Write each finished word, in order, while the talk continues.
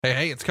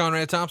Hey, it's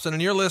Conrad Thompson,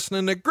 and you're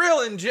listening to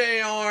Grillin'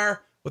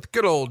 JR with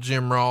good old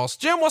Jim Ross.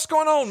 Jim, what's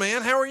going on,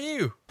 man? How are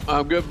you?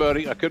 I'm good,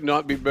 buddy. I could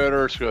not be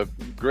better. It's a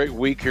great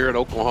week here in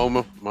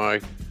Oklahoma.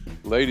 My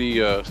Lady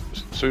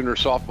Sooner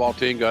softball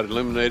team got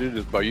eliminated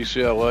by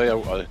UCLA.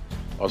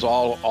 I was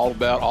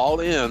all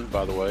in,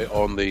 by the way,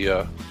 on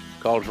the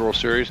College World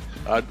Series.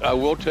 I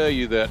will tell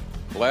you that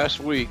last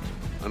week,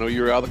 I know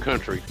you were out of the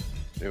country.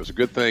 It was a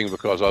good thing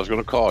because I was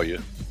going to call you.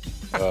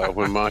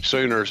 When my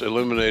Sooners they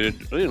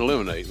didn't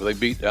eliminate, but they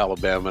beat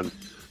Alabama.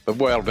 But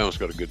boy, Alabama's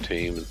got a good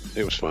team, and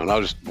it was fun. I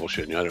was just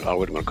bullshitting you. I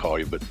wasn't going to call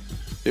you, but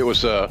it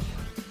was, I'm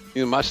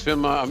able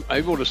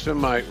to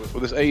spend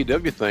with this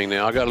AEW thing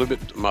now. I got a little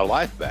bit of my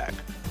life back,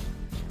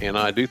 and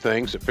I do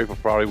things that people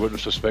probably wouldn't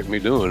suspect me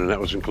doing, and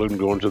that was including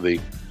going to the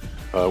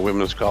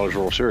Women's College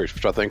World Series,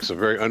 which I think is a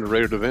very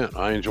underrated event.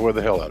 I enjoy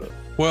the hell out of it.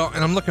 Well,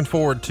 and I'm looking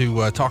forward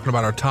to talking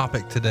about our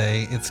topic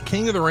today. It's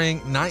King of the Ring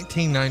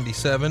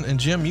 1997. And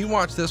Jim, you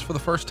watched this for the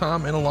first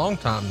time in a long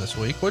time this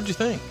week. What'd you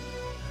think?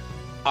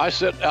 I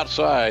sat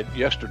outside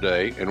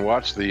yesterday and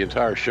watched the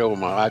entire show on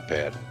my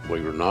iPad,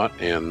 believe it or not.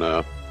 And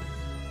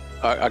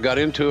I got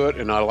into it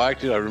and I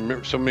liked it. I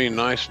remember so many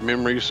nice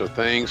memories of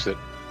things that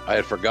I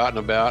had forgotten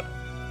about.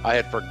 I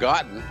had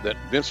forgotten that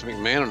Vince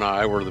McMahon and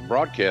I were the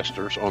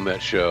broadcasters on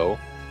that show.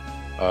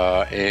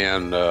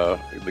 And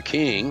the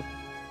King,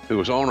 who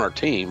was on our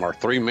team, our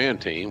three-man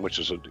team, which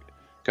is a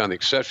kind of the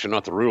exception,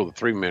 not the rule, the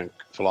three-man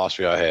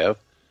philosophy I have,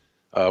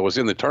 was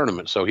in the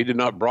tournament. So he did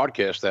not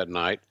broadcast that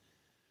night,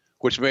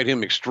 which made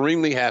him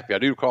extremely happy. I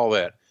do recall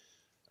that.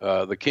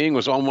 The King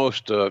was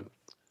almost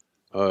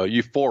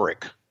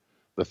euphoric,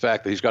 the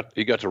fact that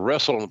he got to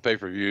wrestle on the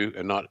pay-per-view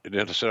and didn't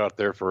have to sit out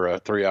there for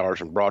 3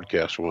 hours and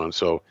broadcast one.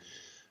 So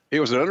it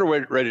was an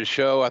underrated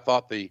show. I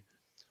thought the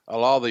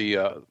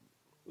Austin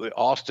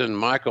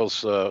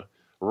Michaels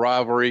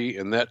rivalry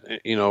and that,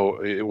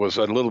 it was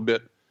a little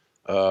bit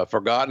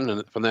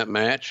forgotten from that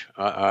match.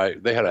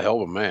 They had a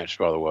hell of a match,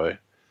 by the way.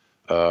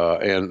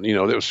 And it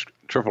was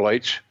Triple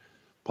H.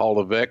 Paul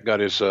Levesque got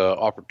his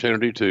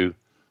opportunity to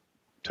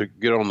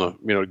get on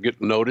the,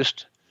 get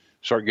noticed,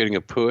 start getting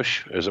a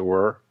push, as it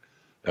were,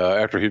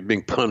 after he'd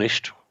being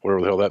punished,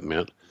 whatever the hell that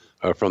meant,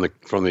 from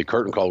the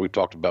curtain call we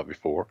talked about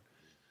before.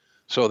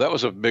 So that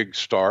was a big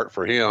start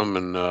for him,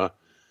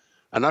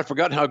 and I'd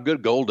forgotten how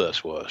good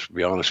Goldust was, to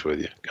be honest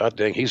with you. God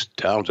dang, he's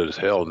talented as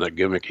hell in that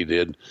gimmick he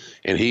did.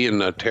 And he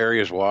and Terry,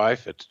 his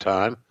wife at the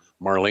time,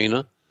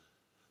 Marlena,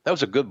 that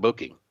was a good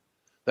booking.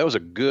 That was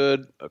a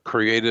good,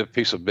 creative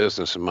piece of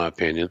business, in my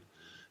opinion.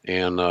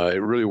 And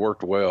it really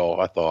worked well,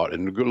 I thought.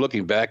 And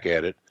looking back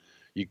at it,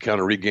 you kind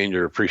of regain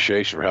your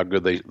appreciation for how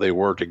good they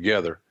were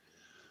together.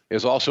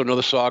 There's also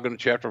another saga in the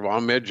chapter of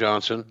Ahmed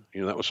Johnson.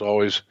 That was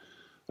always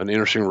an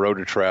interesting road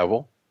to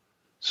travel.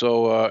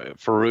 So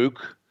Farouk.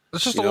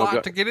 There's just a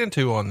lot to get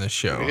into on this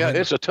show. Yeah,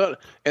 it's a ton.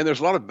 And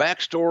there's a lot of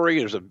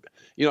backstory.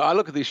 I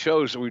look at these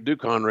shows that we do,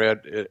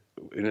 Conrad,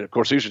 and of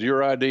course, these are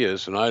your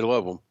ideas, and I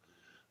love them.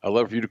 I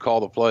love for you to call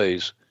the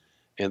plays.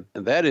 And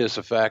that is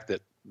the fact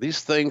that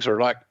these things are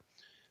like,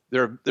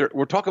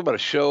 we're talking about a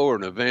show or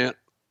an event,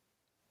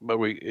 but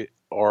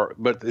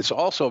it's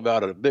also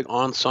about a big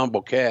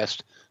ensemble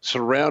cast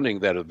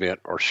surrounding that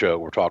event or show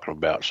we're talking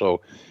about.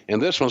 So,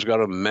 and this one's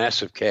got a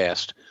massive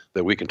cast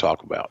that we can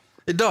talk about.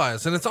 It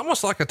does. And it's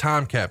almost like a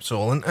time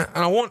capsule. And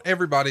I want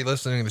everybody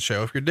listening to the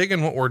show, if you're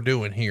digging what we're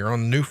doing here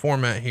on the new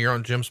format here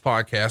on Jim's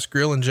podcast,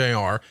 Grillin'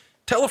 JR,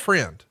 tell a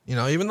friend.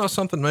 Even though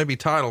something may be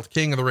titled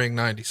King of the Ring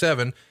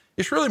 97,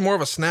 it's really more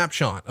of a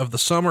snapshot of the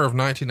summer of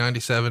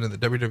 1997 in the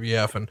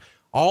WWF and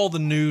all the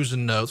news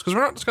and notes. Cause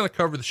we're not just going to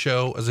cover the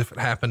show as if it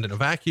happened in a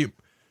vacuum.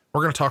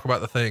 We're going to talk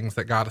about the things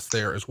that got us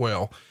there as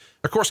well.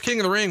 Of course, King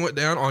of the Ring went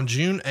down on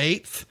June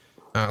 8th.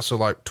 So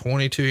like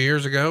 22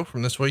 years ago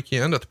from this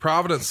weekend at the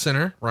Providence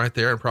Center right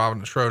there in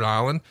Providence, Rhode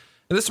Island.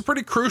 And it's a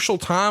pretty crucial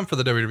time for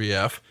the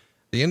WWF.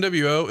 The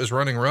NWO is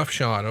running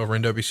roughshod over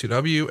in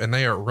WCW and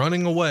they are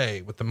running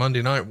away with the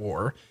Monday Night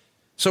War.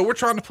 So we're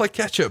trying to play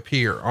catch up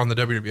here on the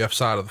WWF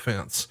side of the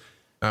fence.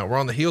 We're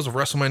on the heels of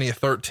WrestleMania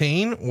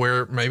 13,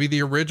 where maybe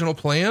the original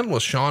plan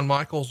was Shawn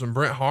Michaels and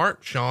Bret Hart.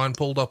 Shawn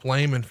pulled up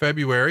lame in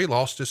February,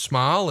 lost his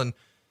smile, and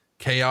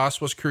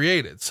chaos was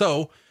created.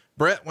 So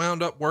Bret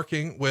wound up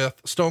working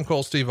with Stone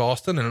Cold Steve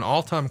Austin in an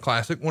all-time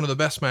classic, one of the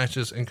best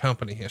matches in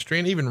company history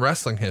and even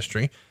wrestling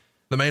history.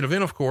 The main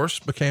event, of course,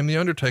 became The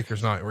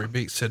Undertaker's night, where he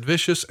beat Sid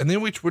Vicious, and then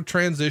we would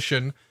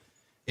transition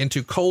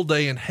into Cold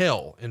Day in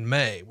Hell in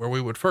May, where we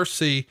would first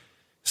see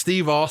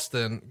Steve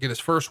Austin get his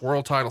first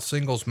world title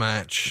singles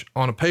match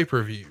on a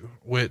pay-per-view,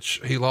 which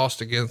he lost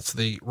against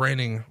the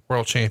reigning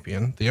world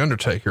champion, The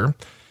Undertaker.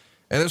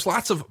 And there's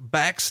lots of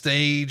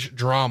backstage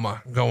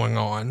drama going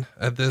on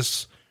at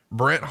this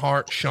Bret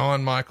Hart,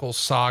 Shawn Michaels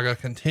saga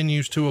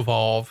continues to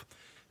evolve,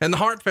 and the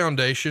Hart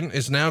Foundation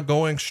is now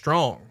going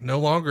strong. No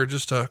longer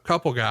just a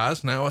couple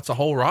guys. Now it's a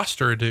whole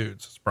roster of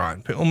dudes. It's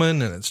Brian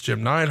Pillman and it's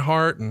Jim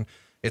Neidhart and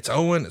it's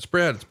Owen, it's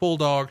Bret, it's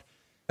Bulldog,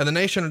 and the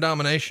Nation of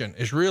Domination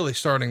is really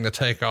starting to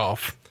take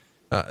off.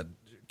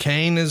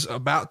 Kane is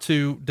about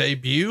to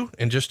debut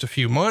in just a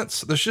few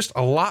months. There's just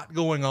a lot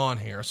going on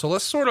here. So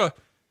let's sort of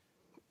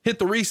hit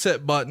the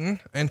reset button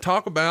and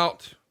talk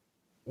about,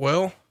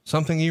 well,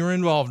 something you were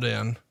involved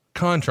in,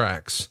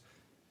 contracts.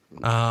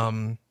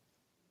 Dustin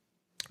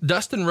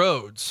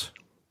Rhodes,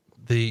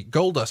 the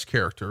Goldust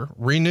character,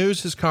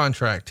 renews his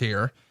contract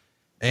here.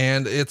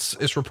 And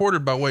it's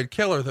reported by Wade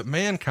Keller that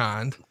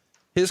Mankind,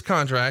 his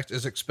contract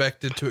is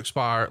expected to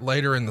expire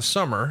later in the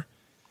summer.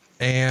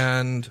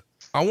 And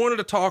I wanted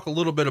to talk a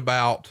little bit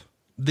about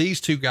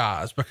these two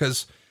guys,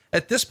 because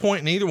at this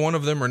point, neither one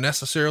of them are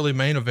necessarily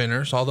main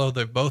eventers, although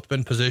they've both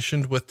been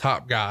positioned with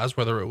top guys,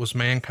 whether it was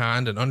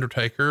Mankind and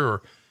Undertaker,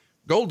 or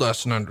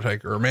Goldust and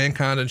Undertaker, or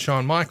Mankind and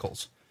Shawn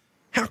Michaels.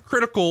 How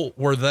critical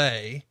were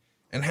they,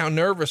 and how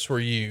nervous were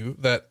you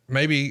that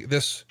maybe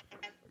this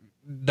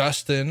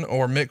Dustin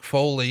or Mick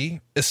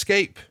Foley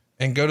escape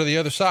and go to the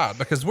other side?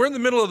 Because we're in the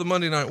middle of the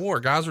Monday Night War.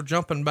 Guys are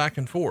jumping back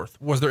and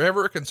forth. Was there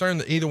ever a concern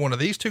that either one of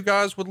these two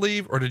guys would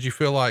leave? Or did you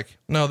feel like,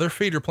 no, their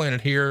feet are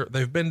planted here.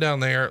 They've been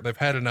down there. They've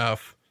had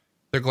enough.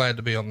 They're glad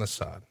to be on this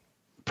side.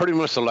 Pretty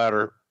much the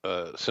latter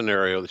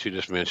scenario that you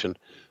just mentioned.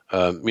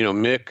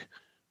 Mick,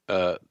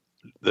 the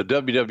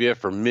WWF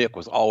for Mick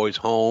was always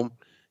home.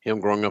 Him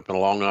growing up in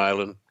Long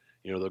Island,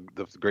 the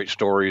great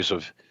stories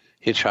of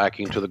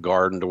hitchhiking to the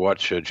Garden to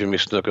watch Jimmy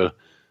Snuka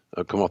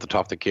come off the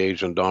top of the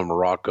cage on Don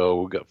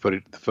Morocco. We got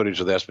the footage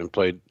of that's been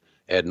played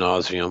ad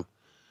nauseum.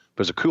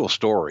 But it's a cool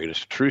story.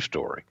 It's a true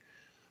story.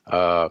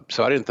 So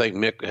I didn't think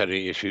Mick had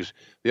any issues.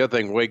 The other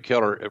thing, Wade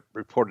Keller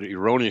reported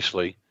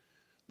erroneously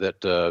that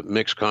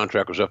Mick's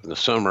contract was up in the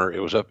summer.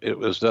 It was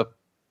up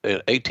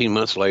 18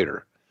 months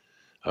later.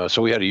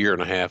 So we had a year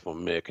and a half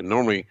on Mick. And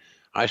normally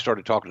I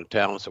started talking to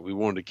talents that we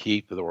wanted to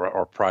keep that were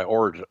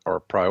our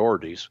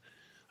priorities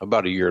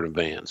about a year in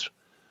advance.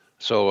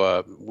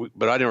 So,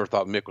 but I never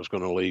thought Mick was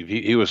going to leave.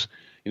 He was,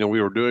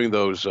 we were doing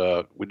those,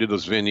 we did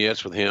those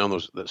vignettes with him,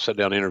 that sit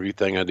down interview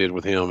thing I did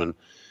with him, and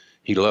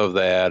he loved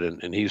that.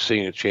 And he's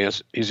seeing a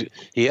chance.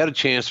 He had a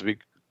chance to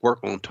work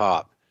on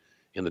top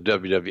in the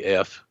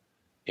WWF,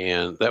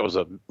 and that was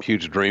a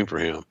huge dream for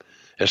him.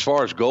 As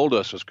far as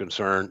Goldust was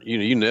concerned,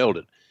 you nailed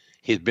it.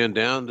 He'd been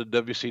down to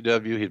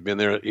WCW. He'd been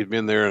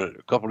there in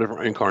a couple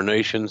different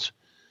incarnations.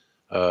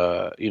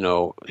 He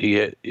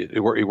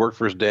worked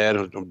for his dad,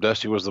 and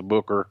Dusty was the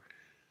booker.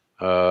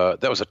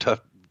 That was a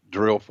tough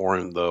drill for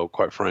him, though,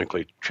 quite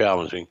frankly,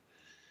 challenging.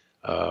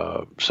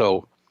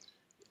 So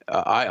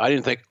I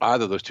didn't think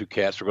either of those two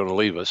cats were going to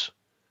leave us.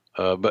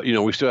 But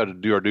we still had to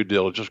do our due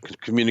diligence,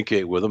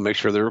 communicate with them, make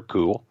sure they were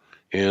cool.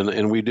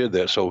 And we did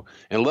that. So,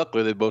 and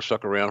luckily they both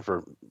stuck around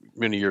for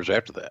many years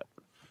after that.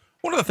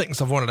 One of the things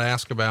I've wanted to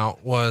ask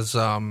about was,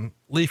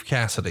 Leif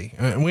Cassidy,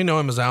 and we know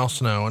him as Al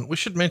Snow. And we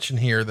should mention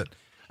here that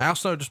Al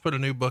Snow just put a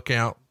new book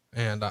out,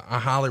 and I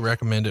highly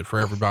recommend it for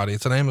everybody.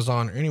 It's on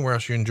Amazon or anywhere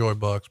else you enjoy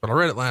books, but I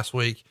read it last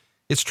week.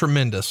 It's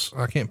tremendous.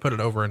 I can't put it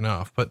over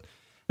enough, but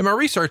in my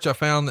research, I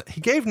found that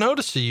he gave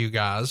notice to you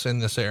guys in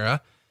this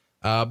era.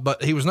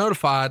 But he was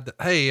notified that,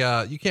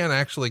 hey, you can't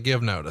actually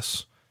give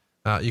notice.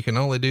 You can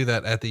only do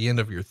that at the end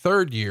of your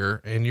third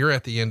year, and you're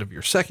at the end of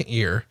your second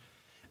year.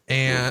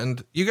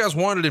 And you guys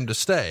wanted him to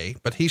stay,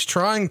 but he's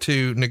trying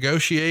to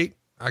negotiate,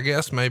 I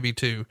guess, maybe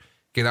to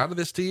get out of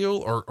this deal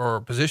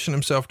or position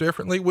himself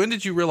differently. When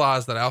did you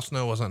realize that Al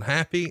Snow was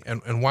unhappy,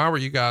 and why were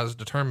you guys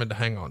determined to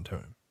hang on to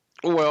him?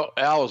 Well,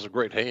 Al was a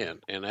great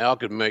hand, and Al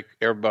could make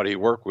everybody he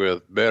worked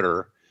with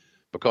better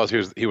because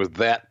he was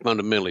that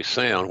fundamentally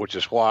sound, which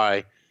is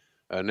why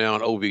now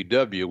in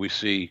OVW we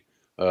see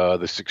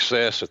the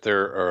success that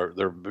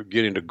they're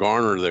beginning to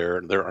garner there,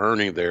 they're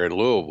earning there in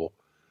Louisville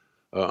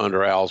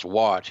under Al's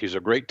watch. He's a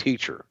great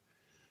teacher.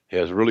 He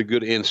has really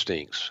good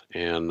instincts,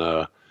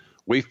 and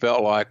we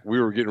felt like we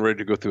were getting ready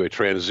to go through a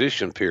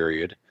transition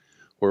period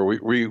where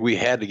we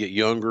had to get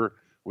younger.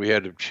 We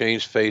had to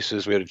change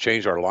faces. We had to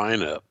change our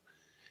lineup.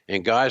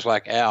 And guys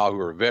like Al, who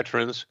are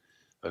veterans,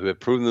 who have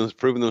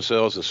proven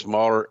themselves in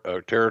smaller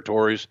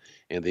territories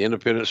and the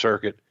independent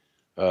circuit,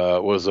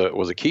 was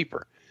a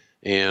keeper.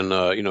 And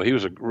he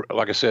was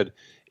like I said,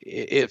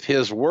 if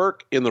his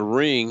work in the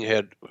ring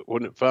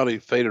when it finally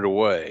faded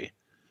away,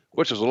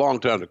 which is a long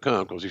time to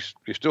come because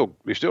he still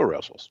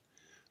wrestles,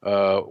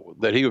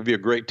 that he would be a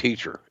great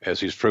teacher, as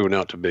he's proven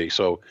out to be.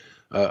 So,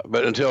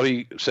 but until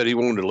he said he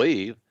wanted to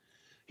leave,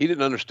 he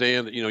didn't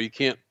understand that you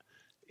can't.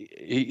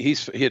 He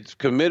had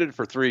committed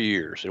for 3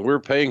 years, and we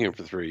were paying him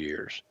for 3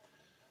 years,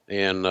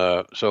 and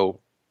so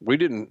we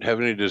didn't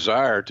have any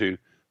desire to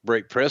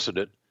break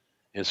precedent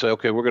and say,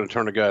 okay, we're going to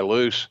turn the guy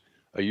loose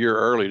a year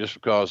early just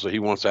because he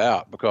wants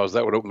out, because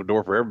that would open the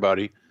door for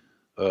everybody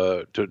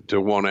to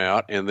want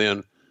out. And then,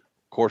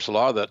 of course, a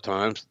lot of that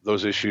times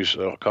those issues,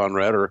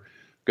 Conrad, are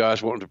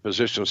guys wanting to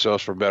position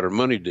themselves for a better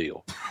money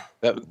deal.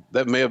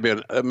 That may have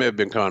been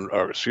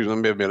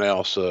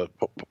Al's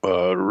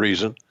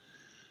reason.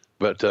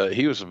 But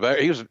he was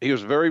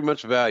very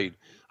much valued.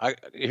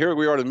 Here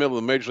we are in the middle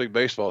of the Major League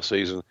Baseball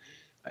season.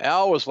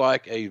 Al was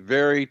like a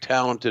very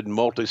talented,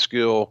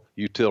 multi-skill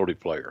utility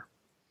player,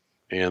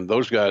 and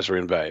those guys are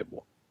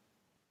invaluable.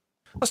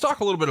 Let's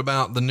talk a little bit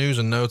about the news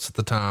and notes at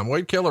the time.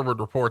 Wade Keller would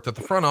report that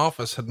the front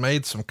office had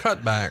made some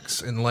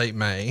cutbacks in late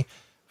May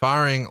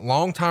firing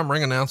longtime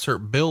ring announcer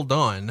Bill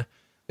Dunn,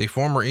 the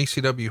former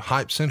ECW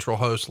Hype Central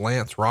host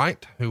Lance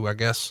Wright, who I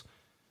guess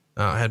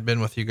had been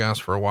with you guys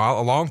for a while,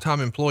 a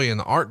longtime employee in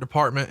the art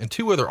department, and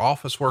 2 other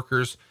office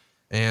workers.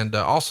 And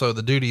also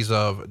the duties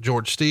of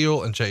George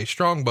Steele and Jay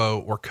Strongbow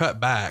were cut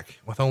back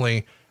with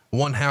only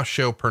 1 house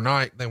show per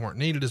night. They weren't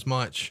needed as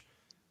much,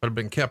 but have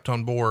been kept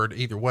on board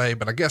either way.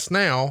 But I guess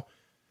now,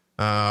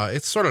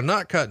 it's sort of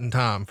nut cutting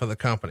time for the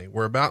company.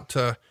 We're not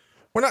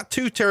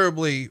too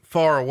terribly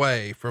far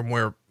away from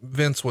where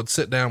Vince would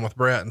sit down with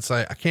Bret and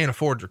say, I can't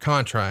afford your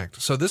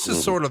contract. So this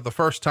is sort of the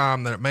first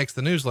time that it makes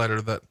the newsletter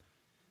that,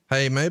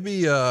 hey,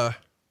 maybe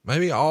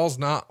all's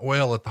not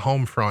well at the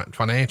home front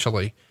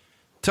financially.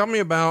 Tell me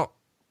about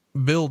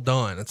Bill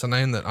Dunn. It's a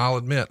name that I'll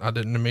admit I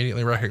didn't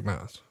immediately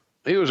recognize.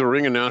 He was a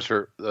ring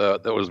announcer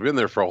that was been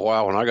there for a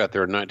while. When I got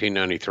there in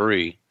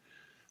 1993,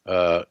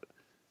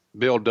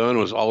 Bill Dunn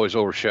was always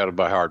overshadowed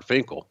by Howard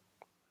Finkel,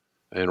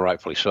 and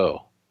rightfully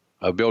so.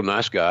 Bill,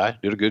 nice guy,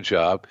 did a good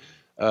job,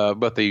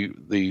 but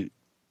the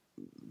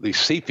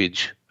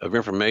seepage of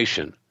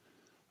information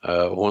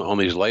on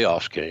these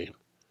layoffs came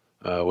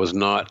was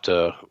not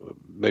a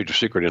major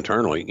secret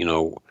internally. You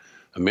know,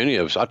 many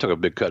of us, I took a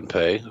big cut in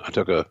pay.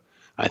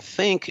 I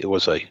think it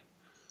was a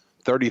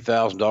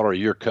 $30,000 a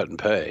year cut in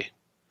pay.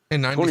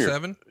 In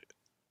 97?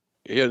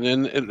 Yeah,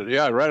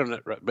 yeah, right on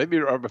that, right, maybe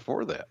right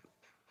before that.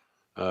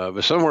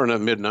 But somewhere in the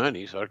mid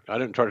 90s, I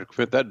didn't try to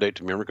commit that date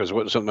to memory because it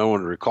wasn't something I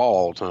wanted to recall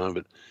all the time.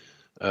 But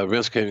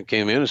Vince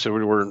came in and said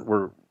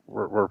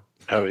we're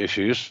having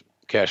issues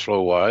cash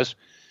flow wise,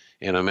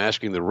 and I'm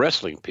asking the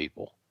wrestling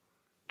people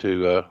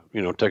to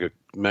take a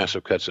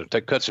massive cuts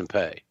in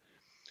pay.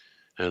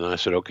 And I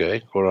said,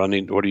 okay, what do I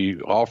need? What are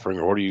you offering,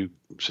 or what are you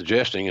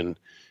suggesting? And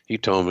he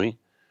told me,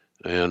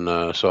 and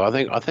so I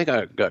think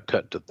I got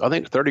cut to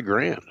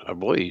 $30,000, I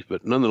believe.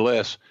 But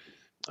nonetheless,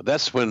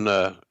 that's when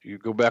you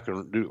go back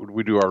and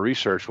we do our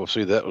research. We'll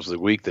see that was the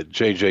week that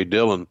J.J.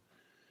 Dillon,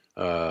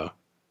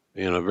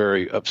 in a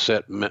very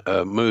upset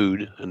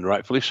mood, and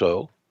rightfully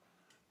so.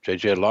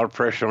 J.J. had a lot of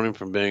pressure on him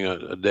from being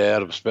a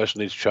dad of a special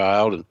needs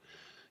child, and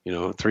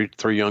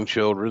three young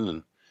children,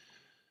 and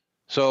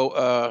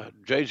so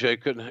J.J.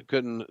 couldn't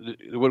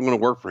it wasn't going to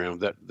work for him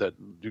that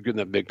you're getting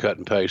that big cut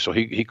in pay, so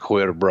he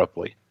quit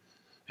abruptly,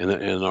 and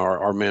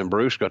our man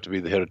Bruce got to be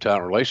the head of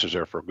talent relations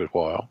there for a good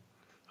while.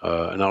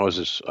 And I was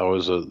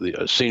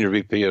the senior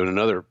VP of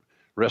another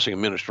wrestling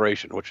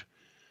administration, which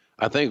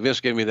I think Vince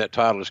gave me that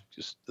title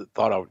just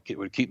thought it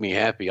would keep me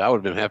happy. I would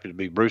have been happy to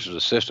be Bruce's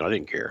assistant. I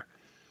didn't care.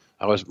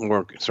 I was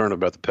more concerned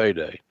about the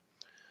payday.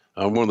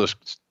 I'm one of those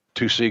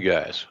 2C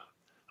guys.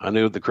 I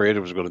knew what the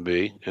creative was going to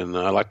be, and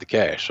I liked the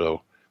cash,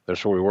 so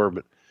that's where we were.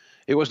 But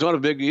it was not a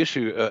big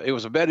issue. It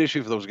was a bad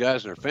issue for those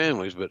guys and their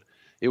families, but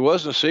it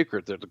wasn't a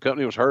secret that the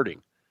company was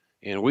hurting,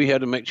 and we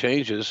had to make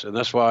changes, and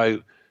that's why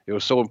it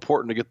was so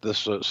important to get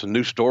this some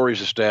new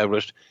stories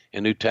established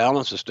and new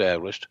talents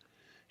established,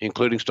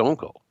 including Stone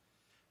Cold.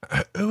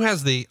 Who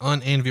has the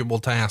unenviable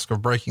task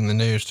of breaking the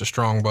news to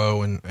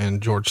Strongbow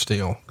and George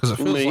Steele? Because it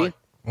feels like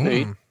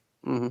me.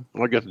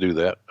 Mm-hmm. I got to do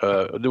that.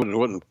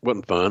 It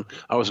wasn't fun.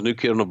 I was a new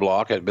kid on the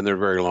block. I hadn't been there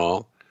very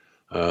long.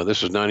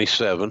 This was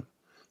 97.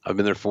 I've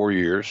been there 4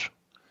 years.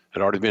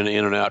 Had already been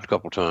in and out a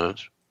couple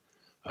times.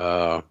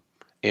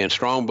 And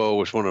Strongbow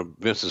was one of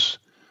Vince's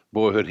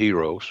boyhood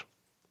heroes.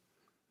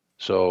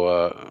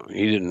 So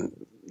he didn't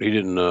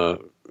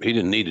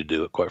need to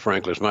do it. Quite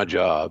frankly, it's my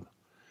job.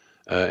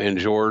 And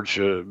George,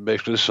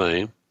 basically the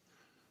same.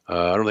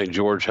 I don't think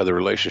George had the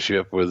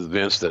relationship with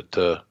Vince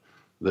that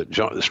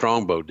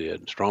Strongbow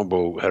did.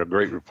 Strongbow had a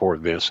great rapport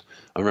with Vince.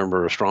 I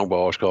remember Strongbow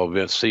always called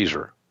Vince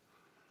Caesar.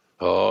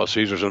 Oh,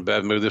 Caesar's in a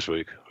bad mood this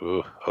week.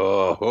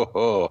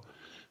 The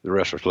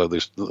wrestlers love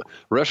this. The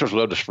wrestlers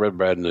love to spread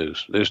bad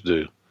news. They just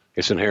do.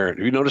 It's inherent.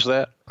 Have you noticed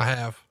that? I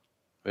have.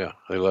 Yeah,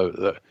 they love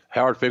it.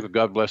 Howard Finkel,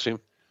 God bless him.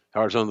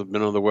 Howard's been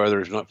under the weather.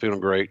 He's not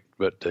feeling great,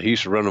 but he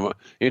used to run them.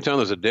 Anytime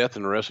there's a death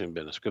in the wrestling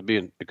business,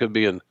 it could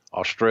be in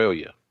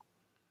Australia.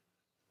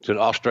 It's an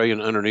Australian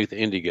underneath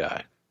indie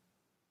guy.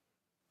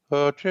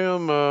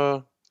 Jim,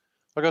 I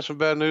got some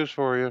bad news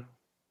for you,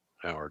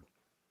 Howard.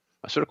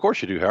 I said, of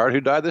course you do, Howard. Who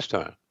died this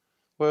time?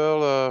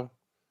 Well,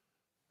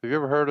 have you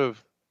ever heard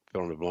of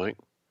fill in the blank?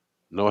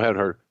 No, I hadn't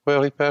heard.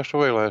 Well, he passed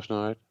away last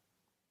night.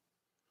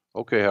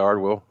 Okay,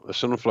 Howard. Well, let's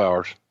send him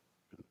flowers.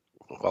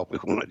 Well, we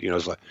want it,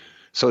 it's like,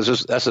 so it's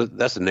just, that's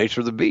the nature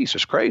of the beast.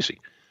 It's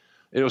crazy.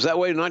 It was that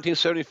way in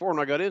 1974 when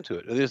I got into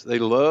it. They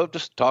love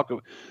to talk.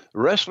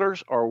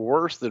 Wrestlers are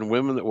worse than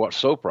women that watch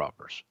soap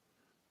operas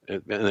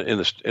in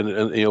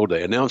the old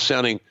day. And now I'm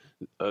sounding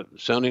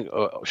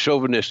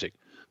chauvinistic,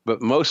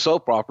 but most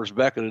soap operas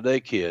back in the day,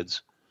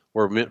 kids,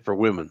 were meant for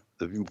women,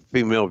 the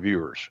female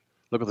viewers.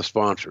 Look at the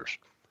sponsors.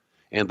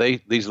 And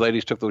these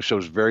ladies took those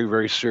shows very,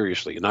 very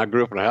seriously. And I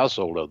grew up in a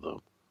household of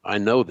them. I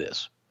know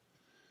this.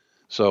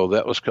 So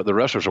the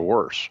wrestlers are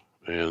worse.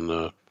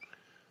 And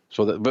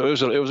but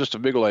it was just a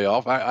big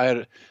layoff.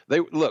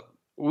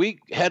 We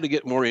had to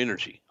get more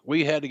energy.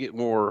 We had to get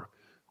more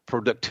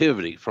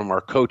productivity from our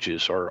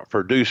coaches or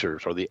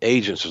producers or the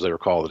agents, as they were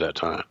called at that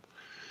time.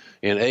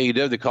 In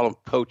AEW, they call them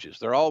coaches.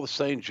 They're all the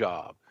same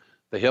job.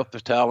 They help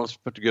the talents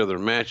put together their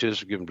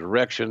matches, give them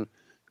direction,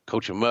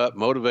 coach them up,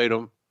 motivate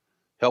them,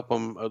 help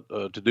them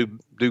to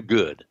do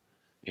good.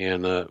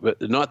 And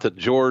but not that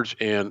George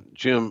and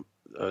Jim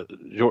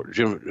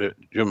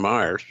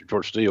Myers,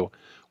 George Steele,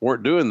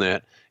 weren't doing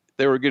that.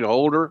 They were getting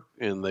older,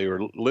 and they were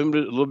a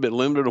little bit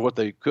limited on what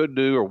they could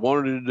do or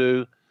wanted to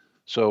do.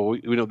 So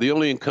the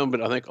only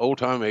incumbent, I think, old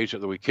time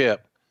agent that we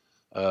kept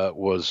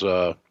was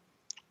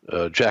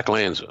Jack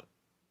Lanza.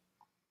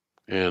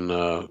 And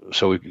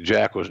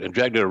Jack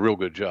did a real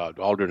good job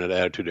all during that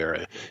Attitude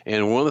Era.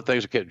 And one of the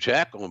things that kept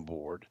Jack on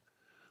board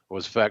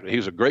was the fact that he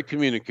was a great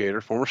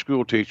communicator, former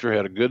school teacher,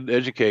 had a good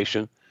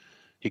education.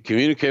 He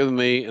communicated with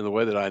me in the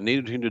way that I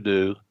needed him to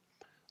do.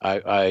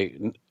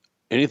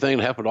 Anything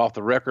that happened off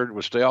the record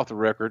would stay off the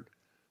record.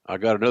 I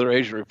got another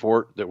agent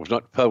report that was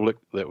not public,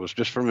 that was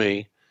just for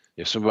me.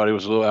 If somebody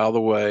was a little out of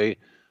the way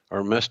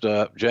or messed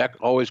up, Jack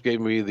always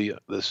gave me the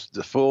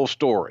full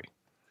story.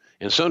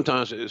 And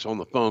sometimes it's on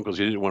the phone because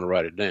he didn't want to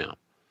write it down,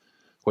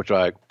 which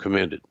I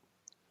commended.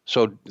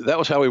 So that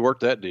was how we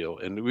worked that deal.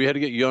 And we had to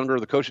get younger.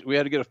 The coach, we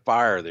had to get a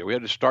fire there. We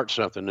had to start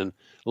something. And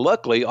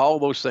luckily, all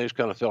those things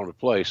kind of fell into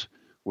place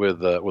with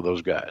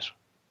those guys.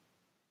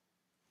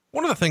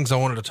 One of the things I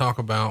wanted to talk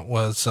about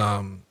was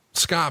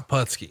Scott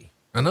Putski.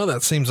 I know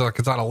that seems like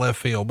it's out of left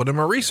field, but in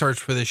my research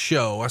for this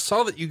show, I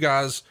saw that you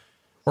guys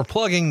were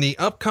plugging the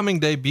upcoming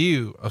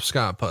debut of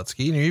Scott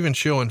Putski, and you're even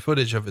showing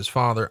footage of his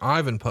father,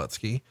 Ivan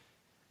Putski,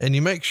 and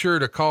you make sure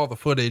to call the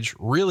footage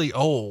really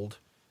old,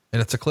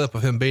 and it's a clip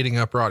of him beating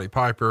up Roddy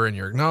Piper, and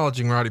you're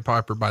acknowledging Roddy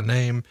Piper by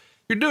name.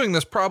 You're doing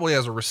this probably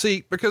as a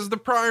receipt because the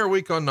prior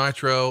week on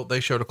Nitro,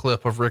 they showed a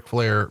clip of Ric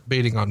Flair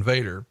beating on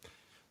Vader.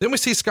 Then we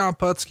see Scott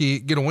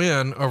Putski get a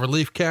win over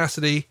Leif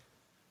Cassidy.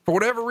 For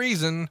whatever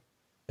reason,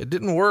 it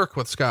didn't work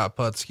with Scott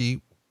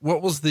Putski.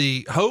 What was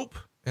the hope,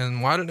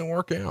 and why didn't it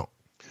work out?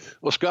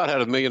 Well, Scott had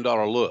 $1 million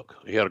look.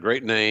 He had a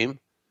great name.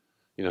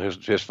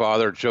 His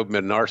father, Joe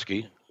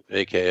Bednarski,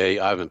 AKA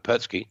Ivan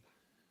Putski,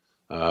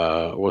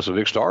 was a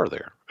big star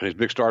there. And he's a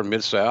big star in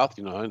Mid-South.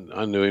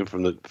 I knew him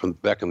from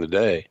back in the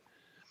day.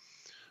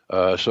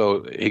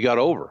 So he got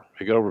over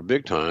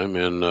big time.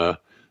 And,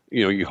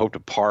 you hope to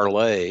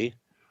parlay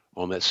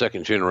on that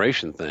second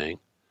generation thing.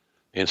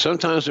 And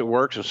sometimes it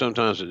works and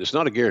sometimes it's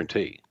not a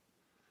guarantee.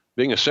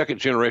 Being a second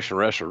generation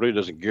wrestler really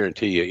doesn't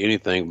guarantee you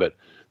anything but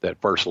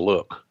that first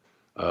look.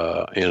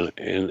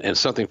 And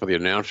something for the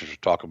announcers to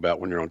talk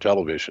about when you're on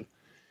television.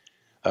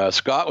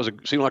 Scott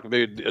seemed like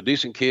a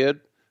decent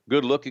kid,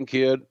 good looking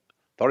kid,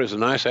 thought he was a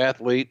nice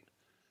athlete.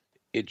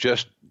 He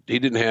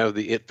didn't have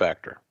the it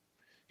factor.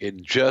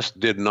 It just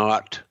did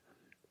not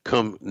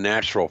come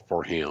natural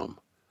for him.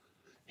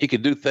 He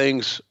could do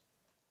things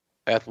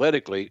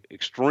athletically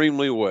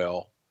extremely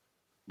well,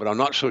 but I'm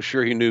not so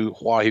sure he knew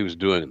why he was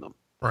doing them.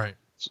 Right.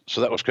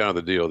 So that was kind of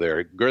the deal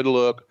there. Good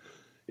look.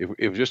 If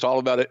it was just all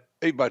about it,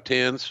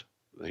 8x10s,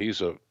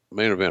 he's a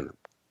main eventer,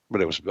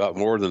 but it was about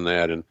more than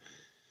that. And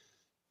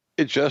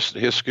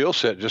his skill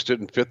set just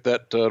didn't fit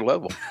that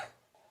level.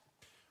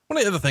 One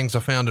of the other things I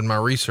found in my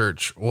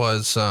research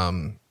was,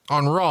 on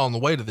Raw on the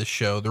way to this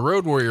show, the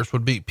Road Warriors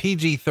would beat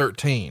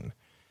PG-13,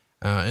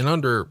 in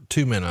under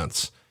 2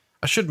 minutes.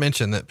 I should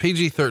mention that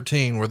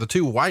PG-13 were the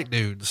two white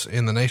dudes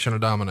in the Nation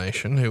of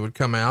Domination who would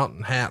come out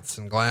in hats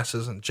and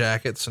glasses and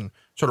jackets and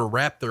sort of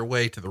wrap their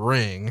way to the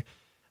ring.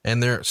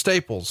 And they're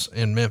staples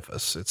in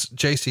Memphis. It's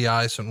JC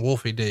Ice and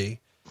Wolfie D.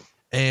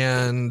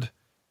 And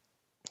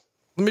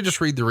let me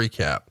just read the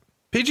recap.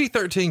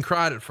 PG-13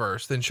 cried at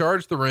first, then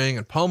charged the ring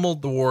and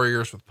pummeled the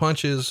Warriors with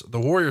punches. The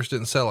Warriors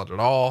didn't sell it at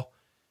all.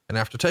 And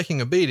after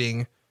taking a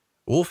beating,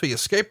 Wolfie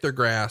escaped their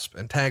grasp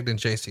and tagged in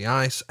JC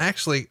Ice.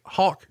 Actually,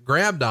 Hawk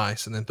grabbed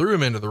Ice and then threw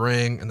him into the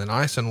ring. And then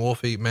Ice and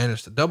Wolfie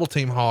managed to double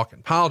team Hawk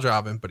and pile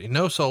drive him, but he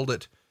no-sold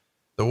it.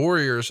 The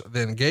Warriors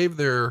then gave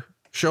their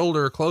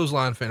shoulder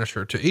clothesline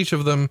finisher to each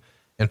of them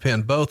and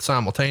pinned both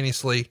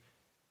simultaneously.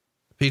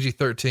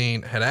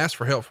 PG-13 had asked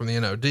for help from the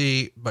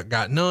NOD, but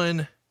got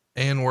none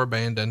and were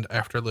abandoned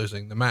after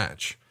losing the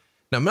match.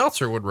 Now,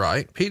 Meltzer would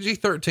write,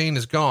 PG-13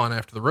 is gone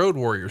after the Road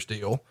Warriors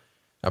deal.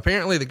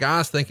 Apparently the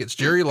guys think it's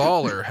Jerry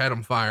Lawler had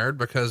them fired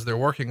because they're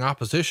working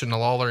opposition to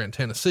Lawler in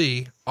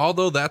Tennessee,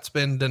 although that's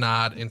been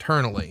denied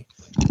internally.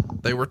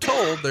 They were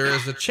told there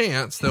is a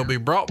chance they'll be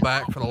brought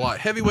back for the light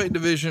heavyweight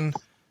division,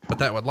 but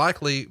that would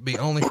likely be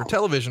only for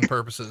television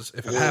purposes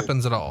if it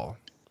happens at all.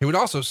 He would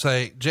also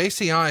say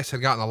JC Ice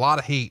had gotten a lot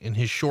of heat in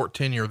his short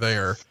tenure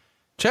there.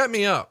 Chat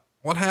me up.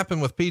 What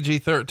happened with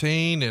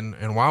PG-13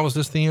 and why was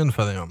this the end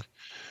for them?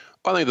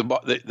 I think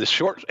the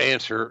short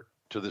answer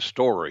to the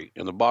story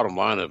and the bottom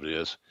line of it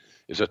is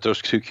that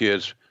those two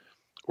kids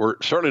were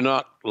certainly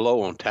not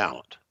low on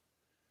talent.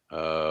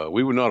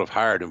 We would not have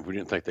hired them if we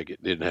didn't think they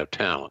didn't have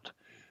talent.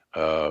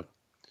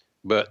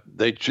 But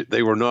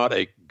they were not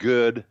a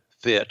good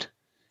fit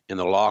in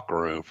the locker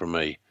room from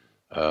a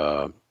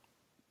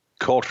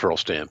cultural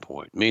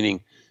standpoint,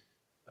 meaning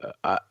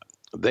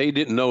they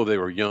didn't know they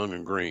were young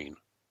and green.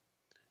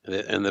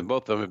 And then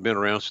both of them have been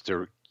around since they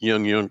were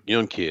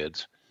young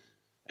kids.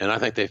 And I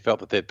think they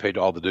felt that they'd paid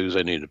all the dues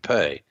they needed to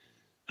pay.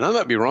 And I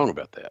might be wrong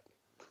about that,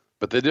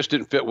 but they just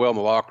didn't fit well in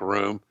the locker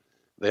room.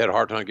 They had a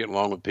hard time getting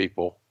along with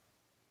people,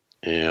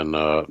 and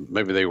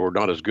maybe they were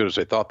not as good as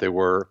they thought they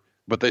were,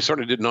 but they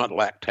certainly did not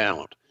lack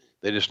talent.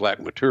 They just lacked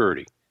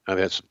maturity. I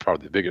think that's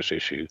probably the biggest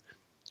issue.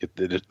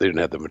 They didn't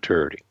have the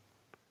maturity.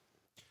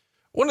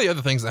 One of the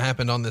other things that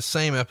happened on this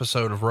same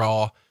episode of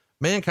Raw,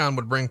 Mankind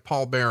would bring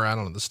Paul Bearer out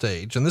onto the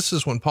stage. And this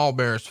is when Paul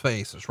Bearer's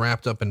face is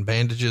wrapped up in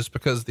bandages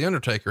because the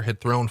Undertaker had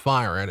thrown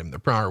fire at him the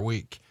prior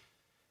week.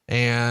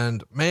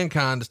 And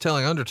Mankind is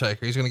telling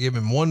Undertaker he's going to give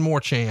him one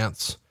more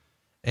chance.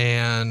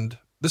 And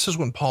this is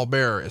when Paul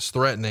Bearer is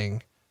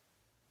threatening,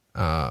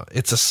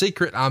 it's a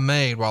secret I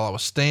made while I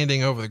was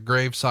standing over the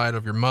graveside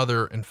of your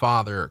mother and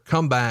father.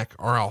 Come back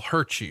or I'll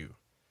hurt you.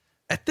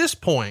 At this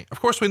point, of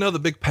course, we know the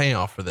big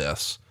payoff for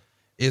this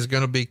is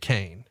going to be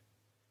Kane.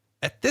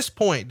 At this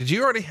point, did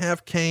you already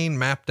have Kane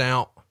mapped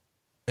out?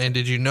 And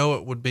did you know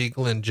it would be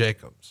Glenn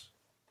Jacobs?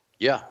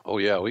 Yeah. Oh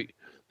yeah.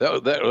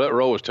 That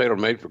role was tailor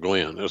made for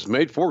Glenn. It was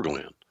made for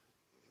Glenn.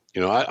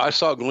 You know, I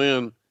saw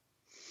Glenn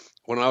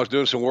when I was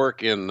doing some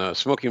work in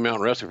Smoky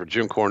Mountain Wrestling for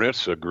Jim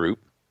Cornette's group.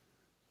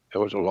 It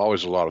was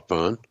always a lot of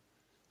fun.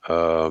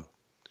 I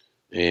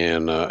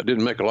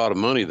didn't make a lot of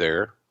money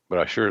there, but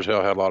I sure as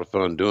hell had a lot of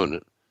fun doing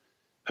it,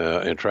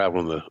 and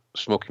traveling the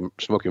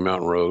Smoky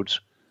Mountain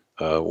roads,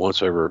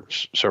 once every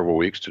several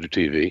weeks to do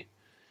TV.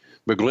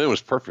 But Glenn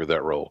was perfect for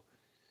that role.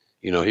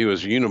 You know, he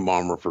was a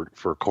Unabomber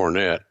for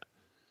Cornette,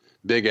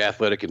 big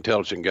athletic,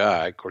 intelligent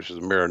guy. Of course, he's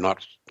the mayor of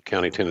Knox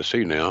County,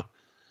 Tennessee now,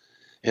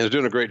 and he's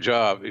doing a great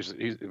job.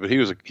 But he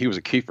was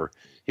a keeper.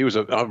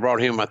 I brought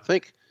him,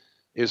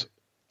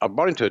 I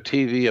brought him to a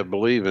TV, I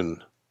believe,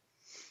 in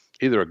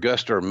either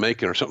Augusta or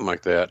Macon or something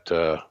like that,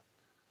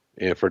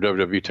 and for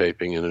WWE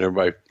taping, and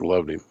everybody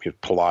loved him. He was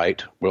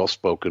polite,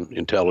 well-spoken,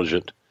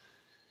 intelligent,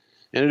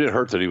 and it didn't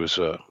hurt that he was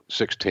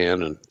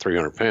 6'10" and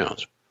 300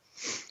 pounds.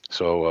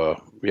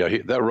 So,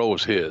 that role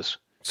was his.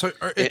 So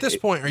at this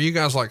point, are you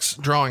guys like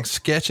drawing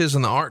sketches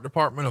in the art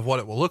department of what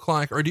it will look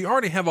like, or do you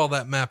already have all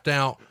that mapped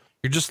out?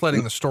 You're just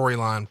letting the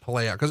storyline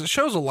play out? Because it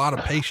shows a lot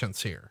of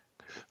patience here.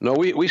 No,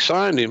 we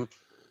signed him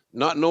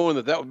not knowing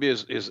that would be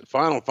his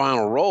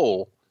final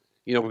role,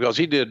 you know, because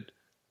he did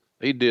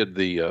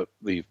the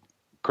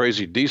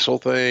Crazy Diesel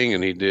thing,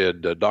 and he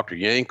did Dr.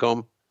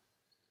 Yankum.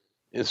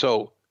 And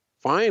so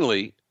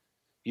finally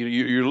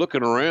you're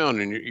looking around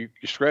and you're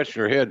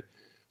scratching your head.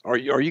 Are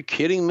you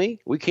kidding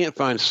me? We can't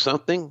find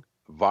something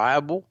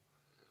viable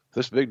for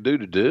this big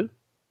dude to do.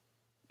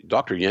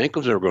 Dr.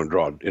 Yankum's never going to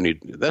draw any.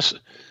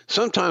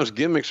 Sometimes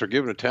gimmicks are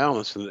given to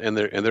talents, and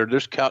they're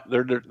just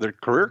they're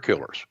career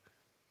killers.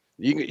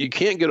 You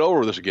can't get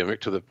over this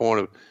gimmick to the point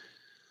of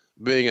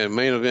being a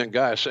main event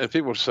guy. And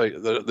people say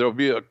there'll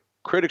be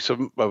critics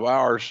of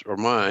ours or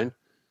mine.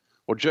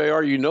 Well,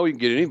 JR, you can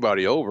get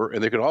anybody over,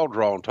 and they could all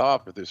draw on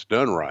top if it's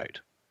done right.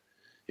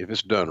 If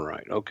it's done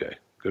right, okay,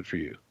 good for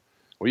you.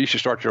 Well, you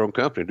should start your own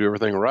company, do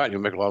everything right, and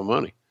you'll make a lot of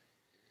money.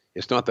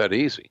 It's not that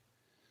easy.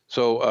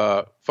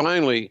 So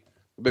finally,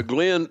 but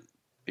Glenn,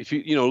 if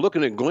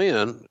looking at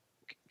Glenn,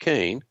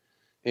 Kane,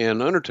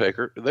 and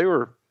Undertaker,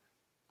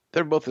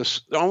 they're both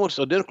almost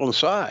identical in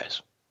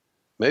size.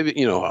 Maybe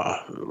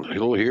a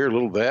little here, a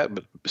little that,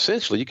 but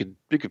essentially you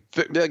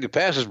could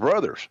pass as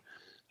brothers.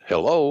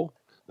 Hello,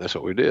 that's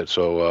what we did.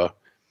 So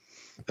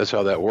that's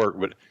how that worked.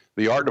 But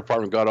the art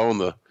department got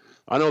on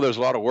I know there's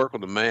a lot of work on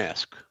the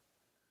mask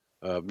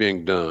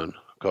being done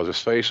because his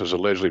face was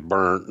allegedly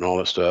burnt and all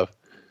that stuff.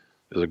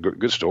 It's a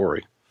good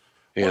story,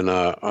 and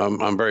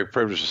I'm very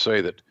privileged to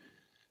say that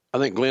I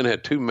think Glenn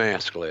had 2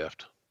 masks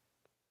left.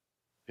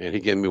 And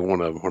he gave me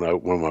one of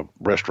my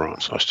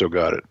restaurants. I still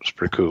got it. It's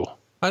pretty cool.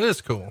 That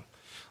is cool.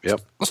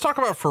 Yep. Let's talk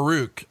about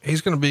Farouk.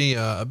 He's going to be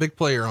a big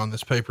player on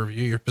this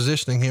pay-per-view. You're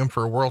positioning him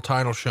for a world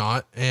title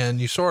shot, and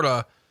you sort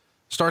of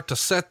start to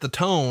set the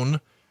tone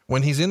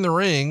when he's in the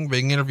ring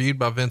being interviewed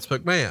by Vince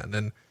McMahon.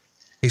 And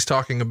he's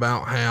talking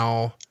about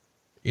how,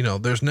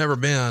 there's never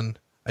been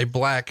a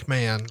black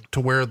man to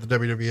wear the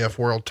WWF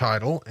world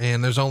title.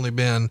 And there's only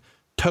been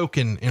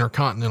token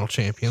intercontinental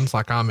champions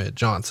like Ahmed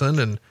Johnson.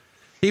 And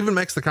he even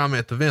makes the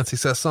comment to Vince. He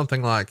says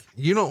something like,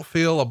 you don't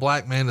feel a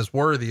black man is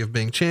worthy of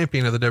being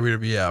champion of the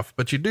WWF,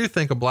 but you do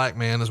think a black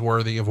man is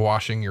worthy of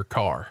washing your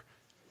car.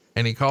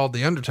 And he called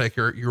the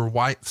Undertaker your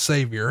white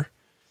savior.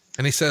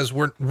 And he says,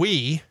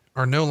 we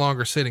are no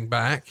longer sitting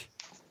back,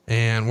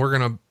 and we're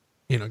going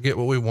to, get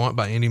what we want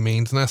by any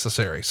means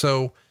necessary.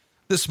 So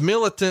this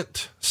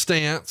militant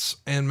stance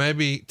and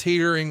maybe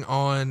teetering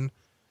on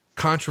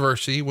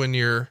controversy when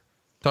you're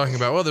talking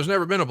about, well, there's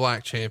never been a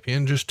black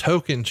champion, just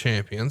token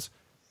champions.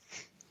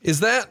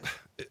 Is that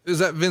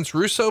Vince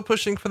Russo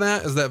pushing for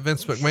that? Is that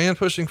Vince McMahon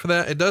pushing for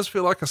that? It does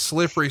feel like a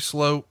slippery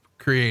slope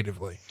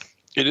creatively.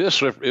 It is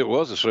slippery. It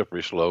was a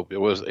slippery slope. It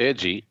was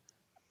edgy.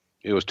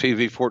 It was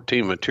TV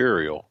 14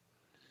 material.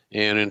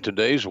 And in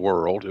today's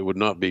world, it would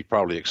not be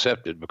probably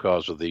accepted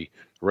because of the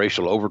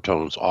racial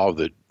overtones of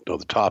the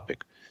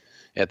topic.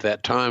 At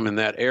that time, in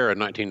that era,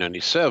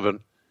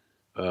 1997,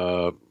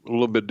 a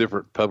little bit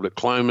different public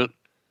climate.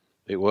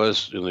 It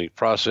was in the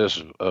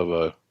process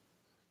of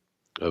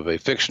of a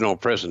fictional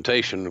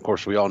presentation. Of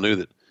course, we all knew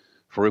that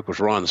Farouk was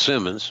Ron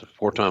Simmons,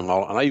 four-time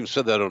All, and I even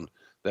said that on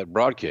that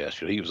broadcast.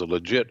 He was a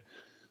legit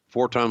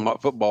four-time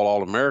football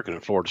All-American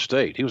at Florida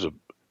State. He was a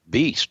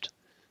beast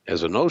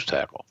as a nose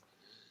tackle.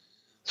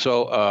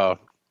 So,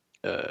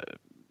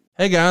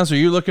 hey guys, are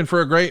you looking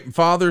for a great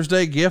Father's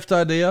Day gift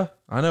idea?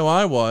 I know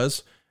I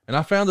was, and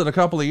I found it a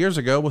couple of years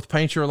ago with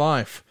Paint Your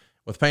Life.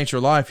 With Paint Your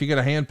Life, you get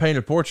a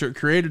hand-painted portrait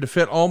created to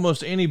fit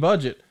almost any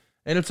budget,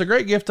 and it's a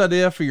great gift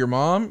idea for your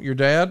mom, your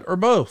dad, or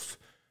both.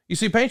 You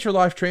see, Paint Your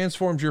Life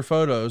transforms your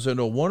photos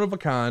into a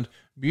one-of-a-kind,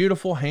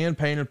 beautiful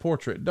hand-painted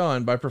portrait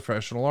done by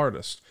professional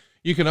artists.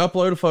 You can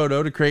upload a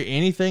photo to create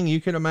anything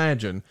you can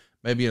imagine,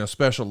 maybe in a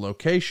special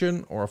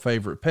location or a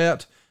favorite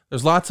pet.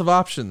 There's lots of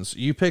options.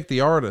 You pick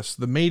the artist,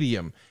 the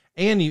medium,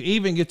 and you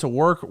even get to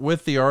work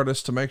with the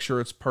artist to make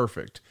sure it's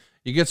perfect.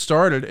 You get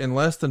started in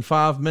less than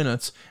 5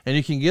 minutes, and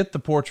you can get the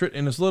portrait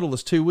in as little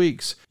as 2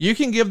 weeks. You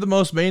can give the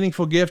most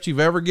meaningful gift you've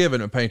ever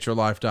given at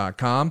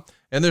paintyourlife.com,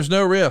 and there's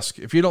no risk.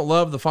 If you don't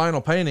love the final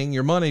painting,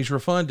 your money's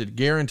refunded,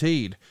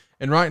 guaranteed.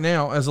 And right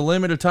now, as a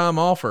limited time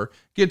offer,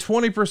 get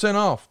 20%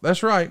 off.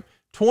 That's right,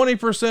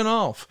 20%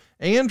 off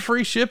and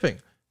free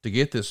shipping. To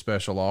get this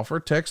special offer,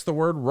 text the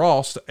word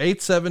Ross to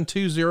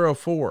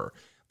 87204.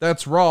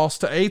 That's Ross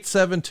to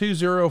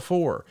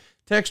 87204.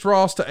 Text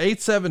Ross to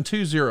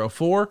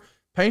 87204.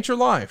 Paint Your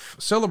Life.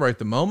 Celebrate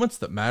the moments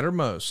that matter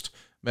most.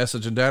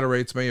 Message and data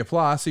rates may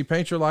apply. See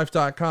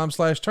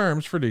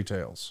paintyourlife.com/terms for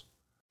details.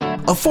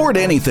 Afford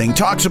Anything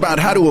talks about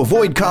how to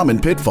avoid common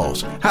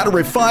pitfalls, how to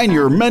refine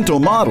your mental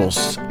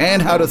models,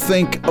 and how to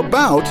think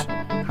about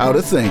how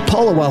to think.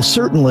 Paula, while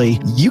certainly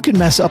you can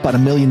mess up on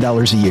 $1 million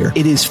a year,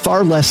 it is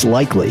far less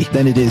likely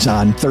than it is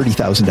on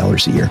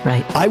 $30,000 a year.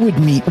 Right. I would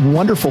meet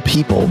wonderful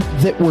people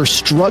that were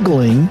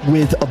struggling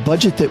with a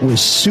budget that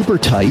was super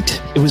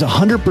tight. It was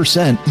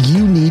 100%.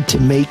 You need to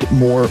make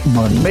more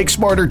money. Make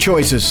smarter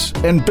choices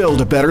and build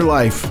a better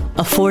life.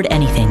 Afford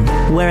Anything,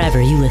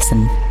 wherever you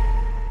listen.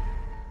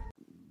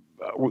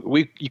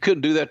 You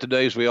couldn't do that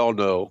today, as we all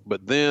know,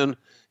 but then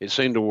it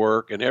seemed to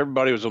work, and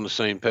everybody was on the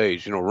same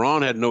page. You know,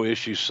 Ron had no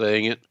issue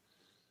saying it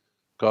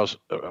because,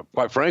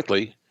 quite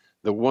frankly,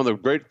 one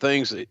of the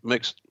things that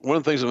makes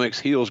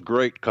heels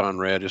great,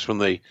 Conrad, is when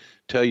they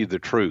tell you the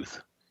truth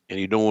and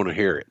you don't want to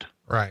hear it.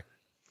 Right.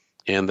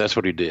 And that's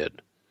what he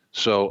did.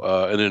 So,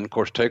 and then of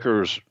course Taker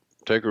was,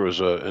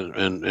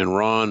 and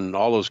Ron and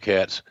all those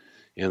cats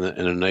in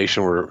the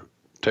nation were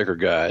Taker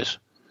guys,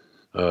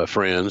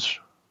 friends,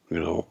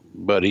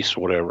 buddies,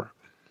 whatever.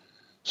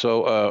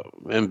 So,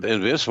 and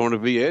Vince wanted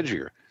to be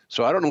edgier.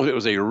 So I don't know if it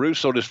was a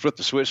Russo just flipped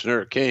the switch and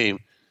there it came.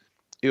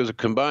 It was a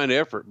combined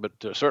effort, but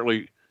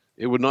certainly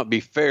it would not be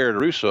fair to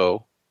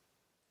Russo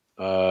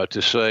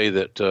to say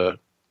that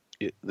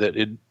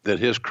that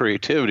his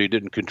creativity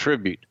didn't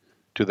contribute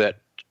to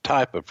that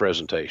type of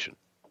presentation.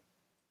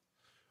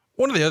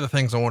 One of the other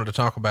things I wanted to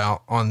talk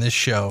about on this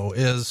show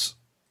is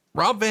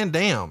Rob Van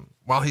Dam,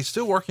 while he's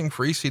still working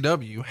for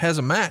ECW, has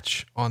a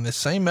match on this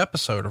same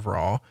episode of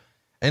Raw,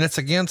 and it's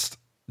against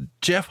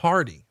Jeff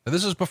Hardy. Now,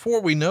 this is before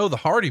we know the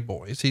Hardy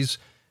Boys.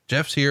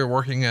 Jeff's here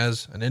working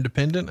as an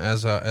independent,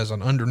 as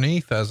an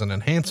underneath, as an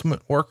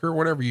enhancement worker,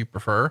 whatever you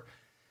prefer.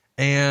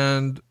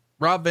 And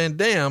Rob Van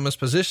Dam is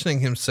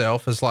positioning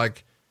himself as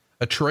like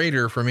a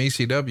traitor from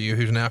ECW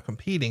who's now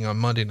competing on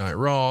Monday Night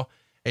Raw.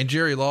 And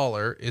Jerry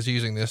Lawler is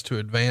using this to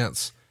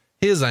advance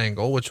his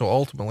angle, which will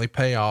ultimately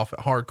pay off at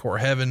Hardcore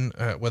Heaven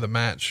with a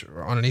match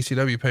on an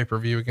ECW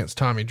pay-per-view against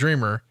Tommy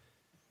Dreamer,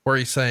 where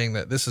he's saying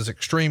that this is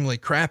extremely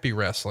crappy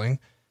wrestling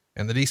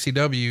and that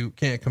ECW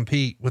can't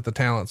compete with the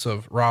talents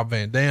of Rob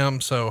Van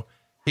Dam. So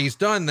he's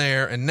done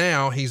there, and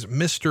now he's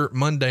Mr.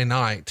 Monday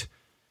Night.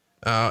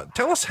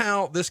 Tell us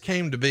how this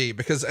came to be,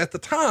 because at the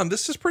time,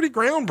 this is pretty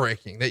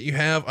groundbreaking that you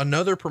have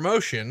another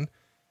promotion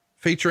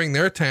featuring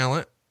their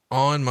talent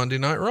on Monday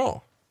Night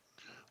Raw.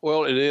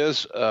 Well, it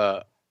is,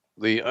 the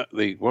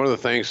one of the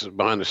things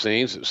behind the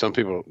scenes that some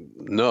people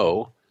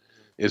know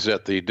is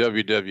that the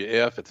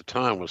WWF at the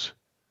time was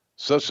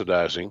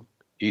subsidizing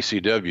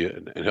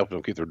ECW and helping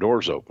them keep their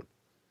doors open.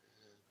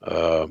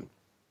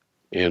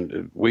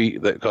 And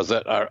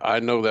I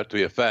know that to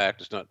be a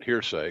fact. It's not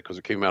hearsay because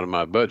it came out of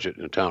my budget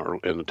in the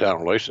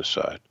talent relations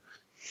side.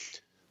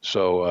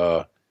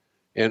 So,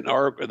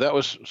 that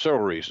was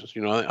several reasons.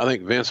 I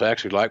think Vince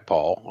actually liked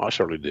Paul. I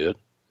certainly did.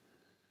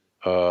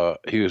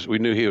 We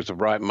knew he was a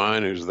bright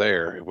mind who was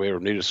there if we ever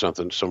needed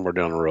something somewhere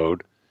down the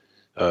road.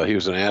 He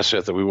was an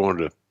asset that we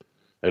wanted to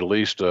at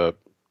least,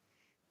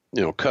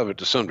 covet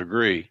to some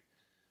degree.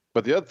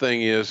 But the other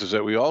thing is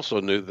that we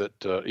also knew that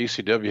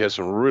ECW had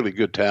some really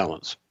good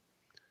talents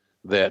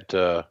that,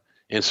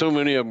 and so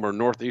many of them were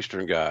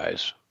Northeastern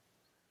guys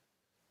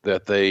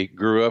that they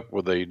grew up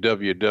with a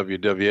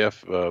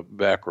WWF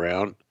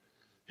background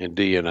and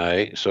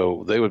DNA.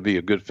 So they would be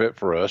a good fit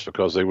for us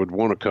because they would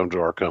want to come to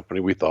our company,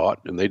 we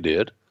thought, and they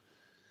did.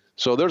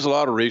 So there's a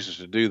lot of reasons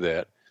to do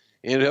that.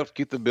 And it helps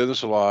keep the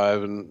business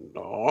alive and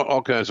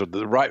all kinds of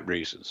the right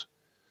reasons.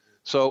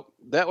 So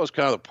that was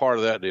kind of the part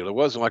of that deal. It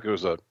wasn't like it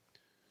was a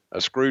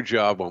screw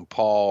job on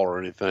Paul or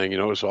anything, it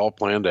was all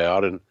planned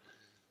out. And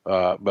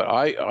But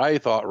I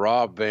thought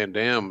Rob Van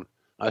Dam,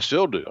 I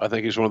still do. I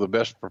think he's one of the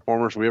best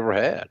performers we ever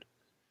had.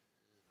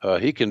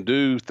 He can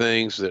do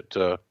things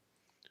that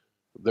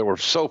were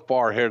so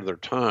far ahead of their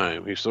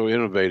time. He's so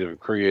innovative and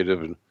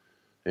creative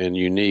and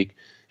unique.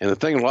 And the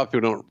thing a lot of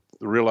people don't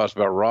realize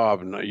about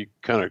Rob, and you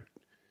kind of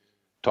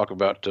talk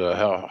about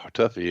how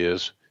tough he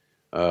is.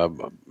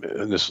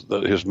 And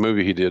his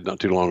movie he did not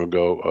too long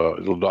ago, a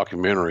little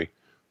documentary,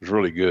 was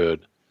really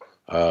good.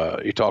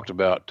 He talked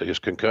about his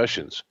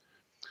concussions.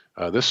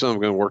 This son of a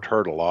gun worked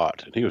hard a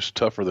lot, and he was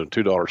tougher than a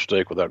 $2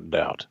 steak without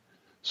doubt.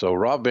 So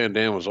Rob Van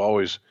Dam was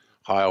always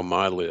high on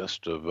my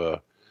list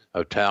of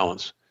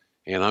talents,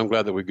 and I'm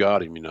glad that we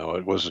got him. You know,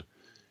 it was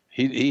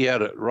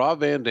Rob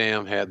Van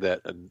Dam had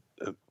that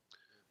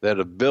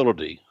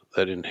ability,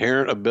 that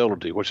inherent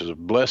ability, which is a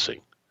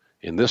blessing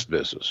in this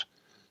business,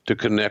 to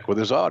connect with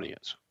his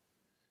audience,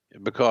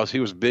 because he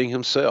was being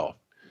himself,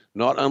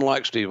 not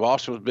unlike Steve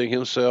Austin was being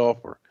himself,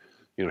 or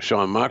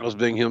Shawn Michaels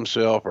being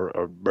himself,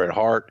 or Bret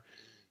Hart.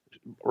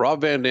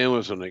 Rob Van Dam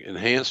was an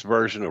enhanced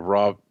version of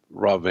Rob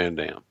Van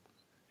Dam,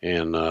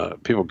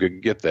 and people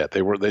could get that.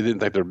 They didn't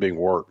think they were being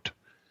worked.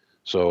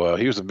 So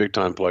he was a big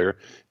time player.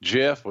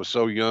 Jeff was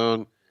so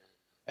young.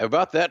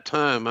 About that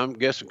time, I'm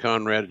guessing,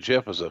 Conrad,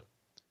 Jeff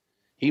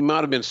he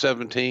might have been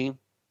 17,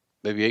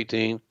 maybe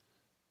 18.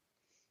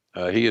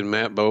 He and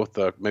Matt both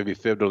maybe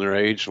fibbed on their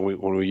age when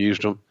we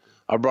used them.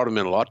 I brought them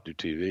in a lot to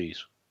do TVs.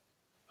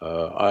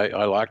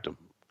 I liked them.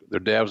 Their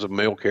dad was a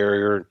mail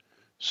carrier,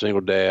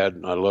 single dad,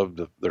 and I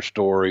loved their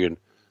story and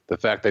the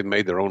fact they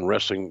made their own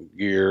wrestling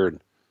gear, and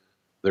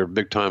they're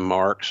big time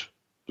marks,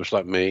 just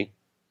like me.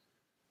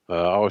 I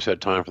always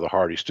had time for the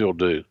Hardy, still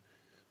do.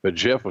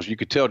 But you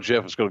could tell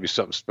Jeff was going to be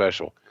something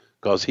special,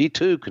 because he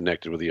too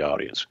connected with the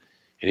audience,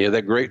 and he had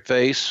that great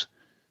face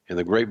and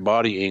the great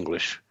body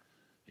English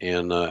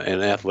and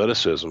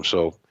athleticism.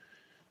 So,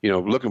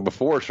 looking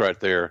before us right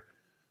there,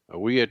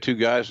 we had two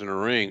guys in the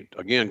ring.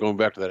 Again, going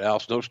back to that Al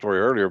Snow story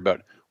earlier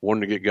about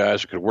wanting to get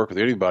guys that could work with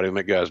anybody and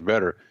make guys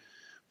better.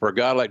 For a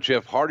guy like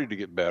Jeff Hardy to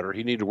get better,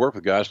 he needed to work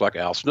with guys like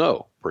Al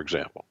Snow, for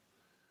example.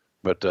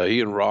 But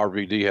he and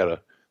RVD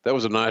that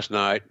was a nice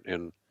night,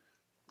 and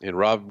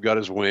Rob got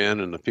his win,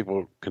 and the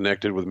people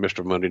connected with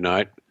Mr. Monday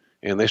Night,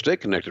 and they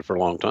stayed connected for a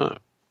long time.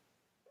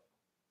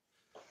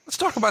 Let's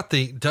talk about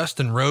the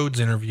Dustin Rhodes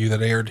interview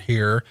that aired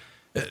here.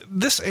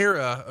 This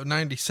era of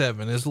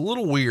 97 is a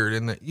little weird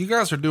in that you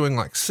guys are doing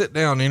like sit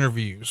down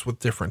interviews with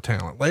different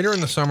talent. Later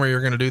in the summer, you're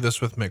going to do this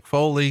with Mick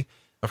Foley.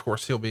 Of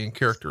course, he'll be in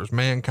character as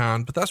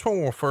Mankind, but that's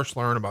when we'll first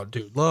learn about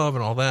Dude Love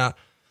and all that.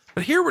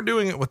 But here we're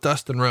doing it with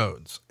Dustin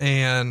Rhodes,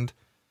 and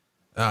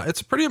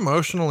it's a pretty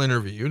emotional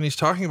interview. And he's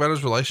talking about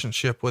his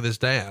relationship with his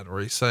dad,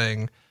 where he's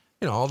saying,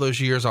 all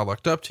those years I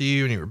looked up to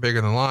you and you were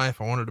bigger than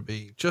life. I wanted to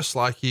be just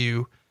like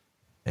you.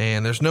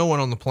 And there's no one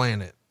on the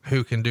planet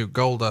who can do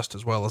Goldust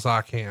as well as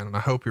I can. And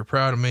I hope you're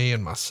proud of me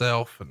and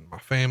myself and my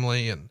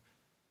family. And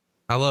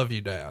I love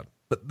you, Dad.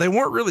 But they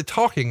weren't really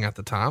talking at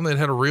the time. They'd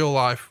had a real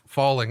life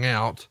falling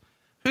out.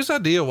 Whose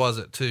idea was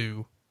it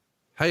to,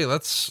 hey,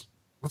 let's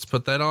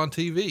put that on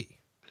TV?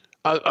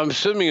 I'm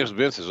assuming it's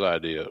Vince's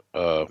idea.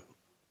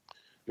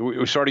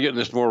 We started getting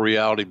this more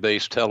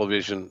reality-based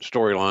television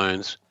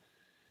storylines,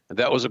 and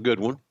that was a good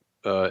one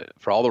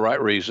for all the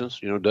right reasons.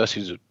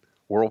 Dusty's a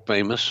world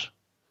famous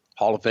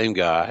Hall of Fame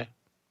guy,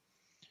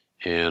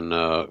 and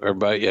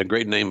everybody had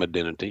great name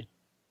identity.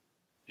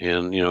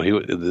 And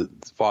the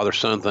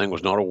father-son thing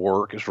was not a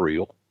work; it's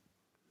real.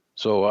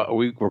 So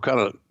we were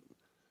kind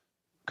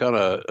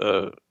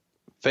of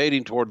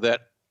fading toward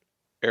that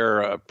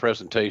era of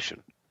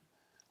presentation,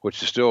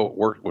 which is still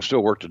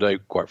work today,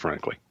 quite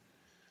frankly.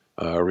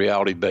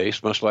 Reality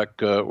based, much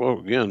like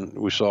again,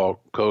 we saw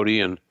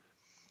Cody and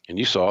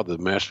you saw the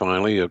match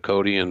finally of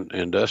Cody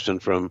and Dustin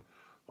from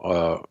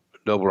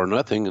Double or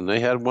Nothing, and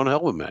they had one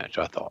hell of a match.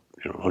 I thought,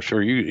 I'm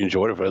sure you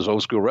enjoyed it as an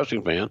old school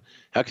wrestling fan.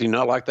 How can you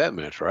not like that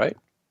match, right?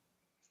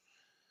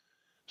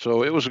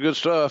 So it was good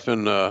stuff,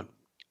 and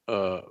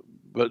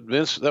but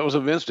Vince, that was a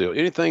Vince deal.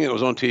 Anything that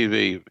was on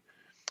TV,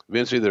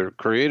 Vince either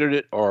created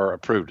it or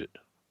approved it.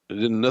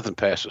 Nothing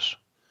passes.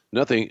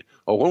 Nothing.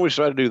 Oh, when we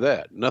started to do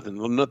that, nothing.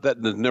 That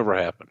never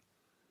happened.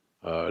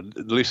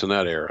 At least in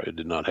that era, it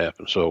did not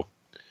happen. So,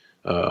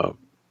 but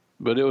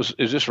it's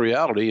just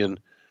reality, and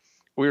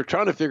we were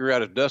trying to figure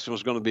out if Dustin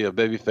was going to be a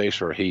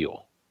babyface or a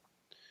heel.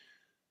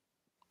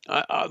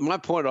 My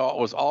point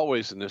was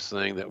always in this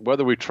thing that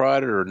whether we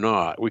tried it or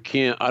not, we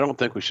can't. I don't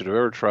think we should have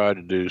ever tried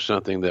to do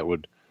something that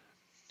would,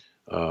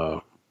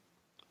 the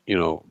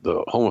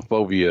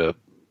homophobia,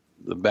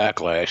 the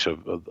backlash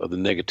of the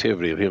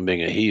negativity of him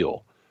being a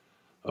heel.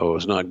 Oh,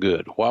 it's not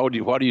good. Why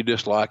do you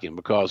dislike him?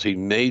 Because he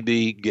may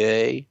be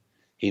gay,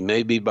 he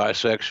may be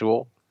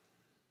bisexual.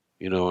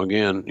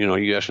 Again,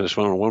 you asked me this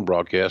on one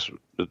broadcast,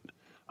 but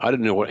I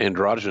didn't know what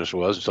androgynous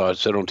was, so I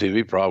said on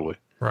TV probably.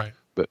 Right.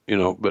 But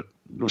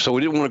so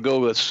we didn't want to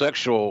go that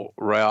sexual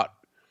route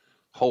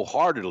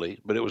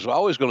wholeheartedly, but it was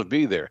always going to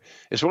be there.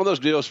 It's one of those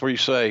deals where you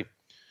say,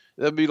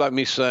 that'd be like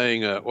me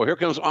saying, well, here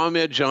comes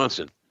Ahmed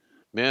Johnson.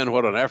 Man,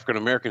 what an African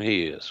American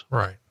he is.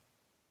 Right.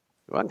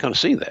 I can kind of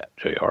see that,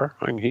 JR.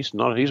 He's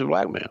a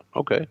black man.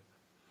 Okay.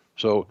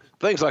 So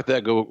things like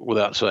that go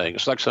without saying.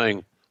 It's like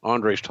saying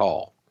Andre's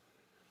tall.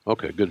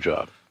 Okay, good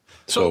job.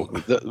 So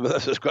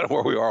that's just kind of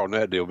where we are on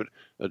that deal.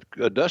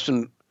 But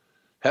Dustin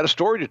had a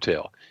story to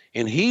tell,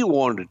 and he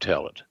wanted to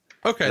tell it.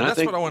 Okay, and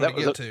that's what I wanted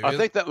to get to. I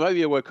think that might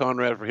be a way,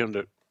 Conrad, for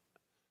him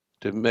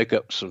to make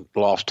up some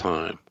lost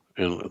time.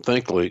 And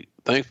thankfully,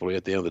 at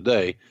the end of the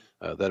day,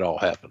 that all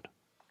happened.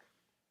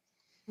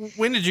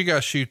 When did you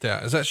guys shoot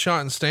that? Is that shot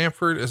in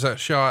Stanford? Is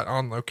that shot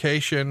on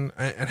location?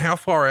 And how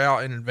far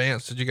out in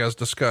advance did you guys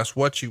discuss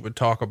what you would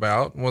talk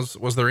about?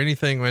 Was there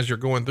anything as you're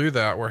going through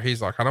that where he's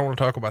like, I don't want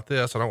to talk about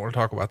this, I don't want to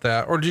talk about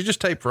that? Or did you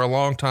just tape for a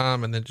long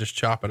time and then just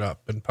chop it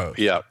up in post?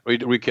 Yeah, we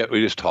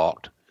just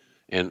talked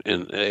and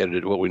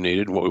edited what we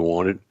needed and what we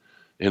wanted.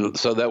 And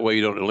so that way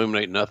you don't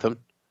eliminate nothing.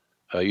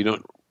 You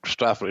don't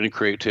stifle any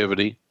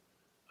creativity.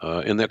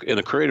 In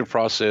the creative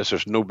process,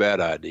 there's no bad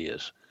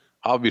ideas.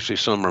 Obviously,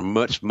 some are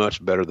much,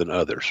 much better than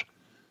others.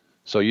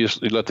 So you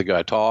let the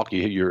guy talk.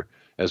 You're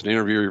as an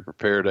interviewer, you're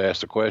prepared to ask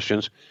the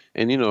questions,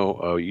 and you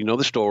know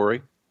the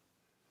story.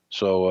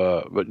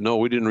 So, but no,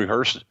 we didn't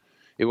rehearse it.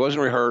 It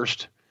wasn't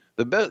rehearsed.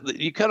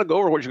 You kind of go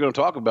over what you're going to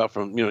talk about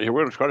from, we're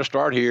going to try to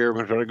start here.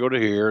 We're going to try to go to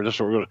here. And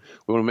we want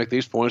to make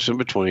these points in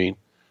between.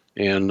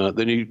 And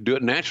then you do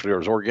it naturally or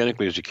as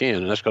organically as you can.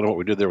 And that's kind of what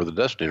we did there with the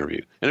Dustin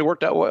interview. And it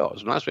worked out well. It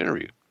was a nice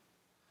interview.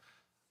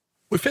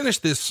 We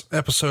finished this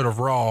episode of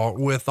Raw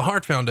with the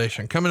Hart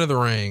Foundation coming to the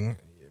ring.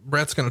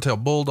 Brett's going to tell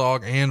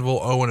Bulldog,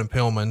 Anvil, Owen, and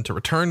Pillman to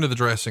return to the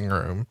dressing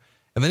room.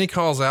 And then he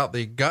calls out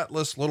the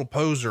gutless little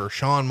poser,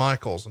 Shawn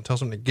Michaels, and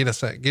tells him to get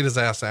his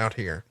ass out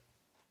here.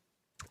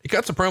 He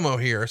cuts a promo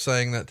here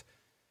saying that,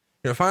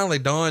 it finally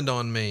dawned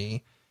on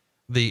me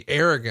the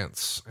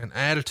arrogance and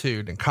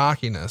attitude and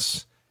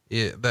cockiness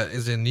that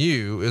is in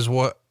you is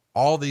what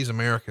all these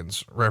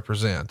Americans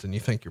represent. And you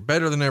think you're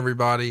better than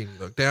everybody, and you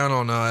look down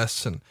on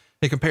us. And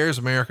he compares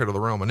America to the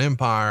Roman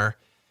Empire,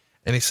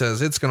 and he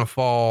says it's going to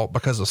fall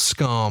because of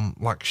scum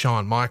like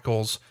Shawn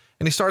Michaels.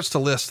 And he starts to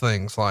list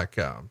things like,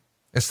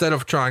 instead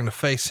of trying to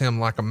face him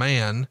like a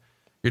man,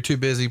 you're too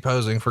busy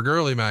posing for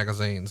girly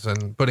magazines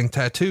and putting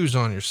tattoos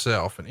on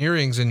yourself and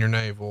earrings in your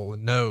navel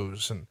and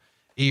nose and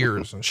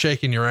ears and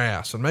shaking your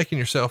ass and making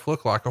yourself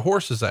look like a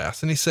horse's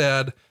ass. And he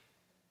said,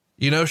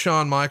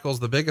 Shawn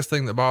Michaels, the biggest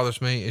thing that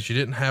bothers me is you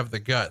didn't have the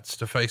guts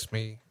to face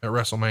me at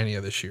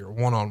WrestleMania this year,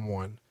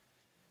 one-on-one.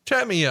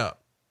 Chat me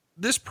up.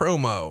 This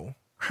promo,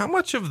 how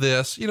much of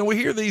this, we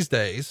hear these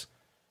days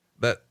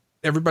that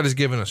everybody's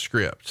given a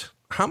script.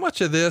 How much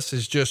of this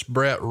is just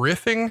Brett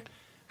riffing?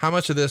 How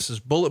much of this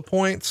is bullet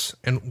points?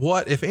 And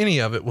what, if any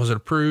of it, was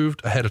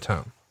approved ahead of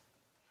time?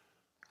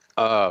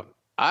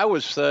 I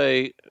would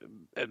say,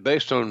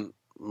 based on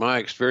my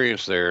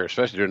experience there,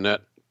 especially during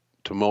that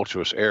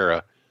tumultuous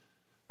era,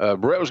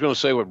 Brett was going to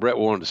say what Brett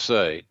wanted to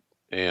say.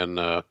 And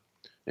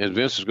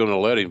Vince is going to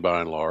let him by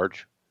and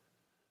large.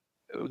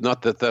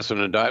 Not that that's an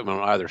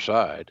indictment on either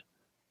side.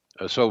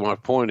 So my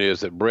point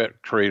is that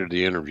Brett created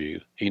the interview.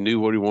 He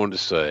knew what he wanted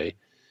to say.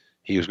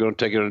 He was going to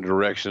take it in a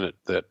direction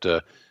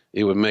that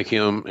it would make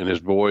him and his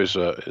boys,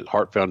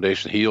 Hart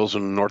Foundation, heels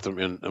in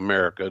in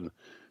America, and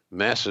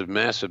massive,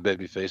 massive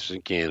baby faces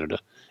in Canada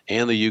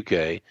and the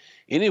UK.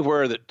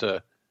 Anywhere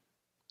that,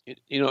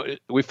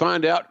 we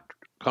find out,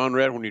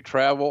 Conrad, when you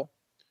travel,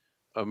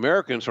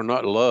 Americans are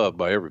not loved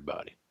by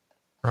everybody.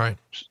 Right.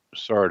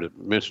 Sorry to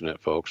mention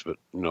that, folks, but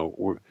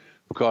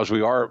because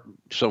we are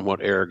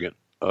somewhat arrogant,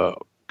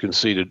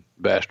 conceited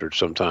bastards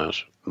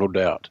sometimes, no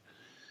doubt.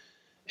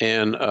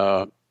 And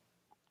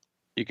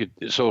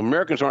so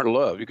Americans aren't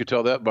loved. You could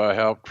tell that by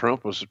how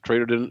Trump was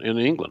treated in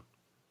England.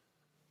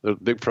 The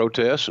big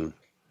protests, and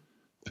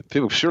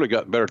people surely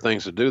got better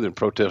things to do than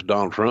protest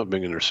Donald Trump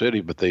being in their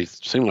city, but they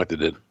seemed like they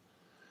did.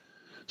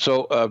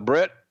 So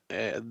Brett,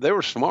 they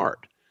were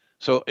smart.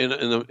 So in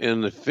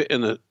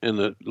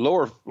the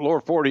lower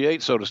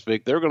 48, so to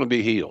speak, they're going to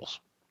be heels.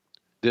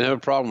 Didn't have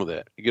a problem with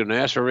that. You get an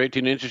ass over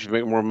 18 inches, you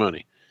make more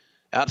money.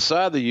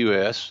 Outside the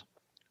U.S.,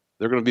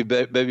 they're going to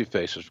be baby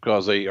faces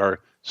because they are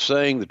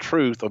saying the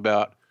truth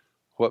about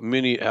how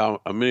many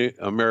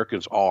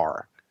Americans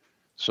are.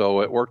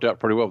 So it worked out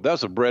pretty well.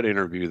 That's a Brett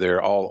interview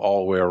there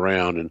all the way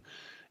around, and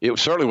it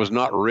certainly was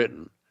not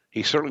written.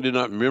 He certainly did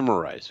not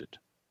memorize it.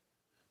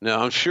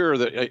 Now, I'm sure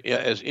that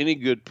as any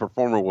good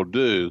performer will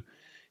do,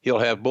 he'll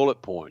have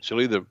bullet points.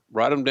 He'll either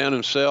write them down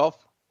himself,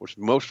 which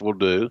most will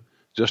do,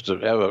 just to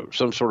have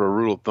some sort of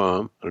rule of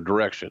thumb, a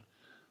direction,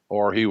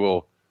 or he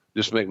will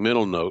just make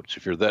mental notes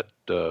if you're that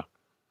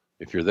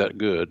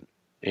good.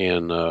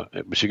 And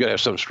but you got to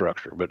have some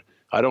structure. But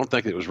I don't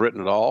think it was written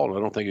at all, and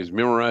I don't think he's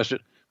memorized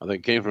it. I think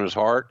it came from his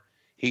heart.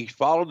 He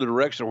followed the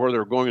direction of where they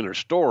were going in their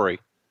story,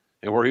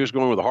 and where he was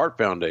going with the Hart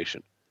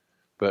Foundation.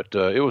 But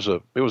it was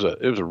a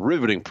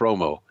riveting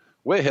promo,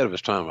 way ahead of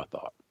his time, I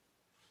thought.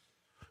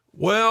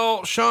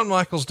 Well, Shawn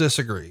Michaels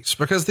disagrees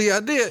because the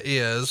idea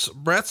is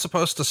Brett's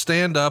supposed to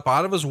stand up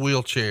out of his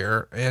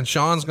wheelchair and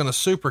Shawn's going to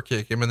super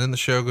kick him, and then the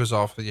show goes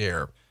off the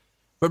air.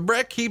 But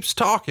Brett keeps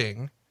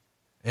talking.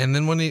 And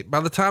then by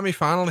the time he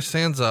finally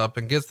stands up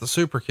and gets the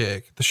super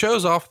kick, the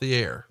show's off the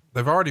air.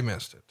 They've already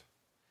missed it.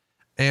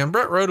 And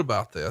Bret wrote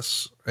about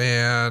this,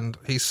 and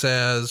he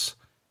says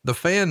the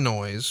fan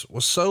noise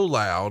was so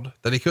loud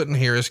that he couldn't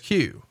hear his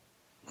cue.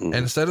 And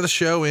instead of the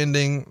show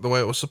ending the way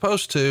it was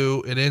supposed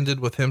to, it ended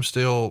with him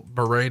still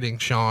berating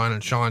Shawn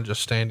and Shawn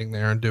just standing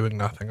there and doing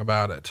nothing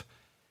about it.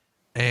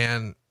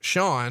 And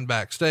Shawn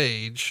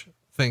backstage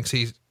thinks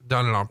he's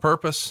done it on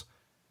purpose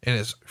and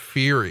is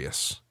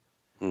furious.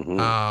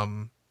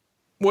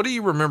 What do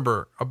you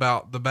remember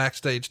about the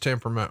backstage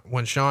temperament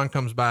when Shawn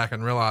comes back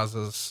and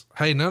realizes,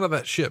 hey, none of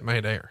that shit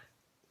made air?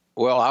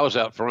 Well, I was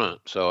out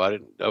front, so I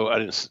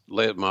didn't see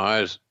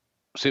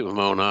it with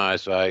my own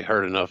eyes. So I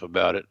heard enough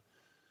about it.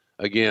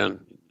 Again,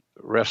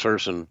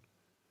 wrestlers and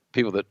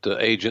people that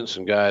agents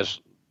and guys,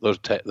 those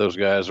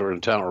guys are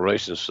in talent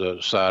relations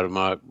side of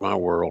my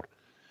world.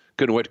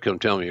 Couldn't wait to come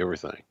tell me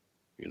everything,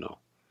 and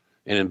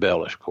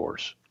embellish, of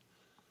course.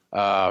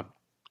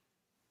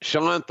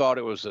 Shawn thought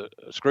it was a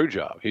screw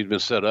job. He'd been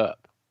set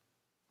up,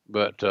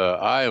 but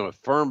I am a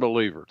firm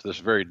believer to this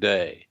very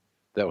day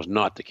that was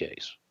not the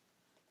case.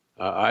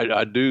 I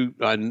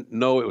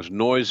know it was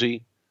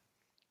noisy.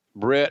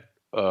 Bret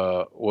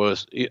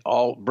was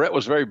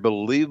very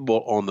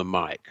believable on the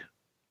mic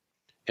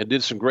and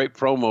did some great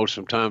promos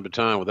from time to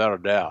time without a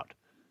doubt.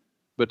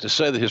 But to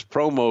say that his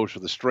promos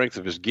with the strength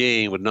of his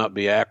game would not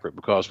be accurate,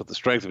 because with the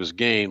strength of his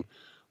game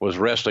was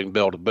wrestling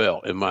bell to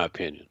bell, in my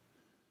opinion.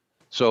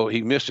 So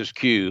he missed his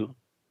cue,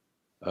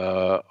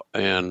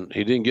 and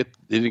he didn't get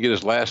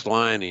his last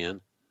line in,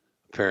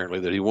 apparently,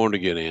 that he wanted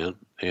to get in.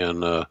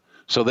 And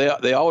so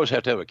they always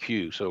have to have a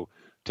cue. So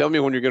tell me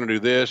when you're going to do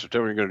this, or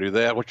tell me when you're going to do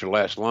that. What's your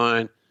last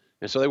line?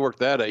 And so they worked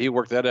that out. He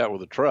worked that out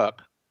with a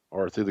truck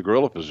or through the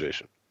gorilla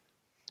position.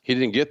 He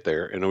didn't get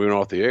there, and we went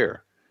off the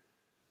air.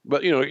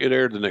 But, it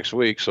aired the next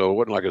week, so it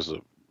wasn't like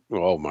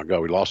oh, my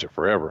God, we lost it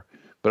forever.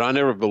 But I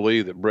never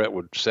believed that Bret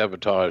would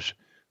sabotage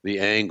the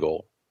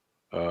angle.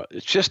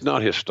 It's just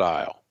not his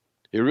style.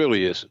 It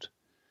really isn't.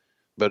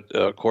 But,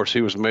 of course,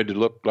 he was made to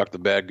look like the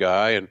bad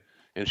guy,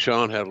 and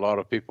Shawn had a lot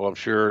of people, I'm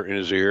sure, in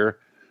his ear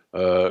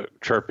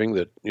chirping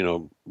that,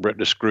 Bret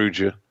just screwed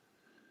you.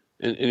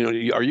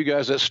 And are you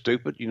guys that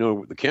stupid?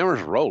 The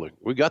camera's rolling.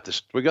 We got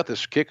this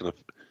kick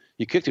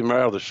you kicked him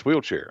right out of this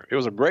wheelchair. It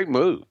was a great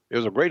move. It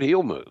was a great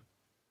heel move.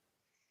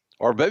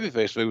 Or a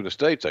babyface move in the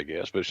States, I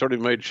guess, but it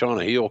certainly made Shawn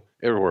a heel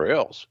everywhere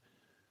else.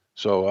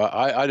 So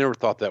I never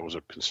thought that was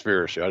a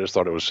conspiracy. I just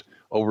thought it was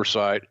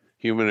oversight,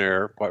 human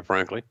error, quite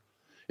frankly.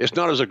 It's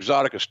not as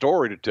exotic a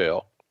story to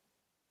tell,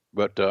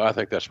 but I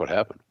think that's what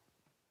happened.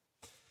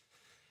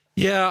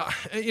 Yeah.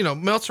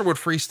 Meltzer would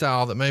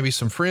freestyle that maybe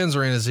some friends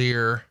are in his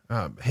ear,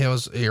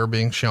 his ear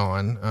being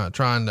Shawn,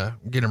 trying to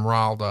get him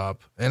riled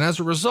up. And as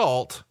a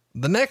result,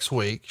 the next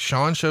week,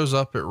 Shawn shows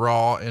up at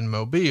Raw in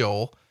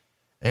Mobile,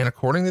 and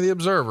according to the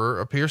Observer,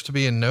 appears to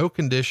be in no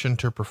condition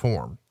to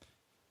perform.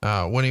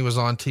 When he was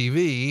on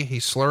TV,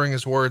 he's slurring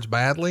his words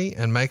badly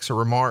and makes a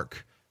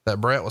remark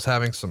that Bret was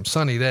having some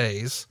sunny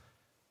days.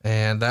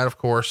 And that, of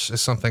course,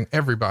 is something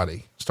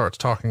everybody starts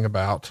talking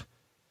about.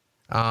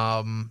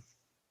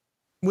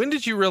 When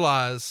did you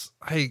realize,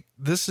 hey,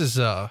 this is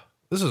a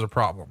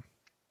problem?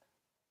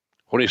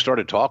 When he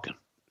started talking,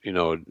 he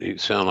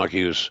sounded like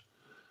he was,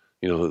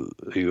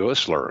 he was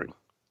slurring,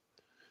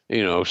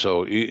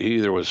 so he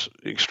either was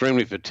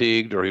extremely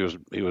fatigued or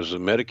he was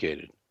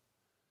medicated.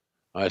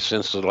 I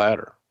sensed the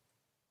latter.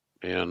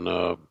 And,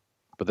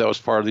 but that was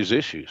part of these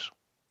issues.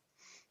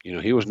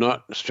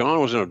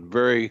 Shawn was in a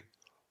very,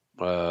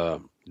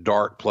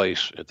 dark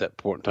place at that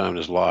point in time in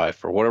his life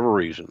for whatever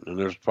reason. And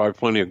there's probably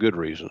plenty of good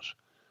reasons.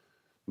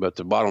 But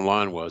the bottom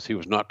line was he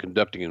was not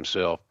conducting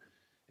himself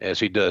as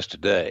he does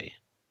today.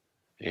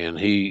 And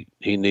he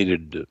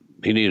needed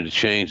to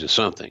change to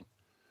something.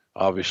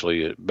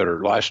 Obviously a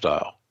better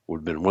lifestyle would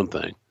have been one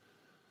thing,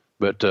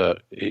 but, I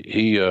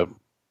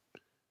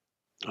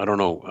don't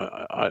know.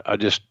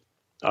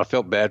 I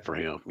felt bad for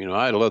him.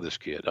 I love this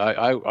kid.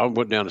 I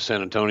went down to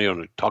San Antonio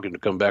and talking to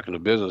come back into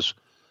business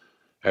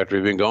after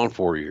he'd been gone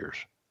 4 years.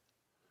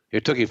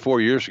 It took him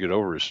 4 years to get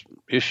over his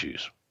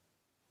issues.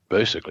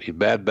 Basically,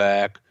 bad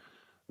back,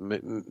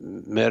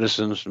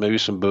 medicines, maybe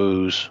some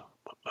booze,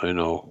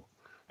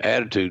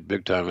 attitude,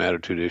 big time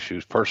attitude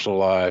issues, personal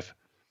life.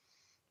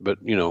 But,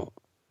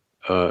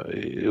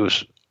 it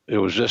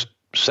was just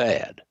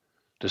sad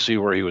to see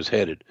where he was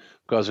headed,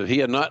 because if he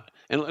had not,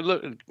 and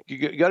look,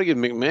 you got to give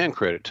McMahon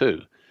credit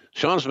too.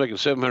 Shawn's making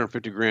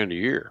 $750,000 a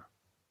year.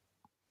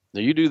 Now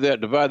you do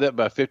that, divide that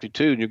by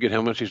 52, and you get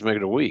how much he's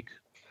making a week.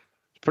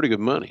 It's pretty good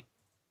money.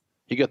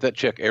 He got that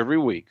check every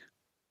week,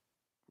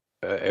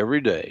 every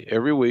day,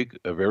 every week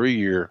of every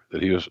year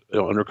that he was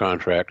under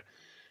contract,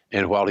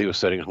 and while he was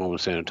sitting at home in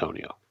San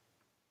Antonio.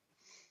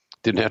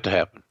 Didn't have to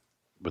happen,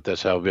 but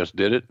that's how Vince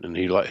did it. And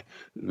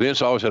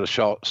Vince always had a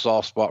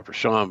soft spot for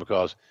Shawn,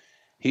 because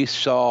he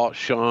saw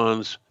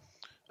Shawn's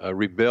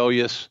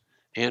rebellious,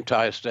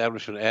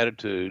 anti-establishment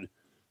attitude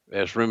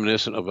as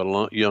reminiscent of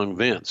a young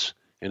Vince.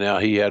 And now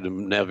he had to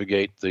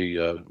navigate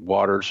the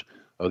waters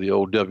of the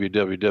old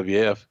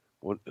WWF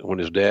when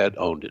his dad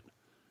owned it.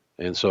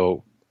 And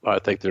so I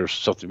think there's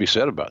something to be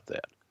said about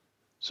that.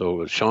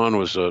 So Sean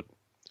was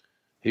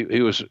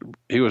he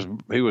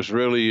was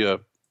really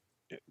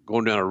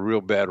going down a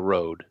real bad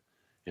road,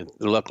 and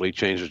luckily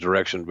changed his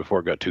direction before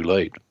it got too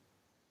late.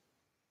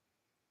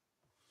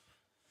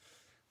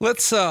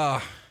 Let's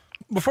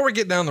before we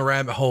get down the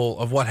rabbit hole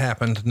of what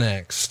happened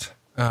next,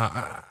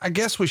 I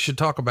guess we should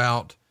talk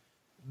about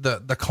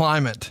the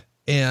climate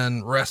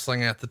in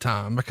wrestling at the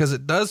time, because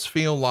it does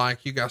feel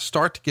like you guys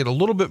start to get a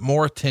little bit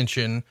more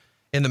attention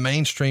in the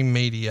mainstream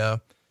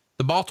media.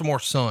 The Baltimore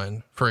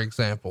Sun, for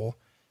example,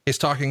 is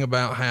talking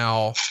about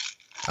how,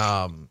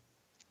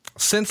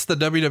 since the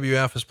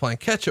WWF is playing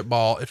catch up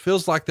ball, it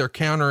feels like they're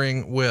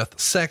countering with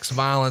sex,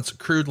 violence,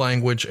 crude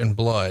language, and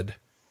blood.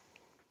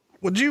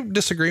 Would you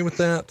disagree with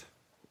that?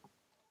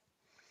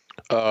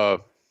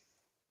 Well,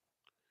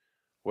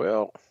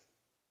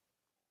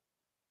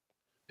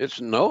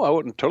 I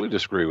wouldn't totally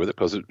disagree with it,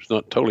 because it's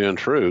not totally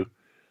untrue.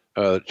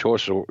 The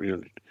choice of,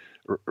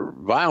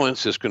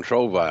 violence is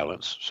controlled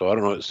violence. So I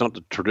don't know. It's not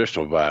the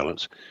traditional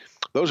violence.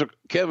 Those are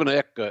Kevin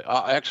Eck.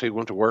 I actually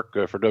went to work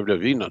for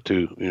WWE not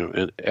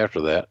too,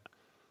 after that,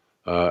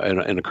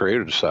 and the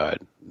creative side.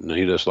 And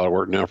he does a lot of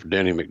work now for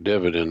Danny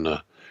McDevitt in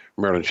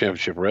Maryland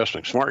Championship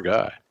Wrestling. Smart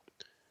guy.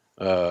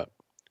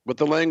 But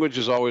the language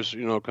is always,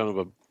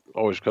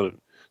 always kind of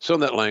some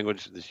of that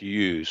language that you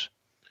use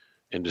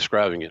in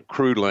describing it.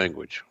 Crude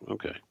language.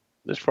 Okay.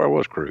 This part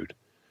was crude.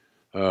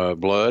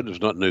 Blood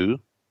is not new.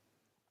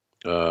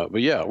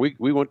 But yeah,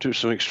 we went to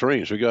some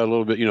extremes. We got a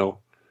little bit,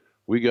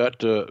 we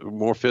got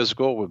more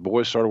physical. With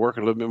boys started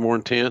working a little bit more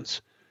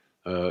intense.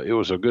 It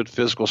was a good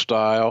physical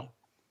style.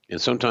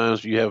 And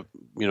sometimes you have,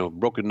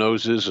 broken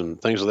noses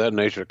and things of that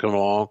nature that come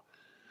along.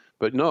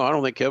 But no, I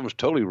don't think Kevin's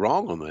totally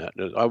wrong on that.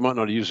 I might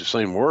not use the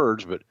same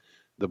words, but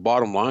the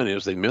bottom line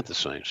is they meant the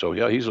same. So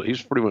yeah,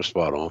 he's pretty much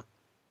spot on.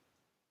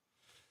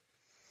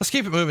 Let's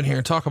keep it moving here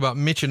and talk about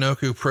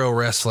Michinoku Pro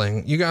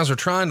Wrestling. You guys are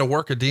trying to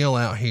work a deal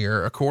out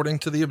here. According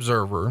to the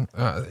Observer,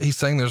 he's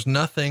saying there's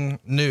nothing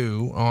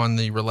new on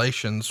the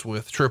relations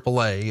with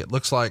AAA. It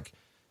looks like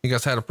you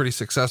guys had a pretty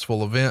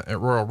successful event at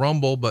Royal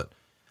Rumble, but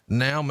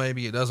now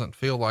maybe it doesn't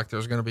feel like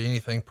there's going to be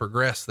anything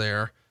progress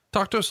there.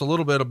 Talk to us a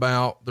little bit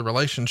about the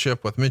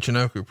relationship with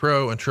Michinoku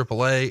Pro and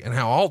AAA, and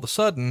how all of a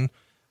sudden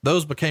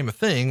those became a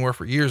thing where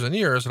for years and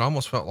years, it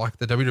almost felt like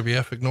the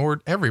WWF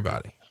ignored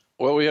everybody.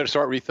 Well, we had to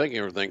start rethinking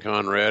everything,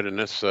 Conrad, and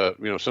that's,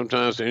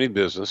 sometimes in any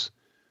business,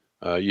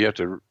 you have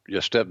to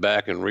just step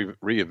back and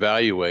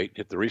reevaluate,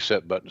 hit the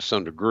reset button to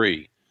some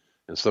degree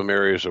in some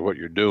areas of what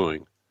you're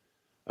doing.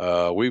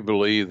 We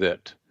believe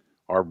that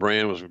our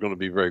brand was going to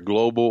be very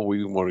global.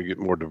 We wanted to get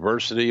more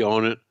diversity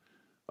on it.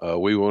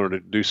 We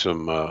wanted to do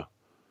some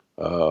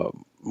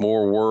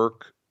more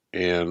work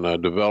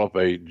and develop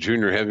a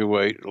junior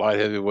heavyweight, light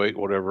heavyweight,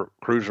 whatever,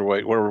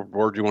 cruiserweight, whatever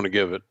word you want to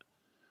give it,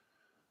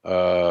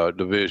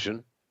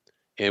 division.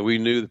 And we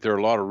knew that there are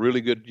a lot of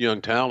really good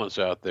young talents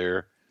out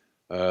there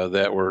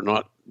that were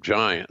not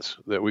giants,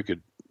 that we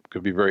could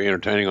be very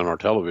entertaining on our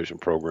television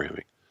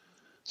programming.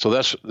 So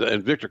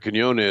and Victor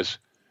Quinones,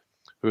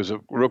 who was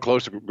real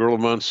close to Gorilla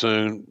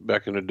Monsoon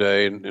back in the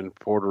day in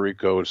Puerto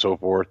Rico and so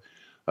forth.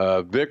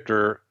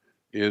 Victor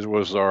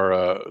was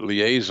our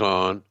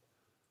liaison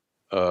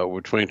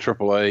between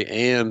AAA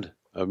and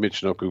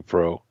Michinoku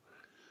Pro.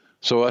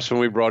 So that's when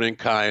we brought in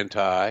Kai and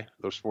Ty,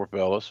 those four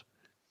fellas.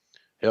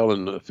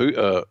 Helen,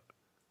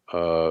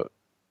 I'm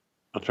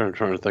trying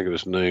to think of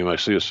his name. I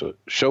see it's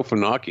Sho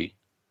Funaki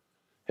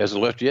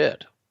hasn't left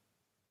yet.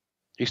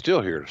 He's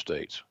still here in the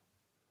States.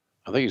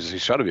 I think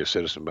he's got to be a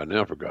citizen by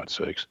now, for God's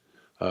sakes.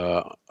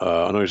 I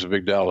know he's a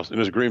big Dallas, and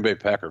he's a Green Bay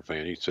Packer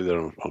fan. You can see that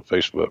on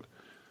Facebook.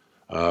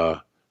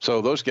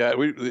 So those guys,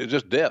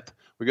 just depth.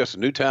 We got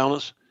some new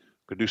talents,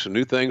 could do some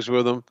new things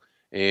with them.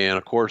 And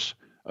of course,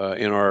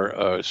 in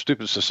our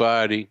stupid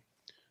society,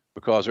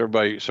 because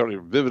everybody certainly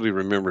vividly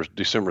remembers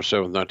December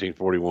 7th,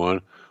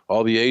 1941,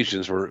 all the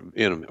Asians were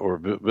or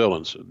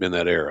villains in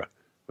that era.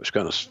 It's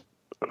kind of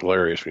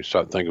hilarious when you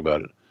start to think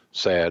about it.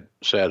 Sad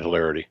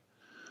hilarity.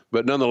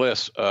 But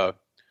nonetheless,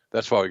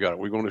 that's why we got it.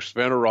 We're going to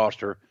expand our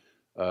roster,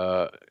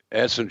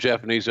 add some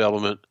Japanese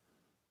element,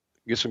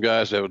 get some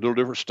guys that have a little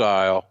different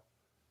style,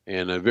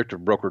 and Victor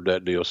brokered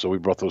that deal. So we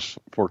brought those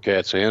four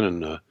cats in,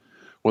 and one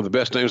of the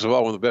best names of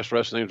all, one of the best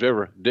wrestling names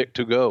ever, Dick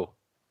to Go.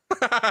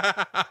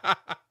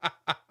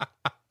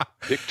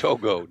 Dick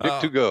Togo, Dick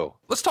to Go.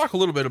 Let's talk a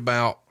little bit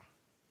about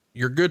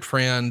your good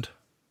friend,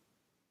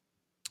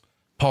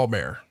 Paul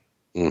Bearer.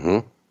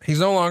 Mm-hmm. He's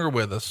no longer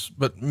with us,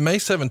 but May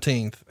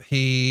 17th,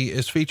 he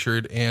is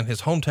featured in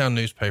his hometown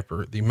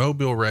newspaper, the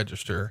Mobile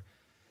Register,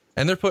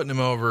 and they're putting him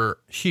over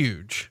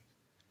huge.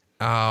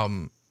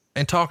 And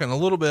talking a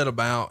little bit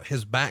about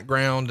his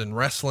background in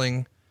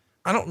wrestling.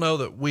 I don't know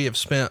that we have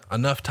spent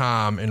enough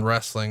time in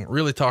wrestling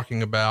really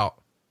talking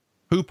about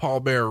who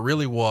Paul Bearer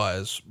really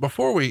was.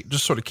 Before we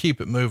just sort of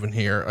keep it moving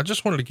here, I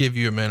just wanted to give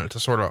you a minute to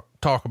sort of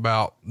talk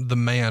about the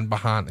man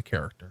behind the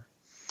character.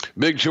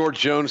 Big George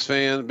Jones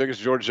fan, biggest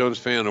George Jones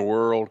fan in the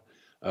world.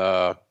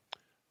 I'm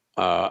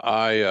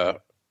one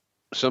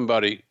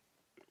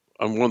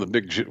of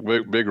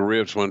the big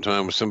ribs one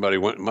time with somebody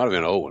might have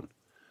been Owen.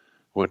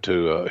 went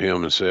to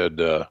him and said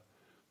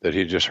that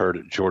he just heard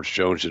that George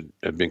Jones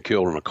had been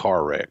killed in a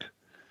car wreck.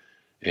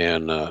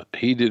 And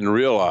he didn't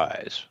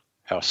realize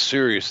how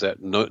serious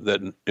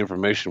that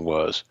information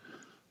was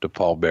to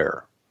Paul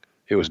Bearer.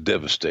 It was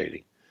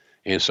devastating.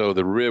 And so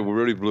the rib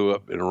really blew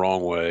up in the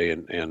wrong way,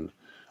 and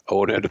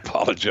Owen had to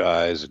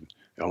apologize, and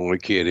only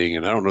kidding.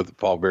 And I don't know that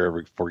Paul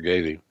Bearer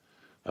forgave him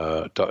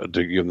to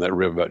give him that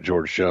rib about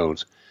George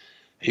Jones.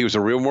 He was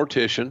a real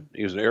mortician.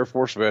 He was an Air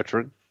Force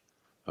veteran,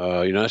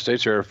 United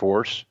States Air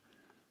Force.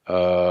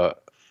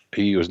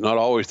 He was not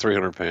always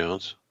 300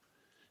 pounds.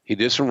 He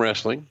did some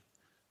wrestling.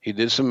 He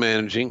did some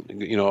managing,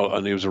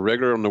 and he was a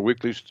regular on the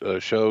weekly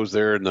shows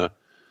there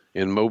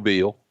in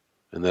Mobile,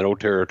 in that old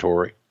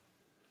territory.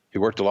 He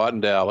worked a lot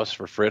in Dallas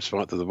for Fred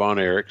Swank of the Von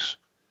Erichs.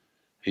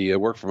 He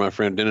worked for my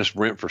friend Dennis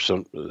Brent for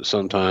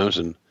sometimes,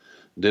 and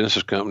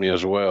Dennis's company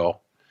as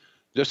well.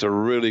 Just a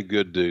really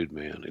good dude,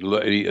 man.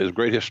 He is a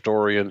great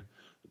historian,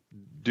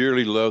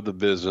 dearly loved the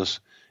business,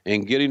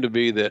 and getting to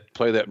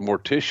play that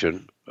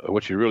mortician,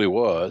 which he really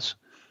was,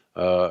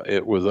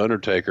 with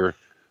Undertaker,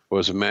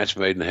 was a match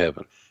made in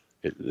heaven.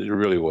 It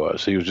really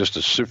was. He was just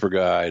a super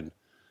guy,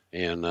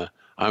 and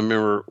I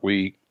remember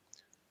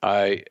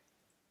I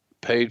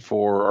paid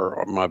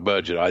for my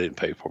budget. I didn't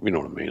pay for, you know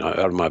what I mean, out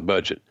of my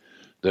budget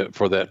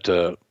for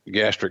that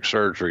gastric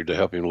surgery to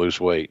help him lose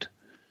weight,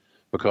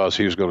 because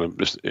he was going to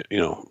just,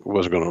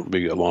 wasn't going to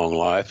be a long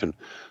life. And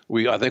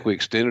I think we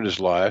extended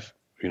his life,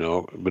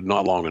 but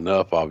not long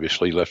enough.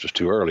 Obviously, he left us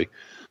too early.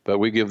 But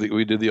we did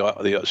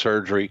the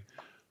surgery,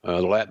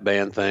 the lap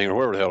band thing, or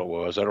whatever the hell it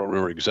was. I don't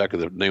remember exactly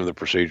the name of the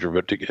procedure,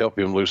 but to help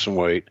him lose some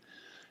weight,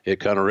 it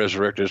kind of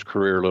resurrected his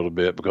career a little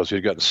bit, because he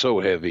had gotten so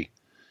heavy.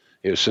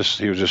 His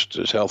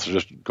health was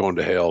just going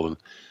to hell, and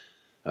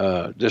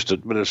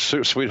but a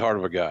sweetheart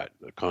of a guy,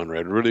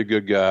 Conrad, really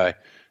good guy,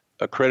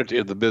 a credit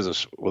to the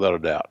business without a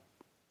doubt.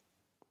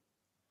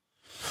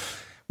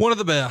 One of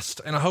the best,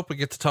 and I hope we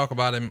get to talk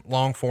about him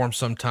long form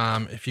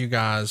sometime. If you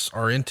guys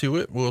are into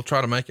it, we'll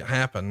try to make it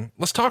happen.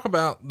 Let's talk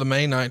about the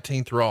May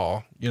 19th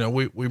Raw.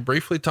 We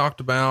briefly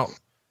talked about,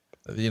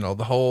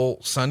 the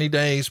whole Sunny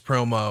Days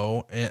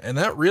promo, and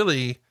that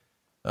really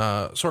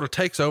sort of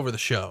takes over the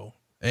show,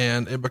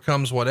 and it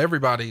becomes what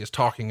everybody is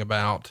talking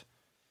about.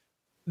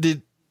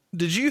 Did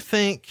you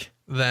think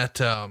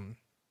that,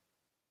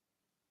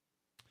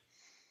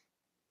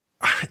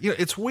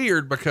 it's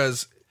weird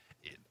because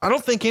I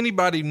don't think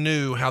anybody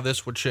knew how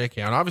this would shake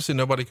out. Obviously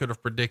nobody could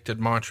have predicted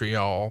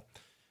Montreal,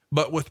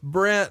 but with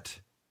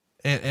Bret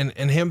and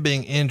him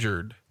being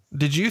injured,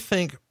 did you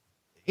think,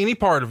 any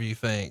part of you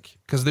think,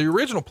 cause the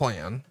original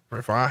plan,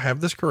 if I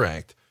have this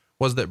correct,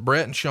 was that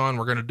Bret and Shawn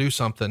were going to do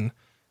something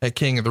at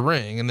King of the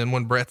Ring. And then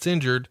when Bret's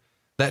injured,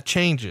 that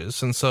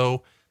changes. And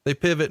so they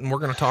pivot, and we're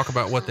going to talk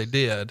about what they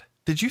did.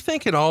 Did you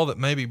think at all that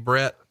maybe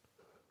Bret,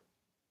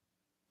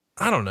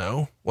 I don't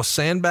know, was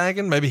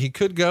sandbagging? Maybe he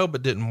could go,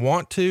 but didn't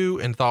want to,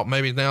 and thought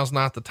maybe now's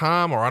not the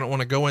time, or I don't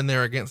want to go in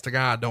there against a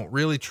guy I don't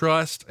really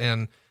trust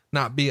and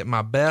not be at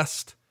my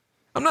best.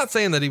 I'm not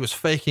saying that he was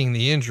faking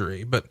the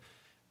injury, but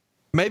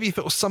maybe if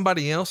it was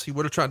somebody else, he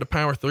would have tried to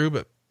power through,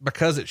 but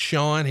because it's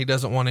Shawn, he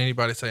doesn't want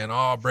anybody saying,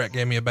 "Oh, Bret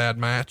gave me a bad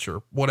match,"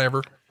 or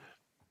whatever.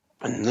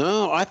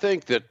 No, I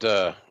think that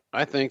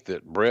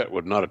Bret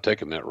would not have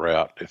taken that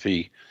route if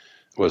he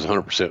was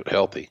 100%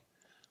 healthy.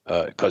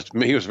 Because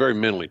he was very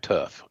mentally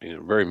tough,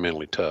 very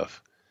mentally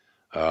tough.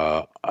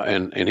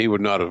 And he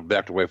would not have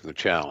backed away from the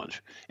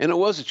challenge. And it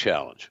was a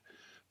challenge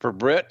for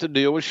Bret to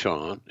deal with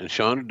Shawn and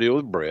Shawn to deal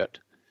with Bret,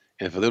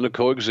 and for them to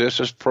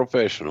coexist as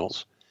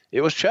professionals.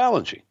 It was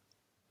challenging.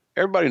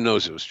 Everybody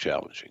knows it was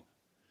challenging.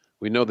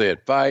 We know they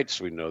had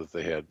fights. We know that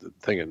they had the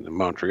thing in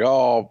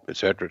Montreal, et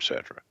cetera, et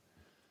cetera.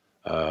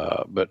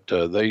 But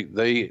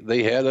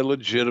they had a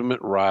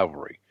legitimate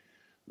rivalry.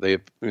 They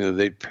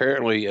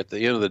apparently at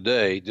the end of the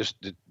day just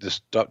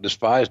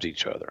despised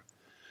each other.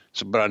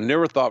 So, but I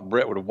never thought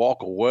Bret would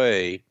walk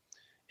away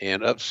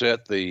and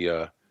upset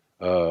the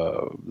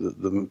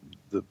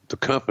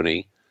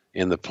company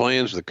and the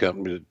plans of the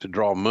company to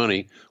draw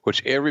money,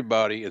 which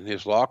everybody in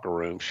his locker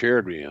room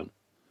shared in.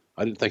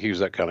 I didn't think he was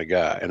that kind of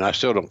guy, and I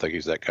still don't think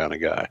he's that kind of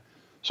guy.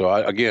 So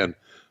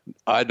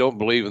I don't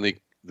believe in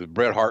the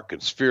Bret Hart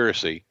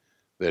conspiracy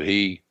that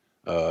he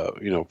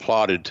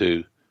plotted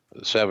to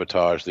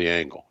sabotage the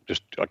angle.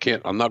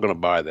 I'm not going to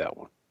buy that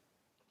one.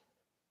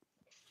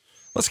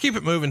 Let's keep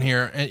it moving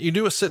here. And you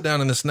do a sit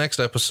down in this next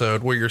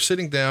episode where you're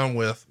sitting down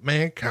with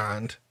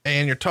Mankind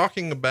and you're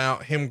talking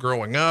about him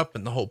growing up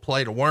and the whole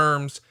plate of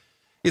worms.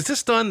 Is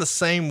this done the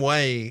same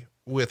way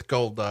with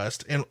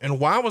Goldust? And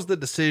why was the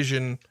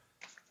decision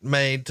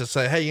made to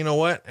say, hey, you know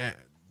what?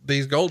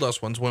 These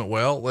Goldust ones went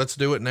well. Let's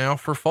do it now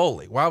for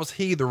Foley. Why was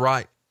he the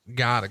right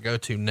guy to go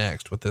to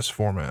next with this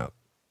format?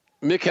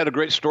 Mick had a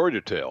great story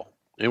to tell.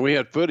 And we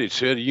had footage.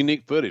 He had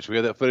unique footage. We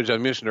had that footage I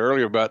mentioned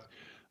earlier about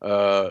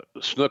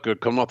Snuka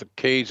coming off the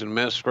cage in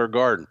Madison Square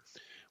Garden.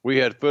 We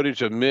had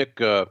footage of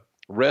Mick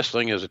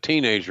wrestling as a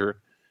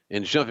teenager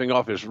and jumping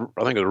off the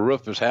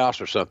roof of his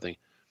house or something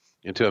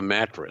into a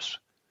mattress.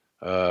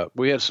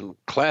 We had some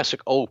classic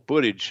old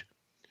footage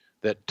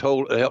that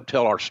helped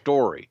tell our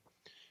story.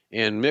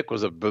 And Mick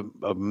was an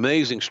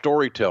amazing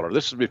storyteller.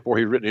 This is before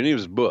he'd written any of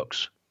his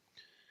books.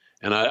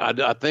 And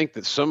I think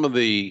that some of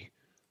the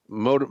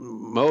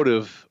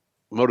motivation,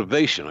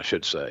 I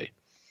should say,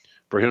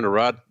 for him to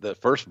write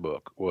that first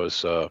book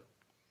was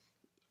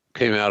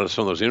came out of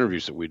some of those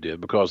interviews that we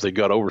did, because they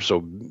got over so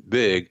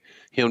big,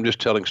 him just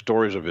telling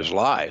stories of his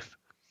life.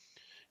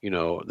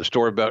 The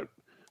story about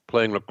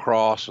playing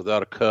lacrosse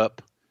without a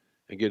cup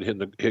and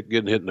getting hit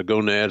in the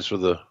gonads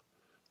with a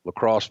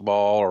lacrosse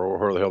ball or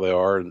where the hell they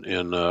are.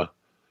 And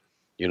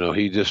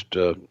he just,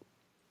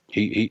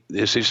 he's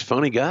a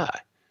funny guy,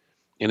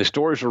 and his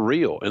stories are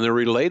real and they're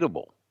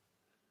relatable.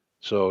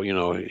 So,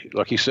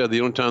 like he said,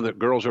 the only time that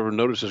girls ever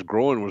noticed his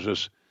groin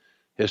was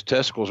his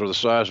testicles are the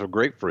size of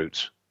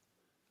grapefruits,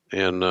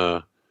 and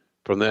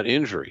from that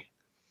injury.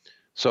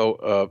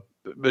 So,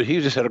 but he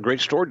just had a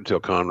great story to tell,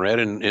 Conrad,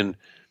 and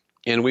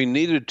we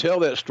needed to tell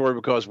that story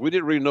because we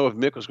didn't really know if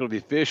Mick was going to be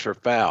fish or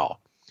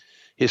foul.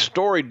 His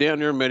story down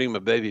there made him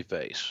a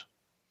babyface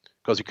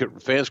because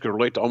fans could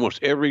relate to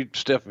almost every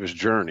step of his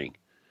journey.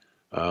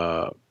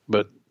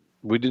 But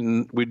we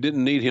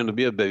didn't need him to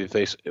be a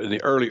babyface in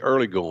the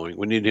early going.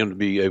 We needed him to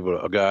be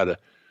a guy that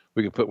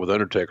we could put with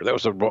Undertaker.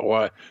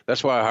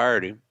 That's why I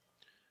hired him.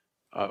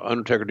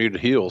 Undertaker needed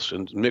heels,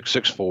 and Mick's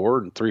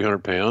 6'4" and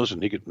 300 pounds,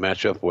 and he could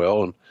match up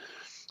well.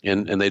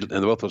 And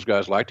both those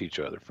guys liked each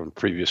other from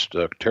previous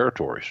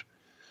territories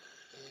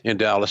in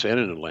Dallas and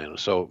in Atlanta.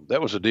 So that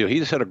was the deal. He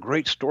just had a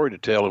great story to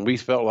tell, and we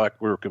felt like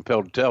we were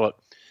compelled to tell it.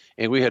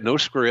 And we had no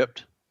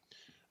script.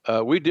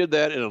 We did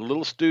that in a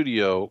little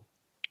studio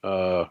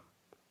on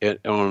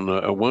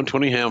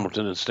 120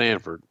 Hamilton in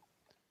Stanford.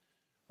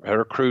 We had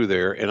our crew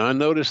there, and I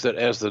noticed that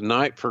as the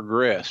night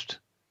progressed,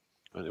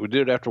 we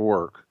did it after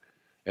work.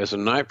 As the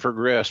night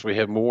progressed, we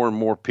had more and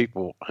more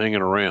people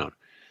hanging around.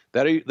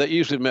 That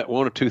usually meant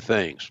one of two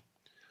things.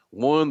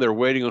 One, they're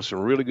waiting on some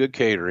really good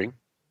catering,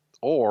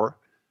 or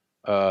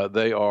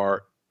they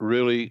are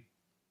really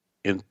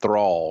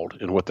enthralled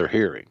in what they're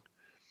hearing.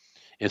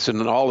 And so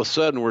then all of a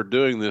sudden we're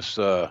doing this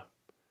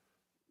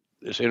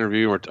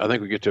interview, I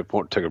think we get to a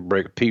point to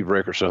take a pee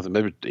break or something,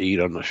 maybe to eat,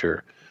 I'm not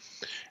sure.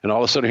 And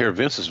all of a sudden I hear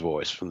Vince's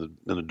voice in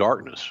the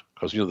darkness,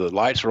 because the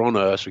lights are on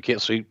us, we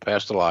can't see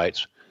past the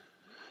lights.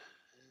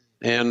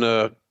 And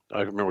I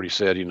remember what he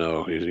said. He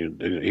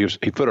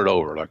put it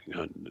over like,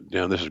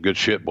 this is good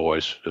shit,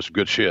 boys. This is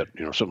good shit.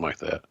 Something like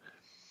that.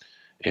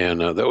 And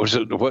that was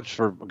what's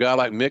for a guy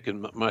like Mick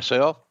and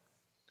myself.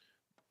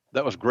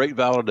 That was great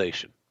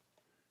validation.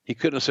 He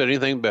couldn't have said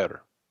anything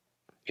better.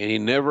 And he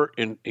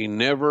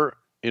never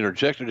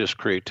interjected his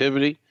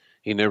creativity.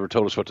 He never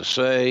told us what to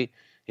say.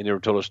 He never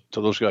told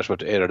those guys what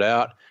to edit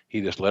out.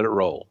 He just let it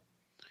roll.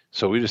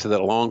 So we just had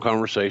that long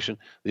conversation.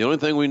 The only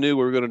thing we knew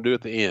we were going to do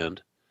at the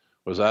end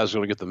was I was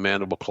going to get the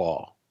mandible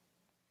claw.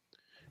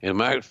 And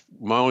my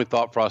only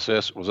thought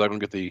process was I going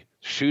to get the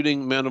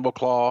shooting mandible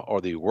claw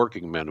or the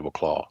working mandible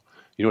claw.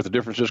 You know what the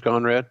difference is,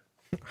 Conrad?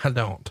 I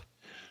don't.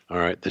 All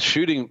right. The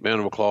shooting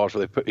mandible claw is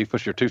where he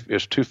puts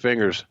his two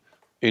fingers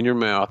in your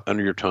mouth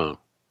under your tongue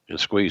and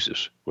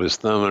squeezes with his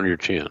thumb under your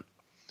chin.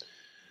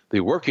 The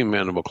working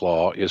mandible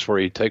claw is where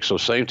he takes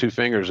those same two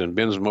fingers and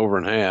bends them over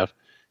in half,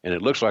 and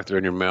it looks like they're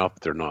in your mouth,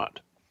 but they're not.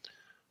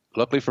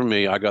 Luckily for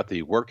me, I got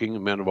the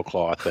working mandible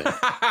claw, I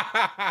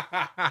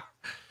think.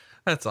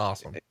 That's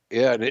awesome.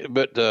 Yeah,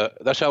 but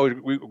that's how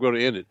we were going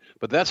to end it.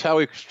 But that's how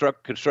we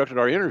constructed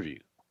our interview.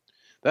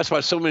 That's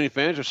why so many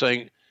fans are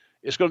saying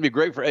it's going to be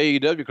great for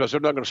AEW, because they're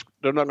not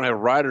going to have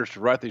writers to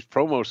write these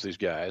promos to these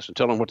guys and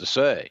tell them what to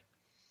say.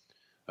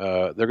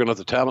 They're going to let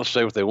the talent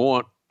say what they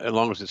want, as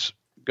long as it's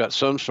got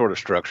some sort of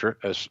structure,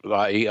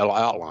 i.e. an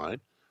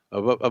outline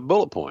of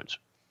bullet points.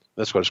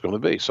 That's what it's going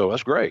to be. So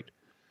that's great.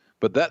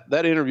 But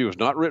that interview was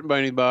not written by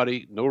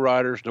anybody. No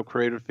writers, no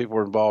creative people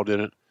were involved in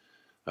it.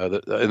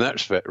 In that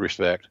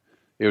respect,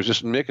 it was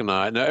just Mick and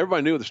I. Now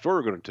everybody knew the story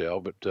we were going to tell,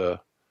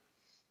 but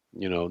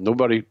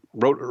nobody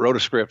wrote a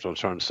script. I'm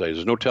trying to say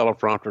there's no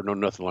teleprompter, no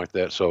nothing like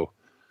that. So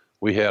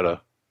we had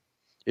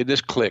it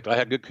just clicked. I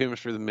had good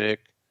chemistry with Mick.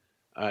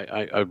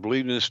 I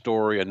believed in his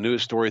story. I knew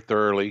his story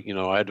thoroughly.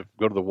 I had to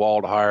go to the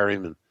wall to hire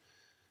him,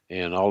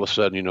 and all of a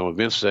sudden,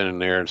 Vince standing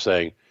there and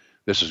saying,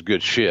 "This is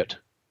good shit."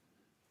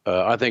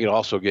 I think it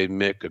also gave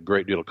Mick a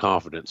great deal of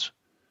confidence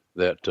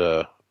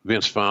that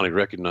Vince finally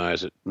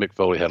recognized that Mick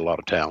Foley had a lot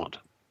of talent.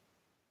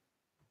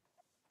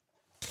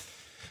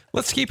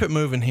 Let's keep it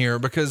moving here,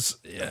 because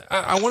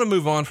I want to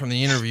move on from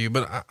the interview,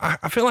 but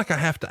I feel like I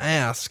have to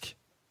ask,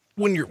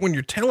 when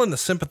you're telling the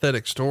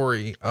sympathetic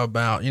story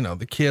about,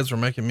 the kids were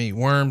making me eat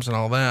worms and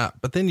all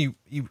that, but then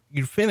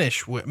you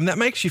finish with, that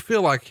makes you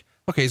feel like,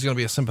 okay, he's going to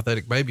be a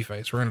sympathetic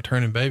babyface. We're going to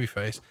turn him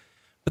babyface.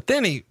 But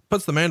then he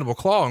puts the mandible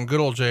claw on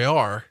good old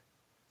JR.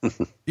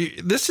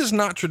 This is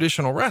not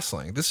traditional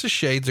wrestling. This is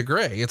shades of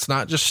gray. It's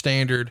not just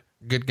standard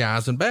good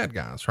guys and bad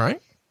guys, right?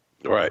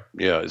 Right.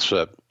 Yeah.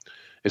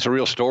 It's a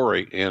real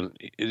story, and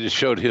it just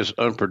showed his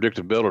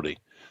unpredictability,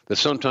 that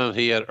sometimes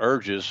he had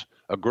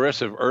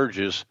aggressive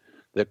urges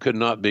that could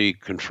not be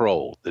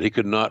controlled, that he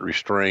could not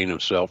restrain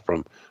himself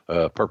from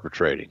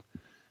perpetrating.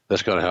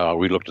 That's kind of how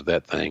we looked at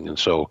that thing. And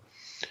so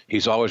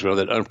he's always got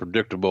that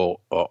unpredictable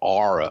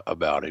aura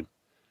about him.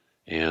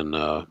 And,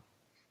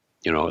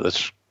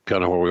 that's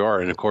kind of where we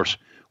are. And, of course,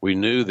 we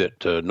knew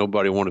that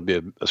nobody wanted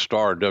to be a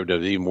star in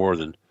WWE more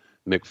than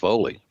Mick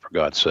Foley, for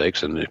God's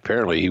sakes. And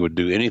apparently he would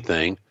do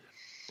anything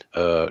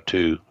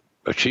to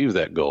achieve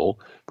that goal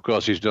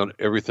because he's done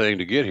everything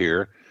to get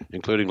here,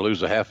 including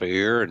lose a half a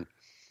ear and,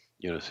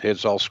 his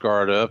head's all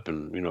scarred up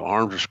and,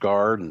 arms are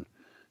scarred and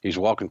he's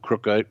walking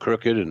crooked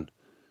and,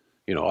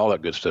 all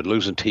that good stuff,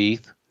 losing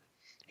teeth.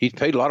 He's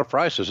paid a lot of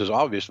prices, as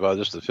obvious by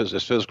this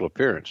physical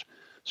appearance.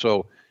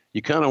 So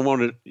you kind of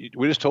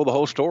we just told the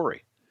whole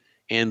story.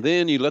 And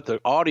then you let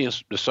the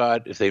audience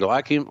decide if they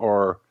like him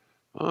or,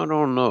 I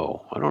don't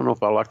know. I don't know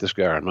if I like this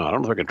guy or not. I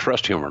don't know if I can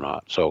trust him or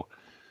not. So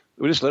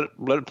we just let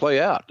it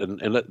play out.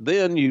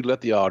 Then you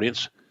let the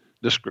audience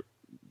just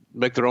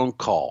make their own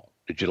call.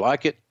 Did you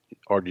like it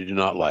or did you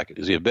not like it?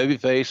 Is he a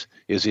babyface?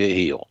 Is he a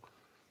heel?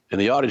 And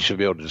the audience should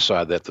be able to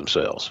decide that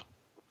themselves.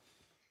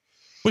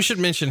 We should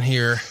mention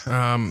here,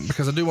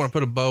 because I do want to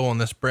put a bow on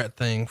this Bret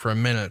thing for a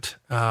minute.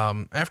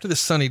 After the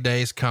Sunny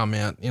Days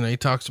comment, he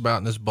talks about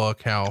in his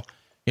book how,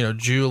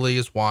 Julie,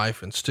 his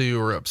wife, and Stu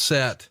are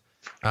upset.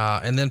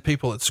 And then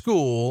people at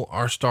school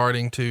are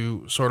starting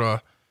to sort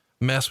of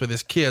mess with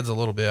his kids a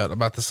little bit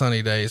about the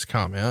Sunny Days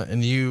comment.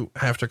 And you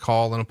have to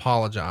call and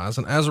apologize.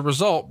 And as a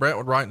result, Bret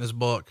would write in his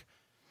book,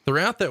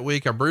 throughout that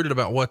week, I brooded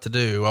about what to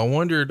do. I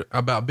wondered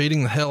about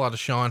beating the hell out of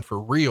Shawn for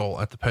real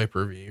at the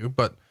pay-per-view,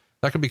 but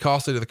that could be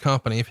costly to the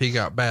company if he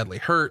got badly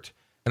hurt.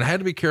 And I had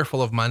to be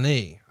careful of my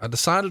knee. I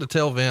decided to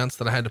tell Vince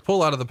that I had to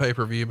pull out of the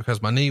pay-per-view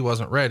because my knee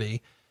wasn't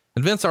ready.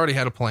 And Vince already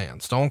had a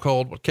plan. Stone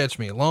Cold would catch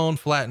me alone,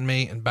 flatten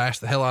me, and bash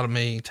the hell out of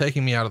me,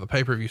 taking me out of the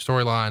pay-per-view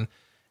storyline.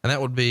 And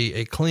that would be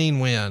a clean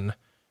win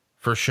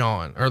for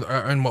Shawn,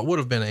 and what would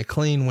have been a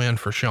clean win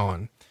for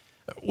Shawn.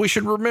 We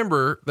should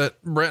remember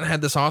that Bret had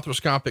this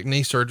arthroscopic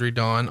knee surgery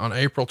done on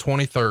April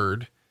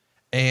 23rd.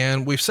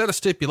 And we've set a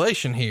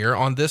stipulation here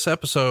on this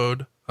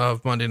episode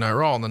of Monday Night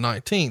Raw on the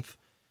 19th,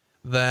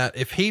 that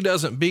if he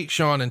doesn't beat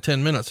Shawn in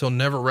 10 minutes, he'll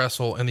never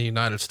wrestle in the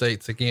United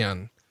States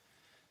again.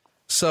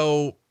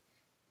 So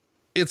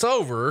it's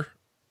over.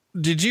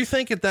 Did you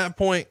think at that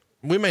point,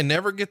 we may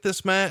never get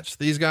this match?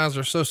 These guys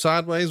are so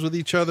sideways with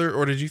each other,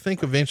 or did you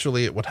think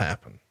eventually it would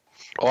happen?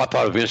 Oh, I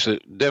thought eventually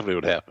it definitely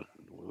would happen,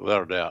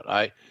 without a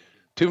doubt.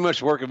 Too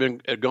much work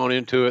had gone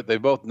into it. They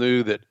both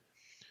knew that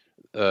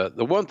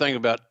the one thing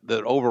about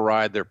that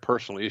override their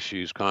personal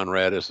issues,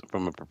 Conrad, is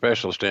from a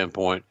professional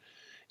standpoint,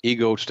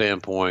 ego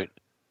standpoint,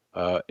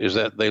 is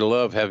that they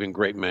love having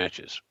great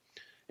matches.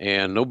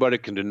 And nobody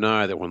can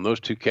deny that when those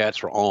two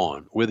cats are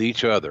on with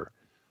each other,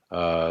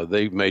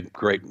 they made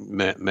great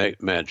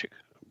magic,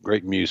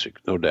 great music,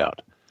 no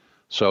doubt.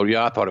 So,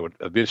 yeah, I thought it would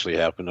eventually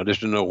happen. I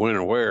just didn't know when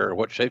or where or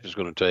what shape it's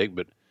going to take,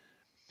 but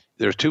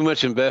there's too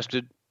much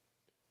invested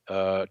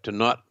to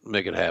not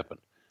make it happen.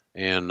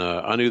 And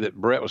I knew that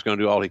Bret was going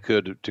to do all he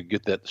could to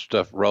get that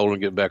stuff rolling,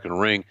 get back in the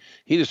ring.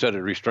 He just had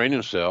to restrain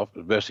himself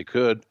as best he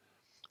could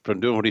from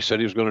doing what he said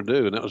he was going to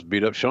do, and that was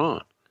beat up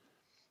Shawn.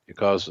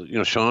 Because,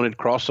 Shawn had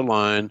crossed the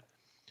line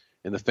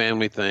in the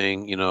family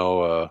thing,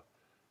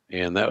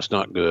 and that was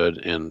not good,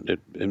 and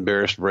it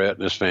embarrassed Bret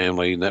and his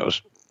family, and that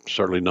was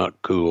certainly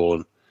not cool.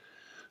 And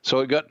so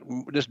it got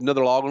just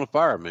another log on the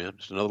fire, man,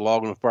 just another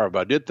log on the fire.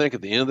 But I did think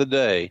at the end of the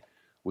day,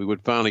 we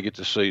would finally get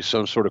to see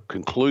some sort of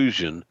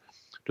conclusion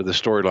to the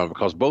storyline,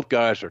 because both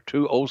guys are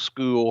too old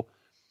school,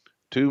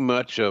 too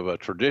much of a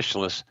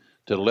traditionalist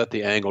to let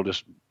the angle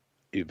just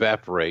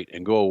evaporate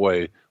and go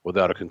away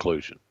without a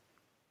conclusion.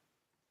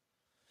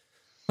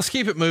 Let's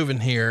keep it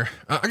moving here.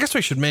 I guess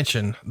we should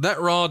mention that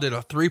Raw did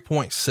a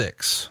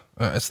 3.6.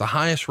 It's the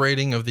highest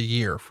rating of the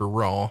year for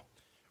Raw.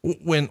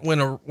 When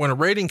a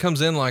rating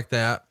comes in like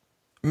that,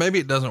 maybe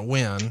it doesn't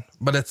win,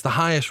 but it's the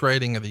highest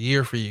rating of the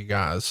year for you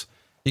guys.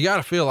 You got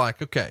to feel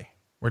like, okay,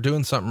 we're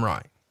doing something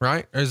right?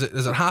 Or is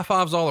it high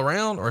fives all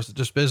around, or is it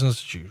just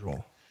business as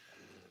usual?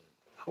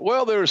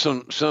 Well, there was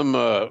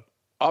some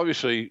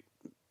obviously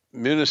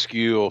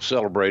minuscule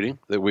celebrating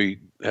that we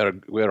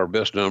had our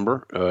best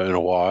number in a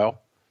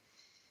while.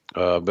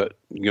 But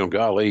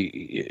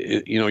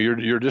golly,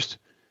 you're just,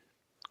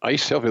 I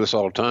used to tell people this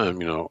all the time.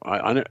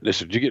 They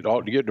said, did you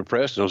get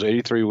depressed in those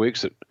 83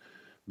 weeks that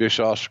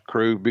Bischoff's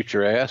crew beat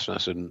your ass? And I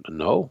said,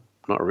 no,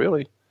 not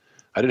really.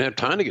 I didn't have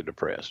time to get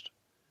depressed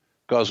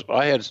because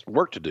I had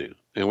work to do.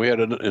 And we had,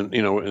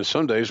 and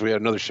some days we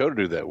had another show to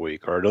do that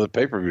week or another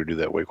pay-per-view to do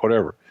that week,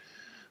 whatever.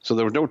 So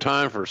there was no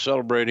time for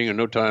celebrating and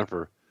no time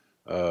for,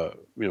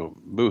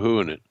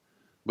 boo-hooing it.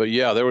 But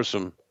yeah, there was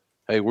some,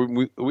 hey,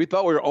 we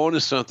thought we were onto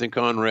something,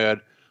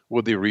 Conrad,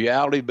 with the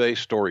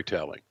reality-based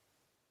storytelling.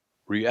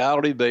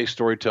 Reality-based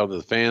storytelling that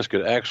the fans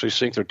could actually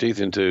sink their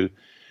teeth into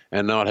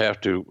and not have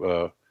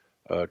to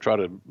try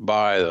to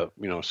buy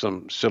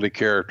some silly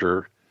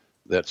character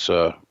that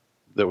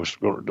was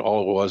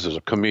all it was is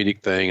a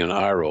comedic thing and an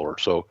eye roller.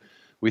 So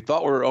we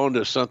thought we were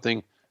onto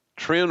something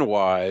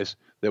trend-wise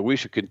that we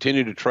should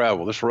continue to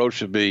travel. This road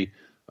should be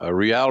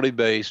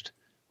reality-based,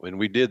 and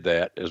we did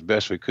that as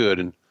best we could.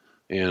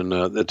 And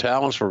the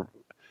talents were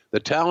the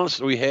talents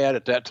that we had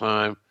at that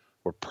time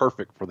were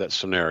perfect for that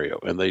scenario,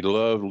 and they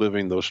loved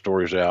living those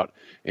stories out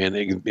and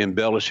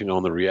embellishing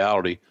on the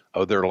reality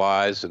of their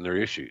lives and their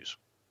issues.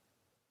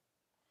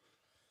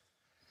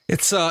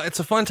 It's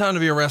a fun time to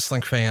be a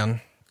wrestling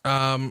fan.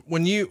 How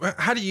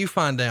do you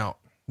find out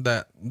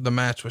that the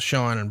match with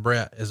Shawn and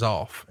Bret is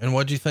off? And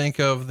what'd you think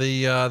of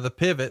the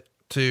pivot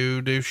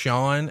to do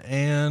Shawn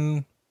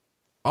and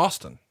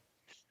Austin?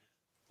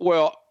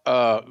 Well,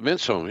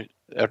 Vince told me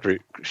after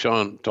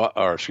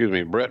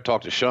Bret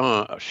talked to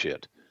Shawn,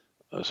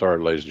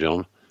 sorry, ladies and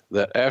gentlemen,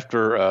 that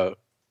after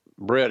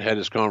Bret had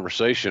his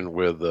conversation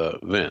with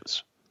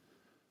Vince,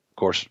 of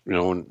course,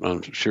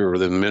 I'm sure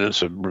within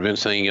minutes of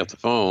Vince hanging up the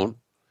phone,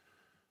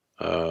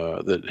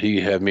 that he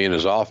had me in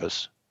his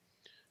office,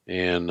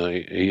 and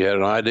he had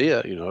an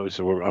idea. He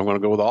said, "I'm going to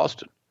go with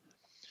Austin,"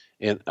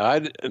 and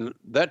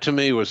that to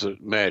me was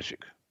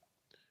magic,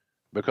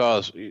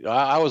 because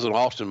I was an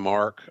Austin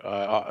mark.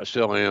 I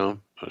still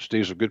am.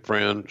 Steve's a good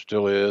friend,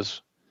 still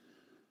is.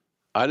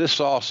 I just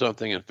saw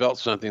something and felt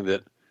something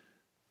that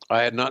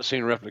I had not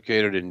seen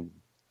replicated in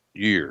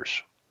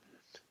years.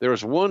 There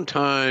was one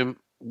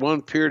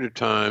period of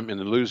time in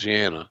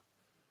Louisiana,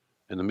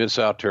 in the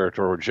Mid-South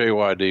Territory, where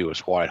JYD was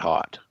white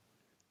hot,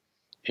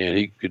 and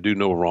he could do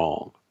no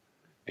wrong.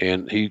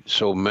 And he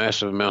sold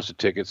massive amounts of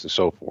tickets and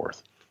so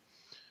forth.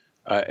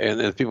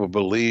 And people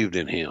believed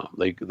in him.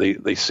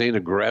 They seemed to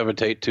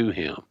gravitate to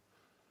him.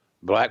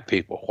 Black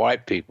people,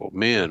 white people,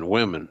 men,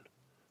 women,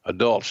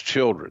 adults,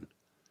 children.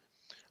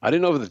 I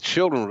didn't know if the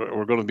children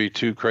were going to be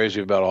too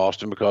crazy about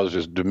Austin because of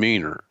his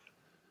demeanor.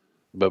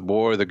 But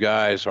boy, the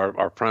guys,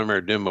 our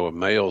primary demo of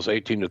males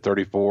 18 to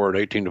 34 and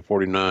 18 to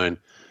 49,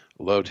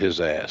 loved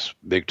his ass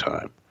big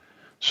time.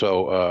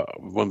 So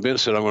when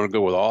Vince said, "I'm going to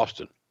go with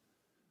Austin,"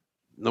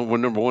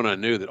 number one, I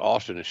knew that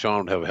Austin and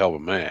Shawn would have a hell of a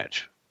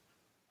match.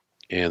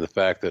 And the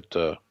fact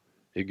that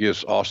he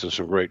gives Austin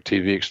some great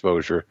TV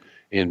exposure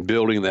in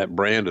building that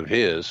brand of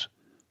his,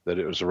 that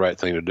it was the right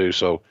thing to do.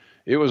 So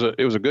it was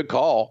a good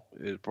call.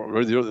 It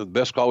was the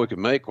best call we could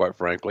make, quite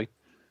frankly,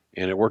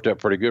 and it worked out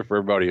pretty good for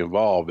everybody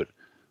involved.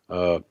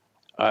 But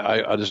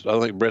I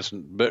think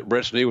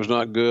Bret's knee was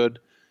not good.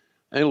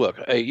 And look,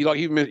 hey,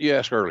 you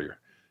asked earlier,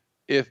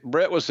 if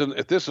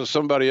this was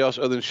somebody else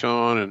other than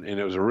Shawn, and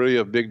it was really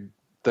a big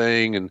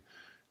thing, and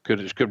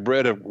could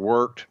Bret have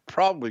worked?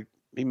 Probably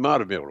he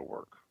might have been able to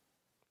work.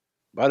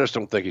 But I just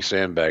don't think he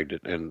sandbagged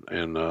it,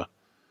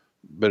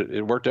 but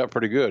it worked out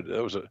pretty good.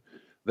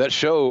 That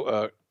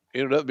show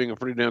ended up being a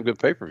pretty damn good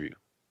pay-per-view.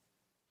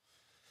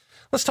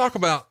 Let's talk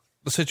about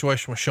the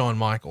situation with Shawn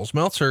Michaels.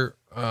 Meltzer,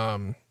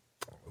 he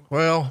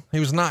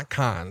was not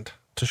kind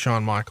to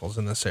Shawn Michaels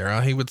in this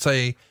era. He would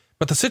say,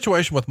 but the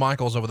situation with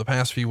Michaels over the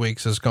past few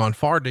weeks has gone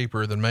far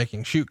deeper than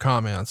making shoot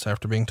comments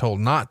after being told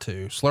not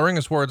to, slurring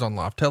his words on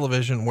live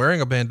television,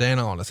 wearing a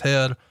bandana on his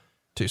head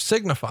to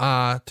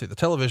signify to the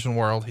television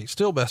world he's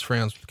still best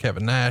friends with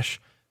Kevin Nash,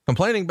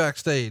 complaining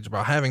backstage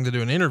about having to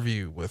do an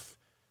interview with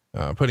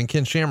putting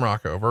Ken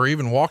Shamrock over, or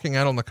even walking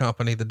out on the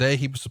company the day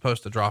he was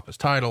supposed to drop his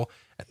title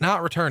and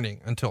not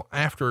returning until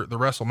after the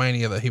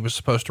WrestleMania that he was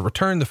supposed to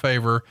return the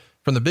favor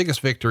from the biggest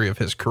victory of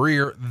his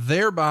career,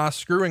 thereby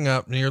screwing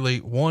up nearly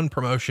one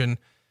promotion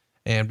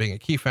and being a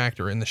key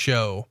factor in the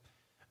show,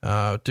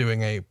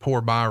 doing a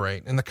poor buy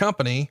rate, and the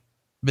company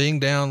being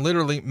down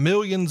literally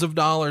millions of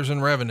dollars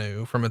in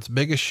revenue from its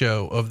biggest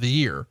show of the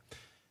year.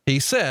 He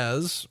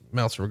says,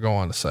 Meltzer would go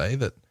on to say,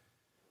 that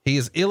he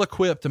is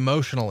ill-equipped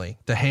emotionally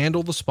to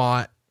handle the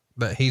spot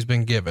that he's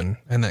been given.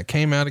 And that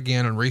came out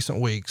again in recent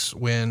weeks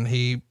when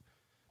he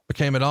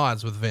became at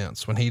odds with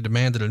Vince, when he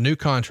demanded a new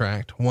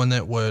contract, one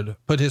that would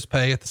put his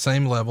pay at the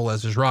same level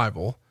as his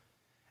rival.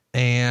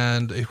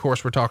 And of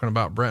course, we're talking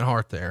about Bret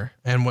Hart there.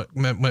 And when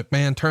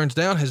McMahon turns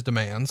down his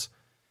demands,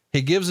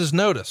 he gives his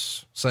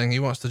notice saying he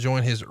wants to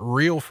join his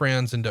real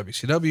friends in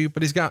WCW,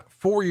 but he's got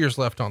 4 years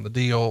left on the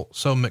deal.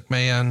 So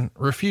McMahon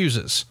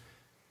refuses.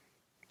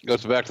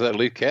 Goes back to that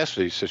Lee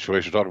Cassidy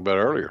situation we talked about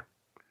earlier.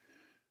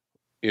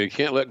 You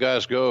can't let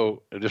guys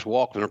go and just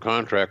walk in their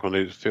contract when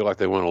they feel like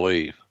they want to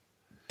leave.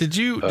 Did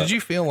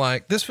you feel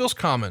like this feels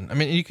common? I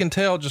mean, you can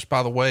tell just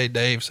by the way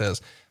Dave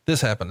says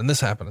this happened and this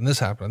happened and this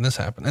happened and this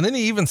happened. And then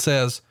he even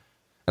says,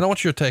 and I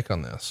want your take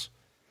on this,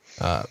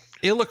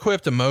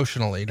 ill-equipped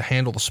emotionally to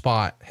handle the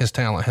spot his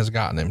talent has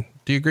gotten him.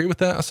 Do you agree with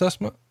that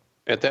assessment?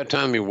 At that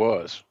time he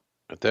was,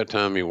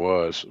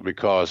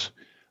 because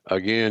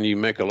again, you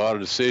make a lot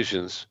of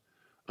decisions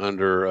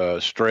under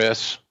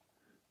stress,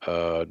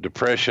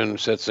 depression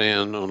sets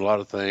in on a lot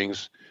of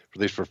things for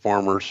these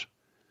performers.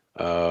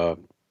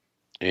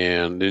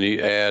 And then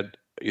you add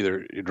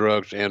either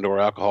drugs and or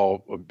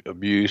alcohol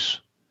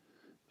abuse,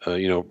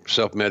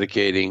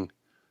 self-medicating,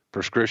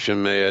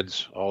 prescription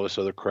meds, all this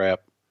other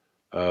crap.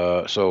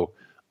 So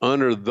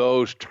under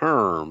those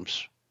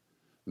terms,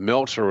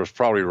 Meltzer was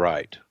probably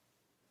right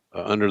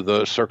under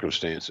those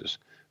circumstances.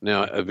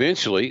 Now,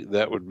 eventually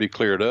that would be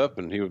cleared up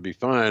and he would be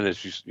fine.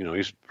 He's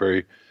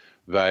very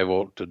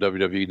valuable to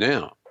WWE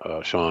now.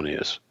 Shawn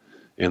is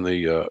in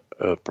the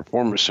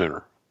Performance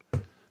Center.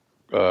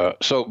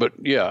 But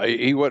yeah,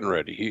 he wasn't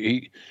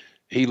ready.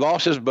 he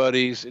lost his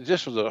buddies. It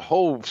just was a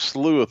whole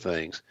slew of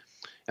things.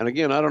 And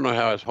again, I don't know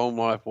how his home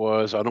life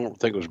was. I don't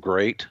think it was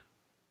great.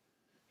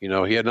 You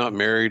know, he had not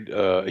married.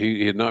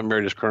 He had not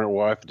married his current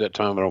wife at that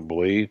time, I don't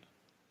believe,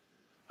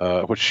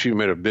 which she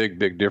made a big,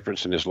 big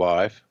difference in his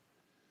life.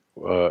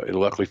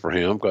 Luckily for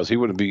him, because we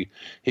would be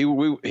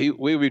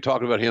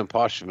talking about him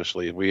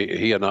posthumously if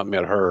he had not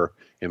met her,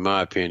 in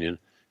my opinion,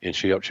 and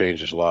she helped change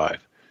his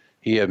life.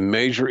 He had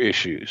major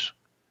issues.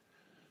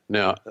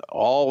 Now,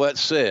 all that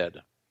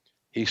said,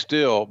 he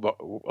still,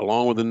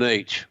 along with the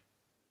Nate,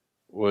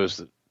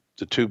 was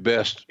the two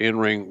best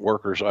in-ring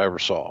workers I ever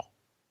saw.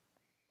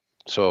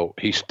 So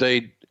he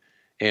stayed,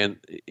 and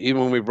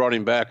even when we brought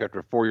him back after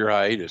a 4-year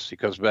hiatus, he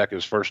comes back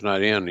his first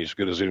night in, and he's as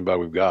good as anybody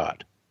we've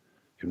got,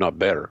 if not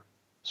better.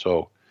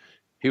 So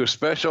he was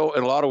special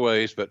in a lot of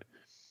ways, but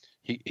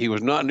he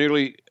was not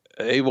nearly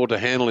able to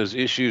handle his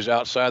issues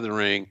outside the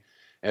ring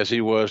as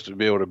he was to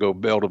be able to go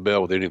bell to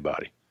bell with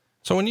anybody.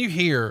 So when you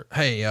hear,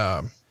 hey,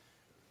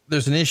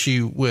 there's an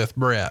issue with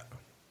Bret,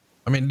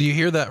 I mean, do you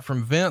hear that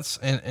from Vince,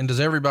 and does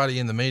everybody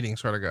in the meeting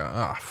sort of go,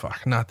 oh,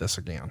 fuck, not this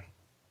again?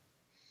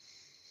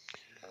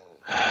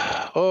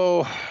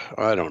 Oh,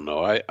 I don't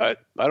know. I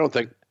don't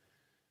think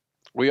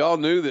we all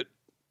knew that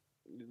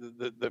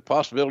the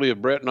possibility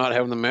of Bret not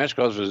having the match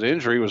because of his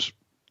injury was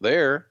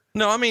there.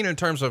 No, I mean, in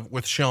terms of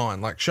with Shawn,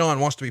 like Shawn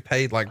wants to be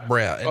paid like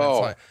Bret. And it's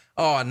like,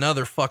 oh,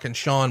 another fucking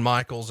Shawn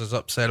Michaels is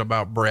upset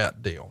about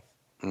Bret deal.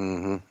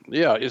 Mm-hmm.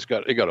 Yeah. It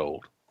got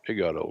old. It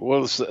got old.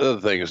 Well, the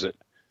other thing is that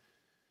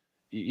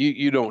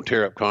you don't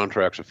tear up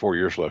contracts with 4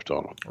 years left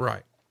on them.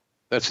 Right.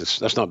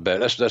 That's not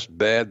bad. That's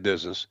bad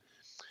business.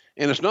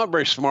 And it's not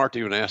very smart to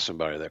even ask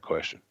somebody that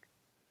question.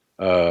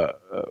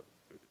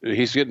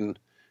 He's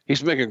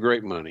making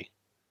great money.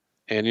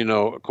 And, you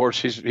know, of course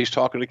he's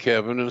talking to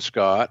Kevin and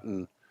Scott,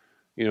 and,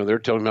 you know, they're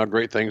telling him how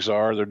great things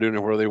are. They're doing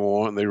it where they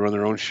want. And they run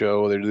their own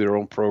show. They do their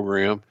own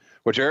program,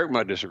 which Eric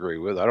might disagree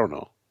with. I don't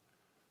know.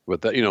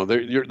 But that, you know,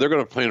 they're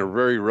going to paint a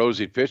very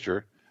rosy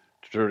picture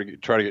to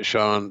try to get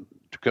Shawn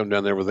to come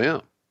down there with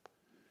them.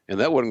 And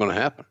that wasn't going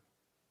to happen.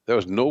 There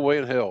was no way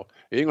in hell.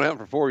 It ain't going to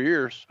happen for 4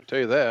 years. I tell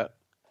you that.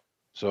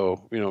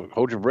 So, you know,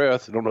 hold your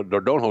breath. Don't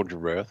hold your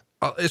breath.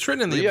 It's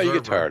written in the Observer. You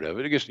get tired of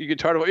it. You get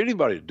tired of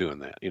anybody doing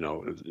that. You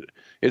know,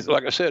 it's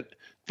like I said,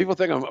 people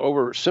think I'm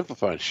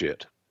oversimplifying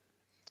shit.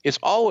 It's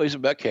always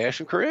about cash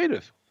and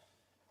creative.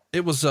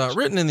 It was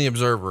written in the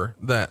Observer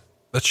that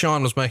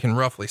Shawn was making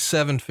roughly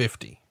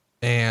 $750,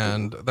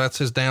 and that's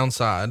his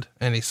downside.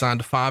 And he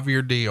signed a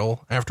 5-year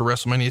deal after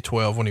WrestleMania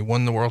 12 when he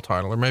won the world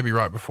title, or maybe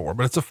right before,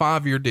 but it's a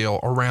 5-year deal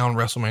around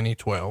WrestleMania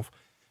 12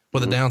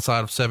 with a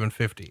downside of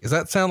 $750. Does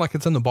that sound like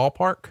it's in the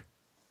ballpark?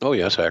 Oh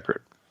yeah, it's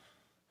accurate.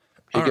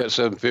 He got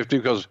 $750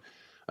 because,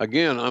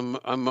 again,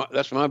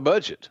 that's my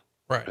budget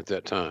right at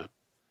that time,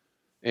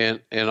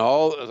 and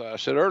all, as I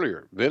said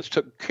earlier, Vince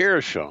took care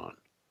of Shawn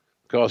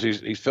because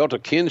he felt a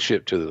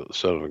kinship to the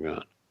son of a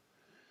gun,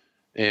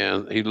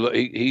 and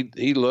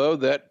he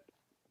loved that.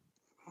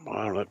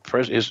 I don't know,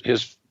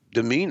 his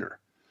demeanor,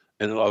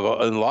 in a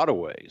lot of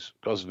ways,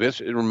 because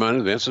it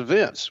reminded Vince of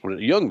Vince,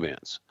 young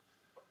Vince.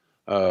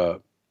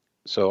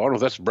 So I don't know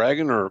if that's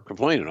bragging or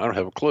complaining. I don't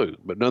have a clue,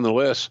 but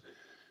nonetheless,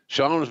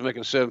 Shawn was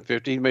making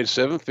 $750. He made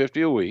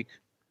 $750 a week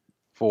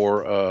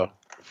for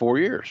 4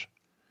 years,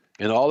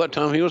 and all that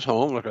time he was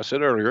home, like I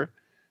said earlier,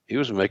 he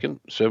was making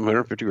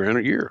 $750,000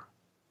 a year.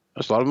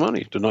 That's a lot of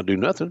money to not do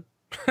nothing.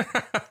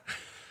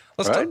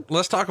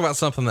 Let's talk about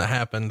something that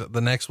happened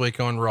the next week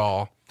on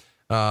Raw.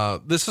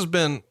 This has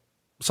been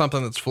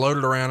something that's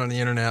floated around on the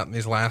internet in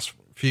these last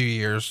few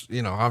years.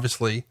 You know,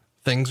 obviously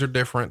things are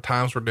different.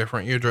 Times were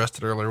different. You addressed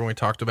it earlier when we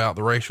talked about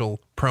the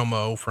racial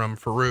promo from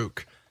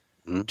Farouk.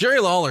 Mm-hmm. Jerry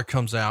Lawler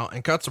comes out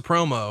and cuts a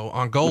promo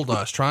on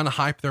Goldust trying to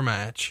hype their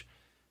match.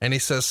 And he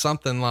says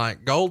something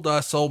like,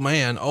 Goldust's old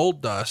man,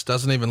 Old Dust,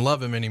 doesn't even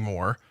love him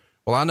anymore.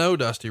 Well, I know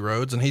Dusty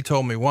Rhodes, and he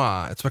told me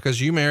why. It's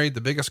because you married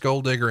the biggest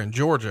gold digger in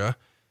Georgia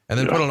and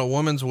then put on a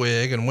woman's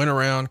wig and went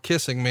around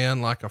kissing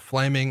men like a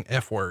flaming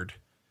F-word.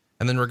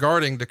 And then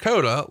regarding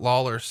Dakota,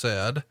 Lawler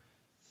said,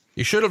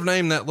 you should have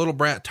named that little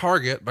brat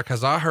Target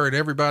because I heard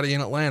everybody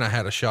in Atlanta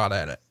had a shot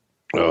at it.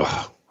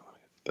 Oh,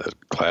 that's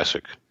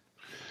classic.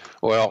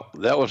 Well,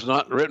 that was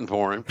not written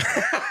for him.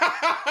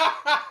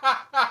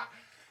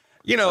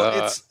 You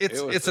know,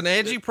 it's an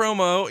edgy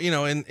promo, you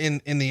know,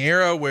 in the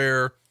era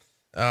where,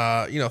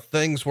 you know,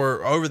 things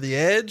were over the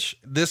edge.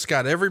 This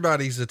got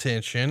everybody's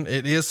attention.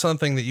 It is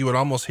something that you would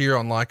almost hear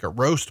on like a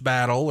roast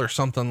battle or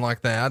something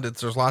like that.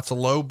 There's lots of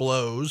low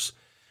blows,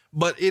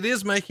 but it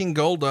is making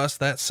Goldust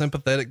that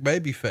sympathetic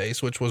baby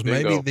face, which was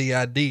maybe the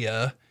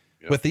idea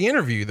with the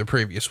interview the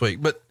previous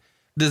week. But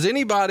does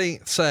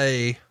anybody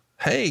say,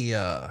 hey,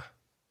 I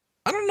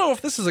don't know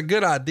if this is a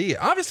good idea.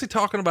 Obviously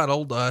talking about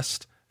Old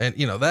Dust and,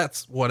 you know,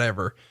 that's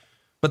whatever,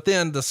 but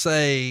then to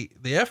say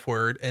the F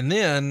word and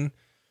then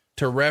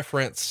to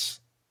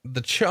reference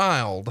the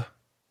child,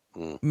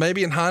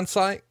 maybe in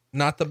hindsight,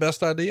 not the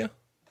best idea.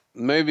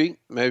 Maybe,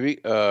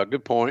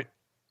 good point.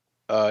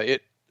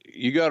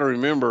 You got to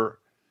remember,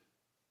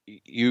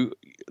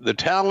 the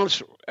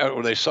talents,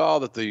 when they saw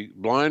that the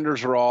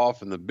blinders are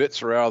off and the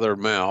bits are out of their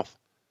mouth,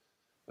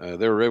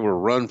 they were able to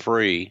run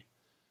free.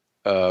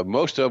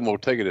 Most of them will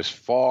take it as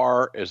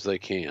far as they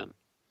can.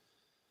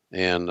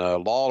 And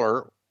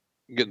Lawler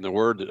getting the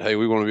word that, hey,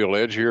 we want to be a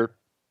ledge here,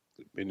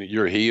 and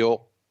you're a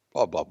heel,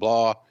 blah, blah,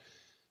 blah.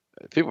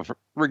 People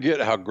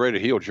forget how great a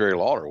heel Jerry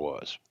Lawler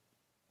was,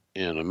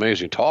 and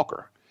amazing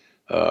talker.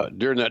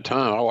 During that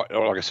time,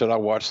 like I said, I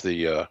watched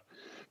the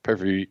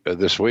pay-per-view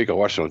this week. I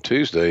watched it on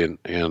Tuesday,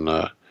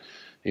 and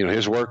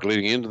his work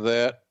leading into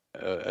that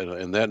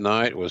and that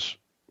night was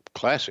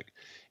classic.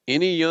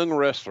 Any young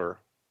wrestler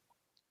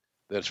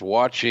that's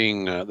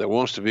watching that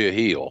wants to be a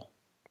heel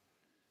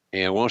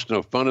and wants to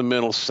know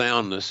fundamental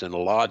soundness and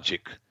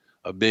logic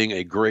of being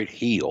a great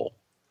heel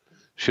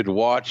should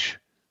watch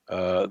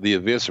the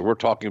events that we're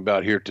talking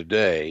about here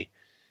today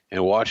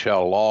and watch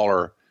how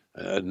Lawler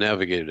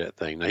navigated that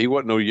thing. Now, he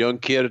wasn't no young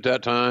kid at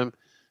that time.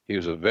 He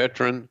was a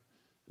veteran.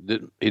 He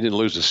didn't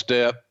lose a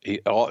step.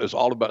 It was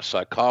all about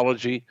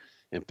psychology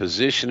and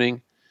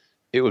positioning.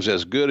 It was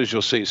as good as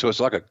you'll see. So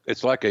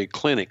it's like a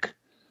clinic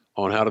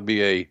on how to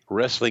be a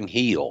wrestling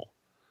heel,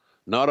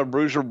 not a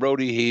Bruiser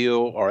Brody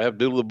heel or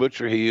Abdullah the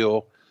Butcher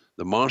heel,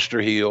 the monster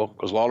heel,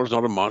 because Lawler's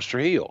not a monster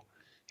heel.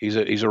 He's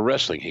a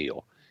wrestling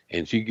heel.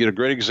 And you get a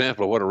great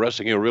example of what a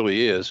wrestling heel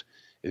really is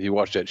if you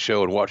watch that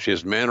show and watch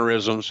his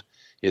mannerisms,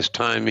 his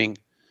timing.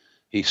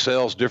 He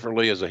sells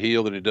differently as a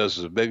heel than he does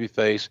as a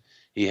babyface.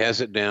 He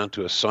has it down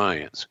to a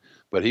science.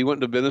 But he went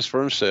into business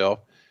for himself.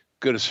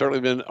 Could have certainly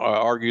been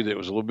argued that it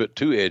was a little bit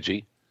too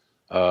edgy.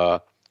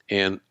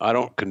 And I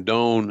don't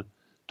condone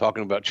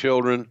talking about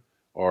children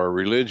or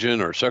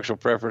religion or sexual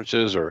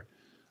preferences or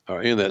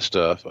any of that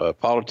stuff.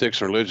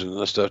 Politics and religion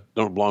and that stuff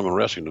don't belong in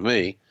wrestling to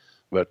me.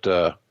 But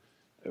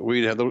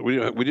we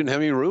didn't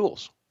have any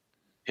rules.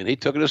 And he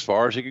took it as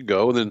far as he could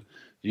go. And then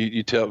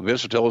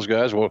Vince would tell those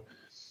guys, well,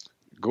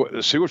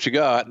 go see what you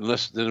got, and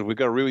then if we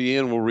got to reel you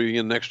in, we'll reel you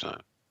in next time.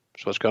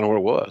 So that's kind of where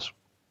it was.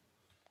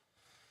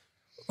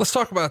 Let's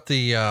talk about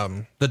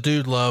the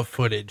Dude Love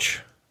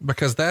footage,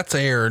 because that's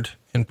aired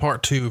in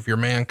part 2 of your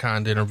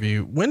Mankind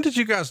interview. When did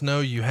you guys know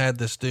you had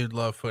this Dude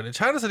Love footage?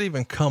 How does it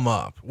even come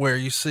up where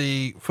you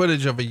see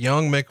footage of a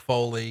young Mick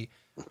Foley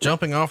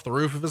jumping off the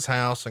roof of his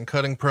house and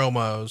cutting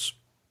promos?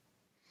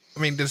 I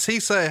mean, does he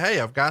say,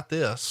 hey, I've got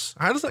this?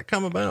 How does that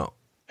come about?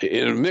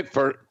 And Mick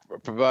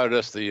provided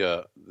us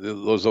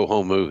those old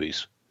home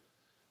movies,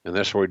 and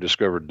that's where we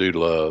discovered Dude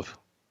Love,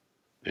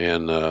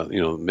 and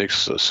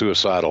Mick's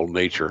suicidal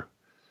nature,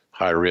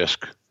 high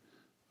risk,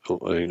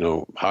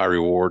 high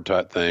reward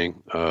type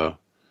thing. But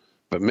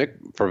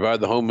Mick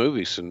provided the home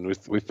movies, and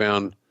we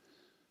found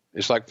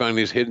it's like finding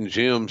these hidden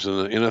gems in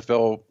the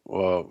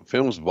NFL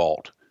films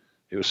vault.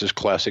 It was just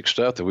classic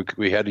stuff that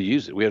we had to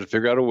use it. We had to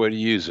figure out a way to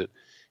use it,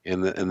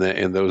 and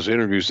those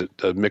interviews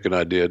that Mick and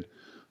I did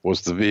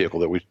was the vehicle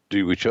that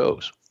we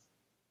chose.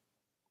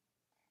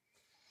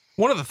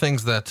 One of the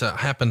things that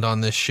happened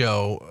on this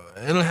show,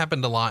 and it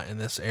happened a lot in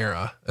this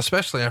era,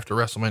 especially after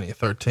WrestleMania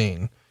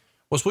 13,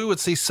 was we would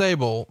see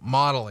Sable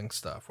modeling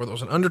stuff, whether it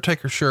was an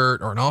Undertaker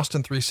shirt or an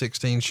Austin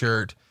 316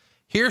 shirt.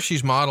 Here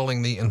she's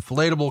modeling the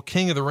inflatable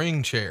King of the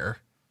Ring chair,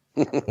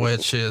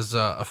 which is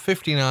a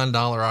 $59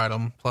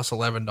 item plus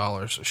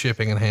 $11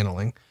 shipping and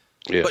handling.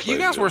 Yes, but you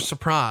guys were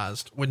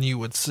surprised when you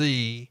would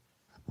see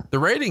the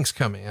ratings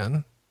come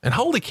in, and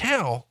holy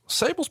cow,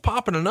 Sable's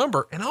popping a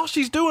number, and all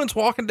she's doing is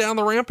walking down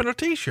the ramp in a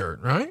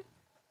t-shirt, right?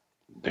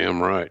 Damn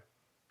right.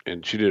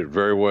 And she did it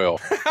very well.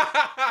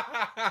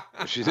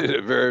 She did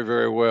it very,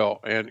 very well.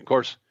 And of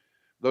course,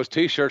 those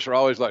t-shirts are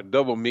always like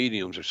double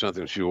mediums or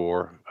something she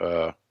wore.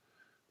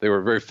 They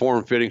were very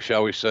form fitting,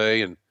 shall we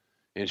say.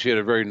 And she had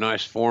a very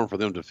nice form for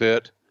them to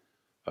fit.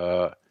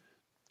 No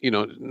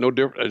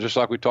different, just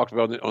like we talked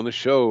about on the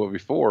show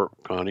before,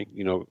 Connie,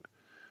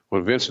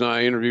 when Vince and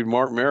I interviewed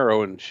Mark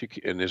Marrow and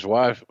his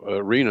wife,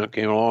 Rena,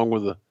 came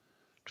along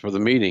for the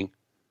meeting.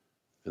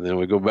 And then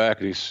we go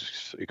back and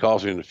he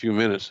calls me in a few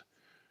minutes.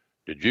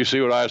 Did you see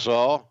what I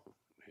saw?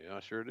 Yeah, I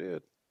sure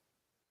did.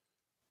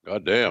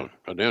 Goddamn,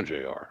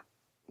 JR.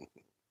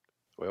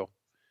 Well,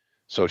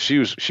 so she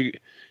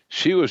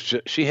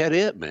had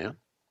it, man.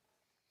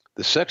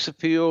 The sex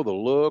appeal, the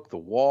look, the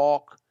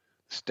walk,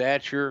 the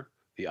stature,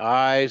 the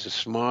eyes, the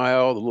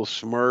smile, the little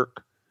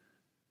smirk.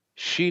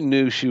 She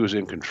knew she was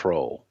in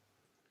control.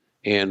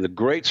 And the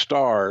great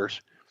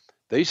stars,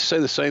 they used to say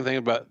the same thing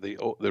about the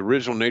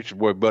original Nature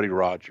Boy, Buddy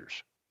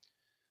Rogers,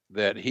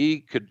 that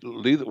he could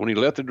leave when he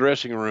left the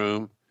dressing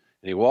room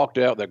and he walked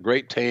out, that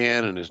great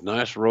tan and his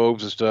nice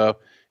robes and stuff,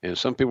 and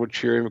some people would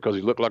cheer him because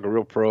he looked like a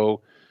real pro,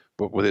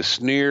 but with his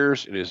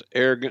sneers and his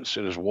arrogance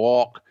and his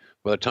walk,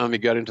 by the time he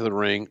got into the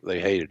ring, they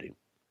hated him.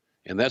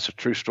 And that's a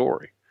true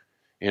story.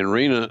 And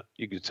Rena,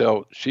 you could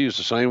tell she was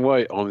the same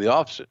way, on the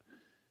opposite.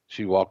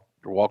 She walked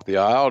the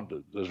aisle,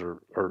 does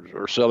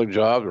her selling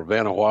job, or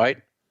Vanna White.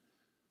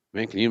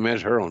 Man, can you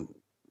imagine her on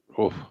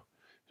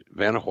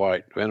Vanna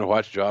White? Vanna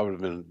White's job would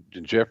have been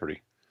in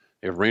jeopardy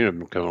if Rena had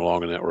been coming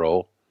along in that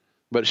role.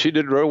 But she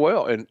did real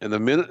well. And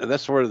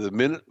that's where the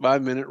minute by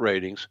minute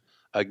ratings,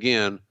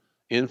 again,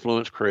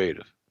 influence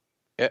creative.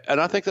 And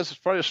I think that's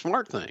probably a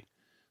smart thing.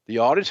 The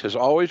audience has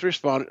always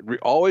responded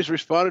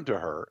to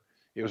her.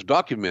 It was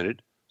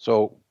documented.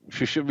 So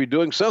she should be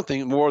doing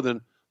something more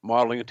than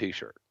modeling a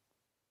t-shirt.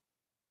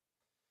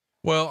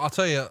 Well, I'll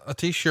tell you, a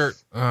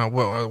t-shirt,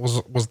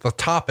 was the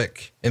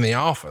topic in the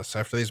office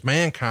after these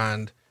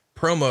Mankind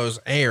promos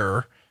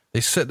air.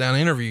 These sit down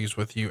interviews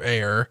with you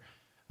air.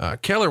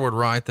 Keller would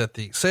write that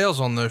the sales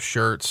on those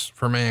shirts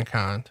for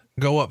Mankind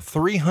go up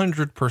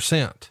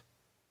 300%.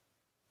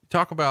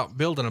 Talk about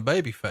building a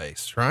baby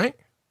face, right?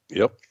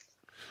 Yep.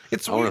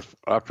 I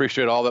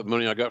appreciate all that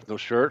money I got from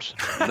those shirts.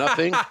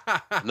 Nothing,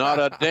 not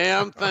a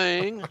damn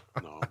thing.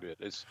 No, I'm good.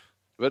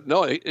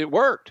 It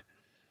worked.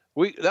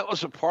 That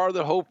was a part of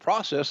the whole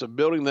process of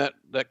building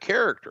that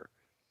character.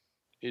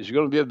 Is you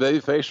going to be a baby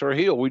face or a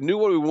heel? We knew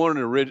what we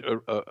wanted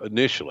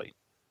initially,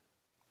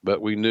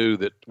 but we knew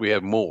that we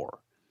had more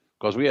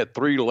because we had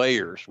 3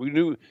 layers. We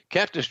knew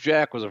Cactus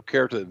Jack was a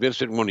character that Vince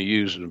didn't want to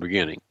use in the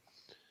beginning.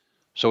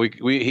 So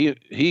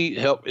he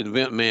helped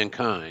invent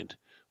Mankind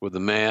with the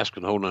mask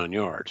and the whole 9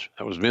 yards.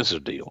 That was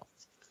Vince's deal.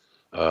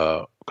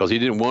 Because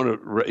he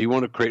wanted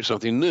to create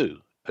something new,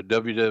 a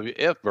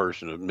WWF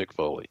version of Mick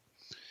Foley.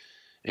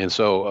 And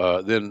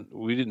so then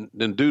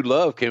Dude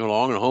Love came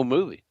along in a home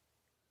movie.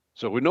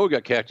 So we know we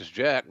got Cactus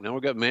Jack. Now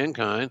we got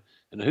Mankind.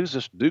 And who's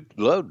this Dude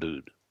Love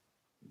dude?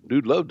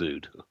 Dude Love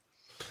dude.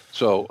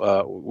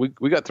 So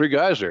we got 3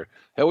 guys there.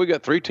 Hell, we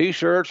got 3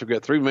 T-shirts. We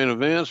got 3 main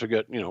events. We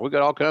got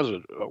all kinds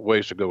of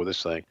ways to go with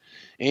this thing.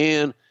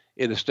 And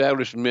it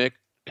established Mick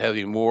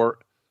having more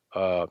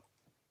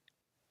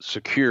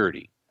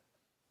security.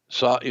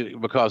 So,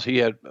 because he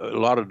had a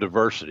lot of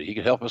diversity. He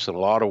could help us in a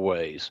lot of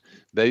ways.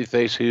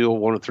 Babyface, heel,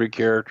 one of 3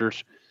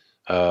 characters.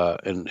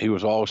 And he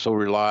was always so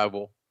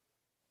reliable.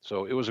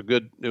 So it was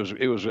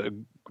a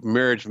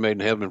marriage made in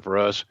heaven for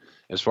us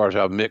as far as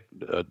how Mick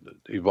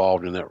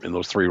evolved in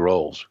those 3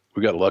 roles.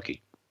 We got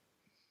lucky.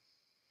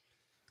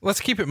 Let's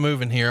keep it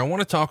moving here. I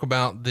want to talk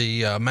about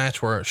the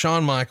match where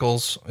Shawn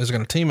Michaels is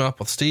going to team up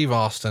with Steve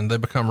Austin. They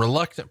become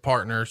reluctant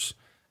partners.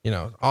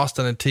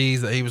 Austin had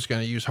teased that he was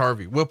going to use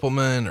Harvey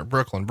Whippleman or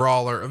Brooklyn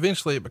Brawler.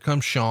 Eventually it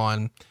becomes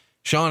Shawn.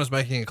 Shawn is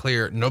making it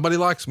clear, nobody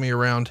likes me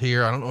around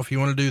here. I don't know if you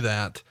want to do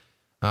that.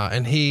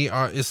 And he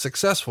is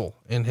successful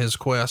in his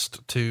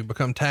quest to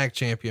become tag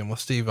champion with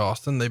Steve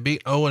Austin. They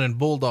beat Owen and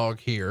Bulldog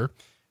here.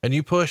 And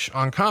you push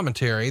on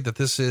commentary that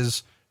this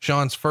is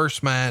Shawn's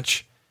first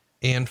match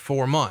in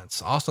 4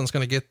 months. Austin's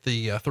going to get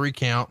the 3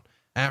 count.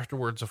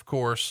 Afterwards, of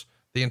course,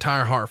 the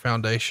entire Hart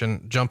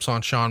Foundation jumps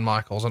on Shawn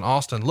Michaels, and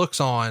Austin looks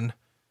on,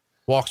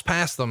 walks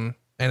past them,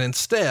 and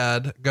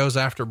instead goes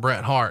after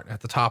Bret Hart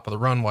at the top of the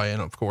runway.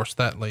 And of course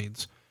that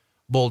leads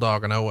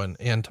Bulldog and Owen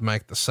in to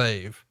make the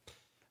save.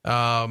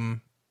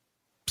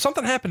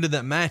 Something happened in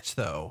that match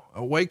though.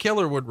 Wade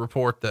Keller would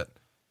report that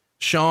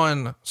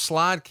Shawn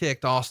slide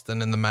kicked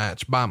Austin in the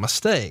match by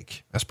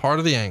mistake as part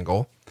of the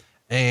angle.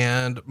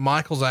 And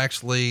Michaels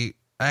actually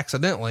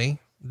accidentally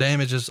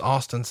damages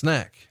Austin's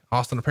neck.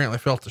 Austin apparently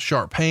felt a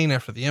sharp pain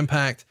after the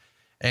impact,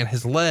 and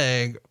his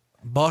leg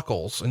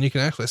buckles. And you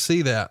can actually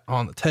see that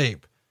on the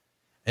tape.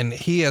 And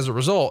he, as a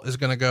result, is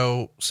going to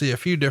go see a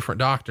few different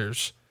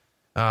doctors.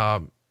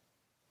 They're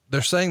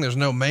saying there's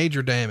no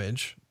major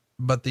damage,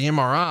 but the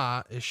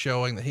MRI is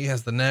showing that he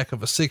has the neck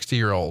of a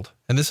 60-year-old.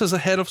 And this is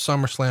ahead of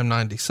SummerSlam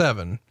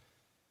 97.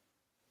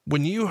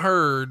 When you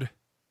heard,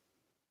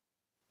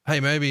 hey,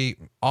 maybe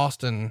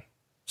Austin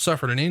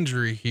suffered an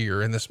injury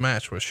here in this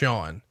match with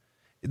Shawn,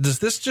 does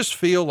this just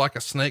feel like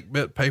a snake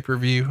bit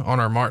pay-per-view on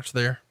our march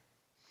there?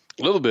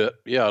 A little bit.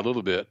 Yeah, a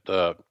little bit.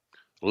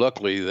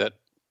 Luckily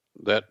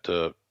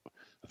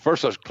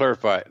first let's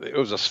clarify, it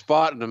was a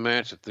spot in the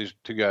match that these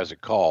 2 guys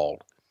had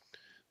called,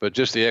 but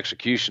just the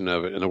execution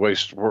of it and the way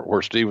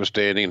where Steve was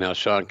standing and how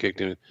Shawn kicked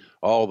him,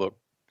 all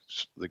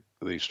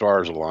the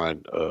stars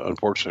aligned,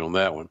 unfortunately on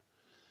that one.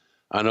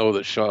 I know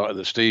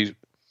that Steve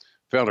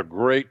found a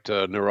great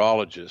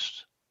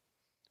neurologist,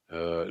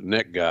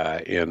 neck guy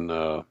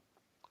in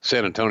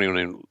San Antonio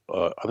named,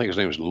 I think his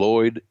name is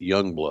Lloyd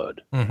Youngblood.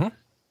 Mm-hmm.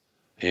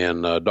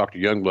 And Dr.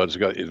 Youngblood's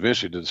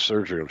eventually did the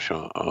surgery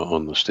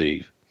on the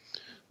Steve.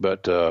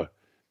 But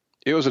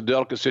it was a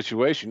delicate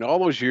situation. All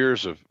those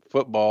years of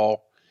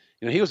football,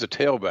 he was a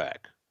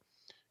tailback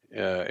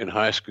in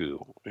high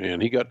school,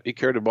 and he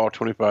carried the ball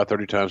 25,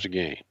 30 times a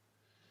game,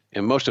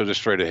 and most of it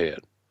straight ahead.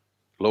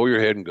 Lower your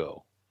head and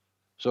go.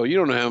 So you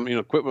don't know how many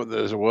equipment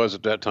as it was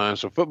at that time.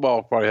 So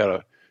football probably had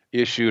a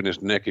issue in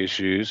his neck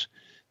issues.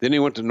 Then he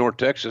went to North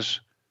Texas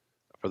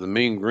for the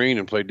Mean Green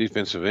and played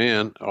defensive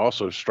end,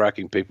 also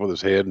striking people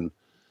with his head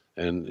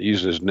and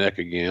using his neck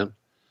again.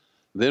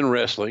 Then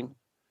wrestling.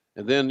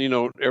 And then,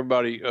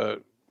 everybody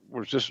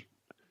was just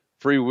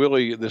free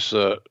willy these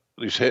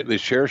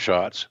chair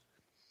shots.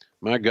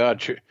 My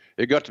God,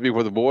 it got to be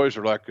where the boys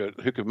were like,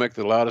 who could make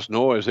the loudest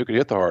noise, who could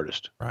hit the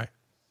hardest. Right.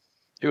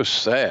 It was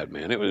sad,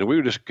 man.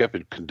 We just kept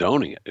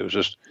condoning it. It was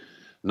just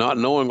not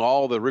knowing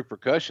all the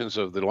repercussions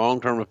of the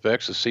long-term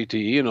effects of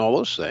CTE and all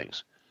those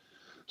things.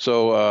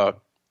 So,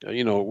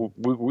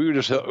 we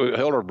just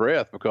held our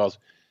breath, because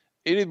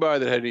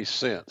anybody that had any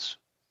sense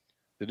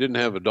that didn't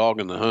have a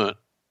dog in the hunt,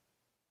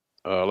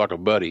 like a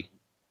buddy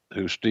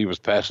who Steve was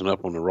passing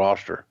up on the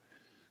roster,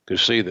 could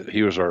see that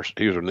he's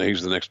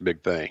the next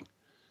big thing.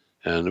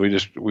 And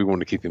we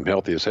wanted to keep him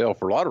healthy as hell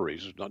for a lot of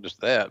reasons, not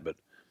just that, but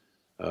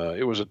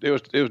it was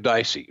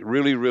dicey,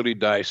 really, really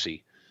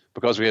dicey,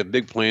 because we had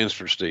big plans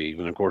for Steve.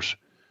 And of course,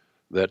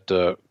 that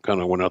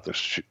kind of went out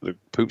the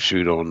poop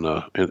chute at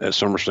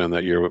SummerSlam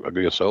that year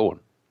against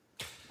Owen.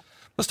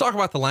 Let's talk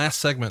about the last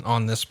segment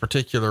on this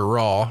particular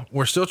Raw.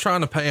 We're still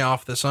trying to pay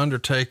off this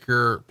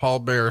Undertaker Paul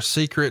Bearer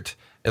secret.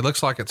 It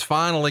looks like it's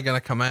finally going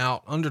to come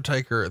out.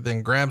 Undertaker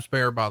then grabs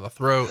Bear by the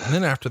throat. And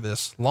then after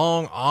this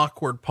long,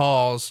 awkward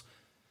pause,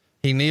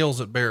 he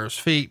kneels at Bear's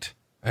feet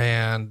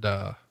and,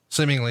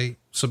 seemingly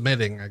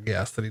submitting, I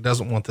guess, that he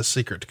doesn't want this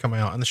secret to come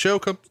out. And the show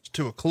comes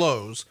to a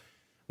close.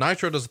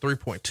 Nitro does a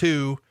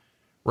 3.2.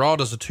 Raw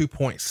does a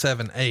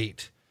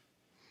 2.78.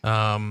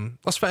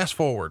 Let's fast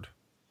forward.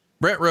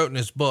 Brett wrote in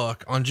his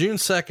book, on June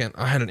 2nd,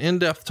 I had an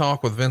in-depth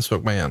talk with Vince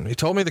McMahon. He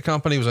told me the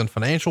company was in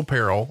financial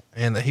peril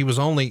and that he was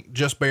only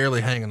just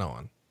barely hanging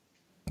on.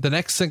 The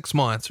next 6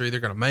 months are either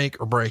going to make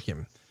or break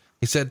him.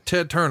 He said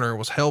Ted Turner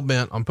was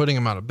hell-bent on putting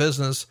him out of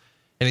business,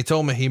 and he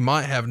told me he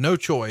might have no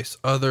choice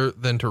other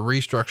than to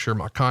restructure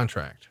my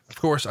contract. Of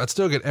course, I'd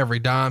still get every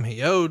dime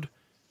he owed,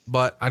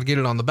 but I'd get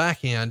it on the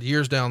back end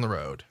years down the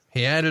road.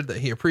 He added that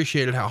he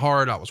appreciated how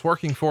hard I was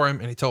working for him,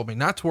 and he told me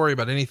not to worry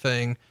about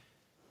anything.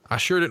 I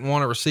sure didn't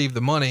want to receive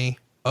the money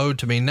owed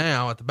to me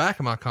now at the back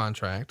of my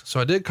contract. So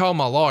I did call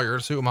my lawyer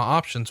to see what my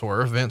options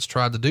were if Vince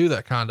tried to do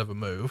that kind of a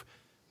move.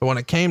 But when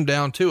it came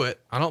down to it,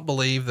 I don't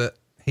believe that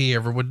he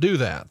ever would do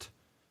that.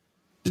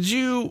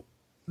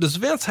 Does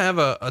Vince have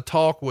a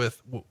talk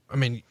with, I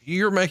mean,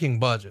 you're making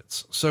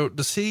budgets. So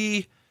does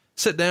he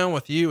sit down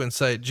with you and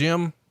say,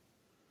 Jim,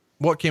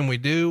 what can we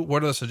do?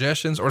 What are the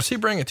suggestions? Or does he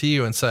bring it to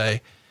you and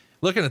say,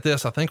 looking at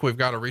this, I think we've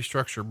got to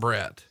restructure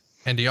Brett?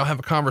 And do y'all have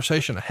a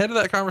conversation ahead of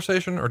that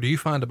conversation, or do you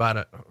find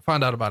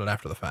out about it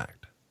after the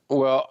fact?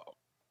 Well,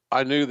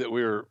 I knew that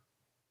we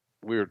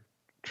were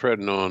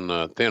treading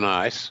on thin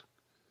ice,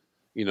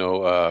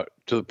 to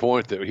the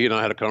point that he and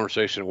I had a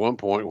conversation at one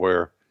point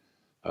where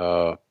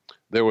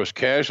there was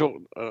casual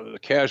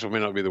may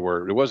not be the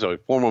word. It was a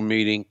formal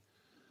meeting,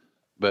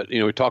 but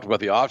we talked about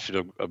the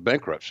option of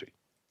bankruptcy,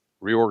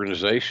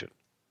 reorganization.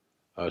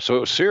 So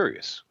it was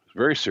serious. It was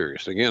very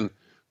serious. Again,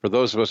 for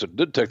those of us that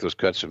did take those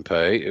cuts in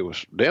pay, it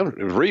was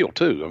real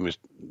too. I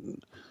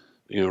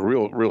mean,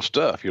 real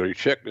stuff. Your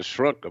check just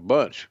shrunk a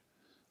bunch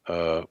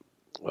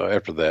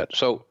after that.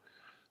 So,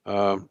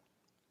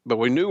 but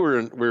we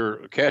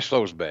knew cash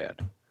flow was bad.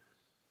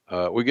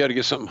 We got to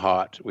get something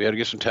hot. We had to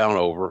get some talent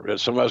over.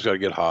 Somebody's got to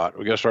get hot.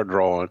 We got to start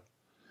drawing.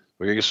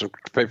 We got to get some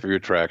pay-per-view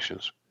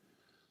attractions,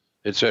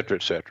 et cetera,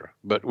 et cetera.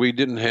 But we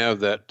didn't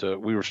have that.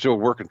 We were still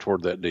working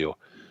toward that deal.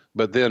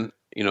 But then,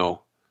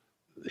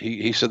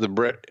 he said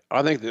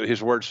I think that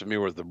his words to me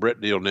were the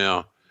Brett deal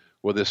now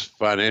with this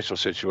financial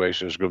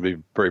situation is going to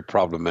be very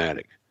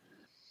problematic.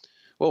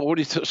 Well,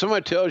 when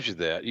somebody tells you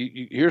that,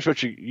 here's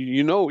what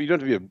you don't have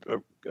to be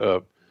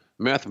a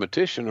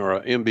mathematician or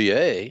an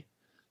MBA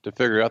to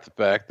figure out the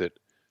fact that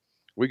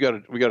we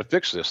got to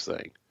fix this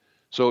thing.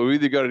 So we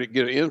either got to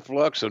get an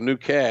influx of new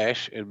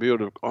cash and be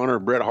able to honor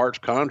Bret Hart's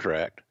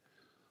contract,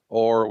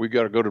 or we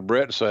got to go to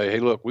Bret and say, hey,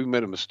 look, we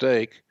made a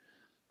mistake.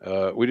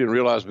 We didn't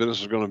realize business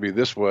was going to be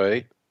this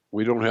way.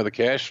 We don't have the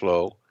cash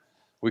flow.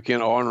 We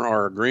can't honor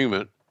our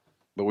agreement,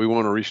 but we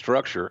want to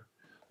restructure.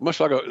 Much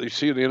like you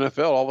see in the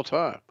NFL all the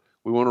time.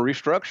 We want to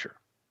restructure.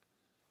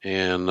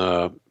 And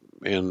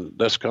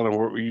that's kind of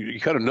where you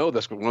kind of know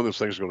that's one of those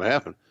things is going to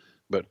happen.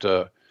 But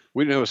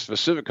we didn't have a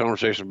specific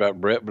conversation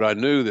about Brett, but I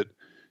knew that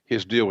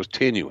his deal was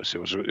tenuous. It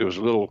was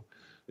a little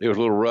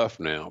rough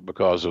now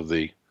because of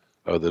the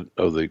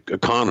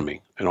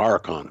economy and our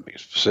economy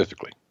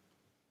specifically.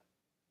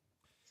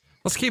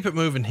 Let's keep it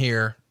moving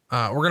here.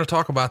 We're going to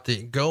talk about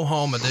the go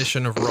home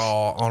edition of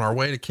Raw on our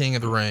way to King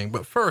of the Ring.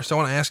 But first, I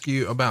want to ask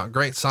you about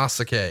Great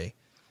Sasuke.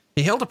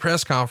 He held a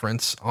press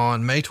conference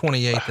on May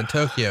 28th in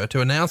Tokyo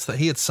to announce that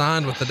he had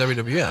signed with the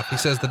WWF. He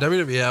says the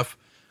WWF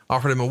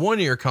offered him a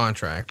 1-year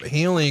contract, but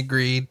he only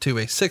agreed to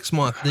a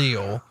 6-month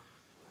deal.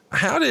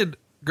 How did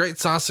Great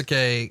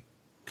Sasuke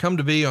come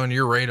to be on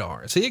your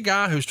radar? Is he a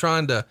guy who's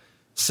trying to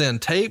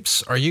send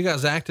tapes? Are you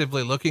guys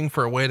actively looking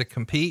for a way to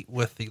compete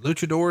with the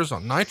luchadors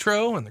on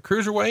Nitro and the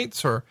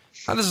cruiserweights, or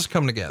how does this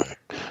come together?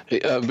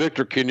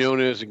 Victor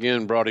Quinones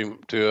again brought him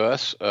to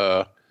us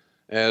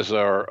as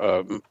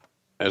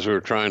we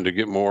were trying to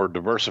get more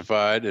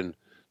diversified and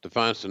to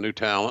find some new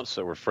talents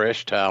that were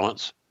fresh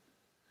talents.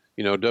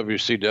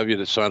 WCW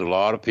that signed a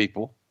lot of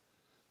people.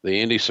 The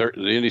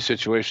indie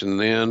situation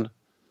then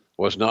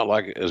was not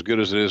like as good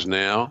as it is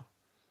now,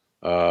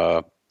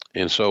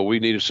 and so we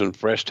needed some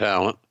fresh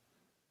talent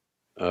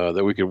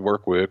that we could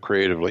work with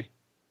creatively,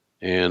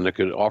 and that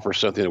could offer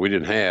something that we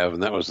didn't have,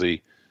 and that was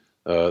the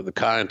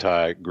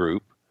Kai-En-Tai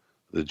group,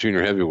 the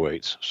junior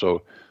heavyweights.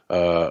 So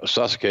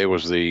Sasuke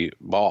was the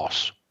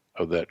boss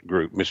of that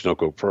group,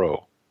 Michinoku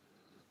Pro.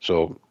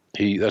 So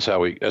that's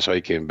how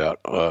he came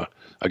about.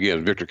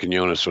 Again, Victor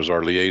Quinones was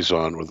our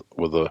liaison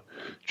with the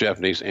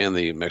Japanese and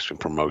the Mexican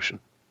promotion.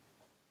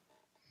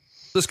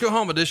 This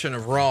go-home edition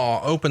of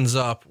Raw opens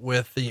up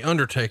with The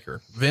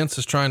Undertaker. Vince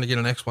is trying to get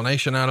an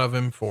explanation out of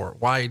him for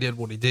why he did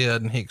what he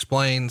did, and he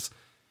explains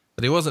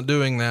that he wasn't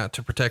doing that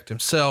to protect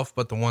himself,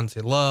 but the ones he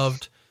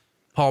loved.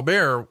 Paul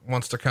Bearer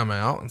wants to come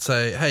out and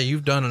say, hey,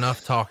 you've done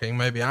enough talking.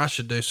 Maybe I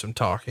should do some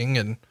talking.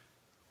 And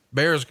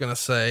Bear's going to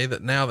say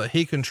that now that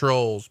he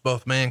controls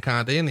both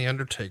Mankind and The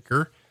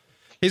Undertaker,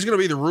 he's going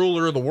to be the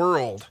ruler of the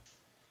world.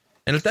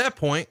 And at that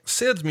point,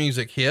 Sid's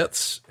music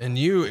hits and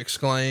you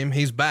exclaim,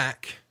 he's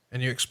back.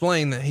 And you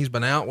explain that he's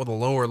been out with a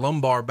lower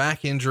lumbar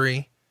back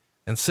injury.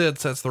 And Sid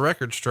sets the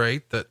record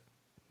straight that,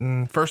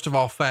 first of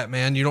all, fat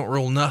man, you don't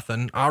rule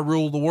nothing. I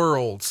rule the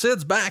world.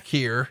 Sid's back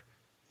here.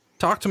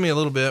 Talk to me a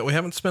little bit. We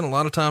haven't spent a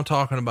lot of time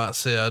talking about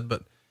Sid,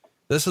 but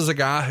this is a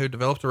guy who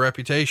developed a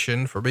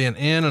reputation for being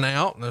in and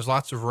out. And there's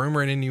lots of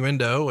rumor and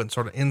innuendo and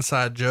sort of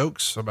inside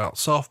jokes about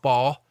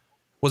softball.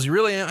 Was he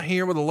really out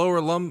here with a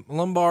lower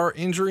lumbar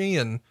injury?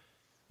 And,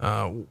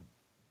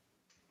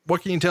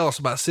 what can you tell us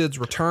about Sid's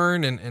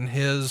return and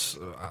his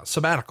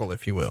sabbatical,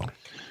 if you will?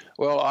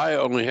 Well, I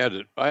had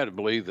to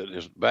believe that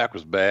his back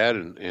was bad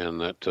and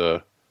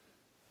that,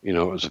 it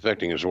was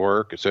affecting his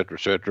work, et cetera,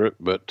 et cetera.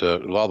 But, a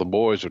lot of the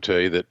boys will tell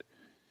you that,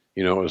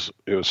 it was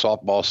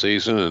softball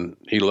season and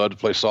he loved to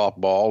play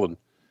softball and,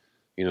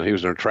 he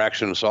was an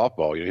attraction in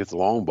softball. He hit the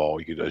long ball.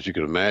 As you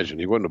can imagine,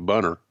 he wasn't a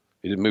bunter.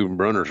 He didn't move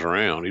runners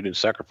around. He didn't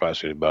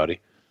sacrifice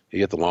anybody. He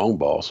hit the long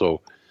ball.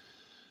 So,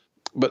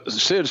 but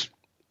Sid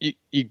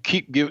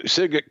kept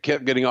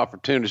getting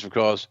opportunities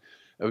because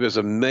of his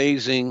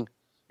amazing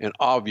and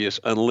obvious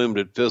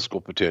unlimited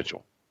physical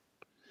potential.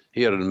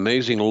 He had an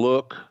amazing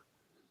look.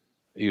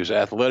 He was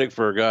athletic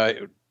for a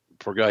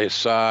guy his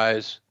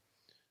size.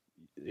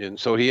 And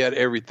so he had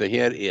everything. He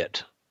had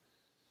it.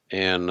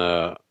 And,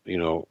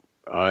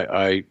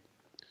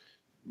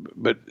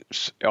 but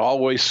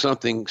always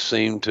something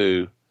seemed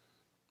to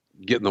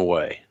get in the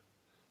way.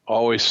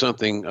 Always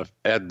something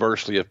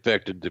adversely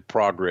affected the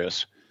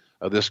progress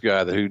of this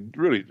guy who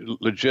really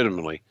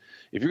legitimately,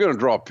 if you're going to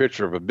draw a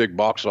picture of a big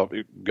box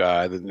office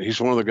guy, then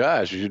he's one of the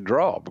guys you should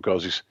draw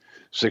because he's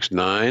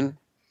 6'9",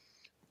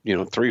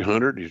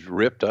 300. He's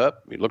ripped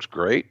up. He looks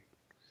great.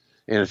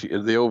 And if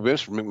the old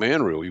Vince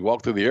McMahon rule, you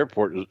walk through the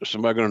airport, is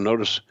somebody going to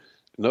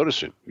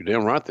notice him? You're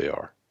damn right they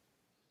are.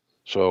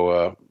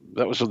 So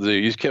that was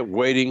he just kept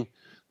waiting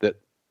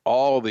that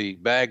all the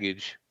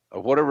baggage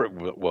of whatever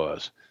it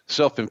was,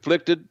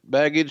 self-inflicted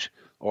baggage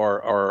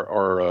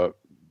or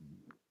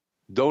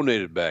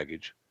donated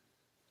baggage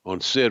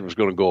on Sid was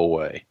going to go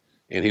away,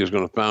 and he was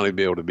going to finally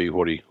be able to be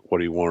what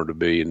he wanted to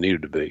be and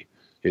needed to be.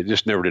 It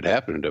just never did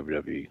happen in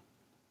WWE.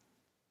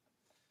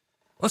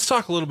 Let's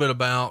talk a little bit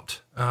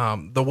about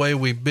the way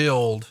we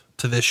build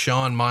to this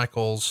Shawn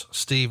Michaels,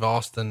 Steve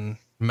Austin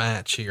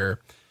match here.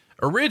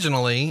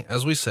 Originally,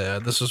 as we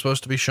said, this was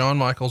supposed to be Shawn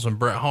Michaels and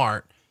Bret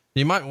Hart.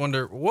 You might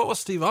wonder, what was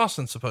Steve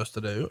Austin supposed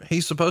to do?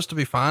 He's supposed to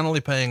be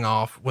finally paying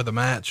off with a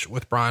match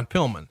with Brian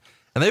Pillman.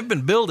 And they've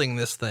been building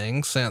this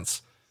thing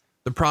since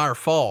the prior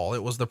fall.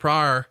 It was the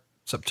prior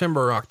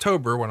September or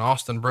October when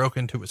Austin broke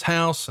into his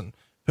house and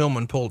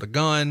Pillman pulled a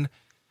gun.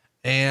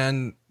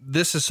 And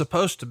this is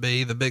supposed to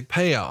be the big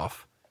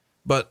payoff.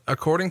 But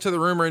according to the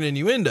rumor and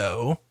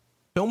innuendo,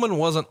 Pillman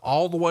wasn't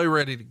all the way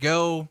ready to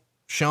go.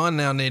 Shawn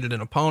now needed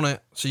an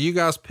opponent. So you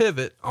guys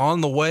pivot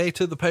on the way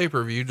to the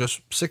pay-per-view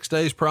just 6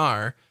 days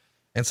prior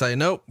and say,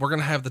 nope, we're going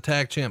to have the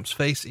tag champs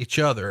face each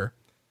other.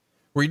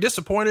 Were you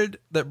disappointed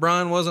that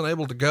Brian wasn't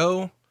able to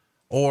go,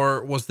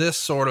 or was this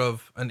sort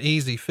of an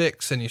easy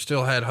fix and you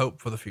still had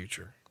hope for the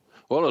future?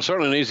 Well, it was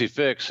certainly an easy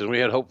fix and we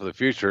had hope for the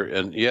future.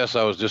 And yes,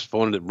 I was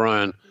disappointed that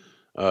Brian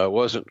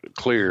wasn't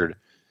cleared.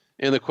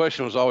 And the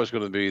question was always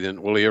going to be,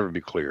 then, will he ever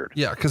be cleared?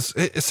 Yeah. Cause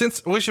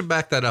since we should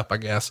back that up, I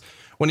guess,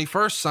 when he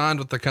first signed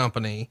with the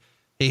company,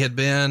 he had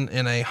been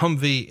in a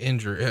Humvee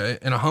injury,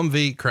 in a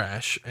Humvee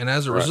crash. And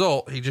as a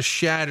result, he just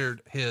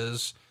shattered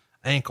his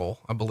ankle,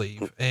 I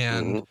believe,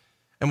 and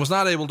was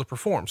not able to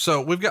perform. So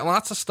we've got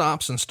lots of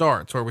stops and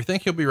starts where we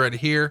think he'll be ready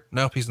here.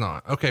 Nope, he's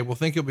not. Okay. We'll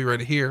think he'll be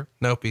ready here.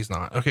 Nope, he's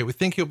not. Okay. We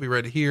think he'll be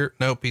ready here.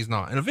 Nope, he's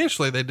not. And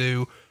eventually they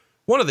do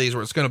one of these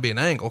where it's going to be an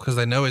angle because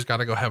they know he's got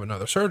to go have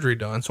another surgery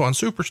done. So on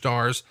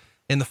Superstars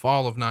in the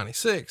fall of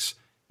 96,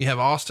 you have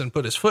Austin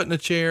put his foot in a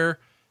chair,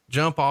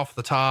 jump off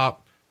the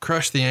top,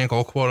 crush the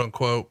ankle, quote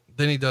unquote.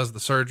 Then he does the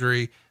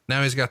surgery.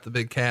 Now he's got the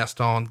big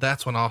cast on.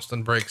 That's when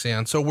Austin breaks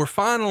in. So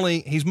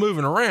he's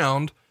moving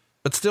around,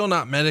 but still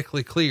not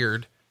medically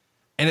cleared.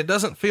 And it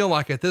doesn't feel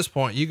like at this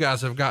point, you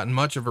guys have gotten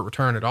much of a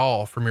return at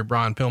all from your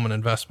Brian Pillman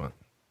investment.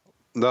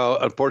 No,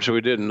 unfortunately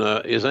we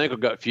didn't. His ankle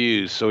got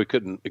fused, so he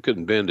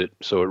couldn't bend it.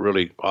 So it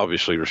really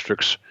obviously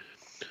restricts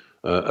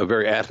a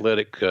very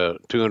athletic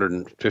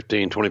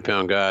 215,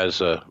 20-pound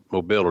guy's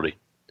mobility.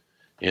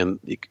 And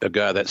a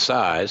guy that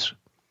size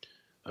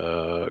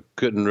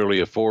couldn't really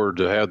afford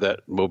to have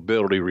that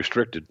mobility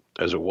restricted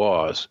as it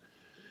was.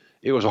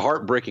 It was a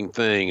heartbreaking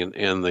thing,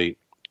 and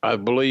I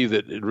believe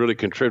that it really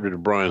contributed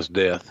to Brian's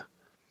death.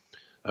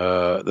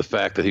 the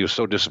fact that he was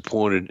so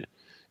disappointed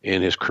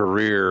in his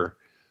career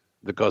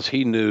because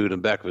he knew in the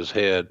back of his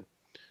head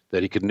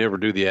that he could never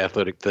do the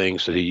athletic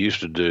things that he used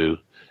to do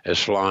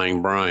as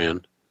Flying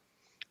Brian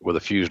with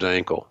a fused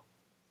ankle.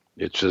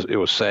 It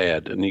was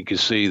sad, and you could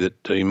see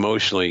that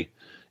emotionally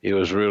it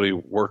was really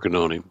working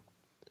on him,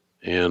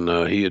 and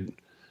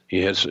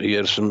he had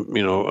some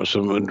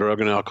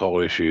drug and alcohol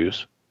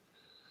issues.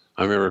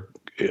 I remember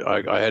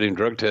I had him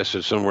drug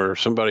tested somewhere.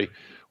 The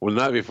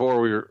night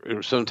before we were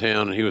in some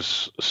town, and he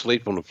was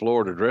asleep on the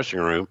floor in the dressing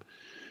room.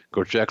 Of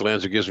course, Jack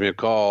Lanza gives me a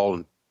call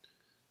and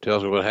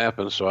tells me what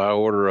happened. So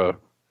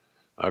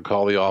I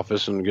call the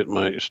office and get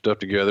my stuff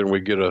together, and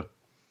we get a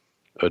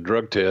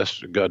drug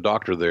test. Got a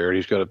doctor there, and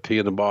he's got to pee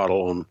in the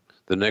bottle on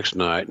the next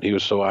night. And he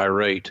was so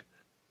irate.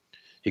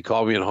 He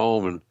called me at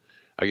home, and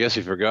I guess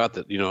he forgot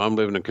that, I'm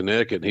living in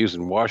Connecticut and he was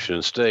in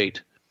Washington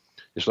State.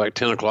 It's like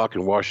 10 o'clock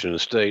in Washington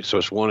State, so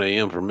it's 1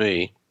 a.m. for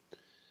me.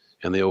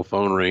 And the old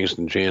phone rings,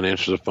 and Jan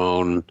answers the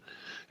phone,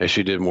 as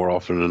she did more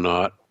often than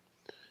not.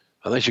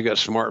 I think she got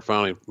smart,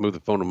 finally moved the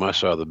phone to my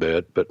side of the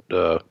bed. But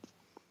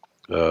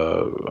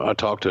I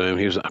talked to him.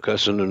 He was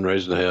cussing and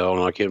raising hell,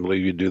 and I can't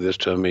believe you do this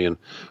to me. And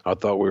I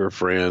thought we were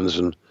friends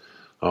and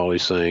all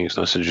these things.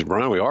 And I said,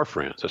 Brian, we are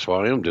friends. That's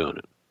why I am doing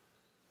it.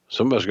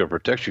 Somebody's got to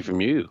protect you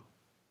from you.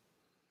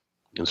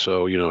 And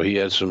so, he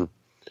had some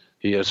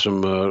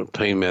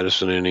pain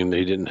medicine in him that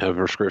he didn't have a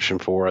prescription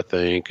for, I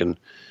think. And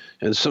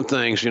some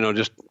things,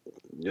 just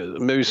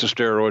maybe some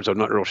steroids. I'm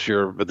not real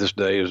sure, but this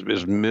day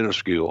is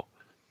minuscule,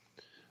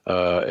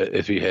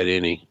 if he had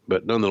any.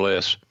 But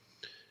nonetheless,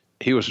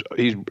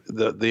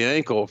 the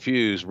ankle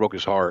fuse broke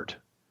his heart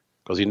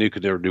because he knew he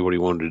could never do what he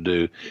wanted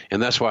to do. And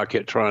that's why I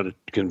kept trying to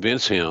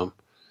convince him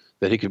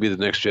that he could be the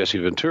next Jesse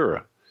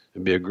Ventura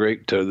and be a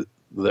great,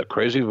 that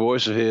crazy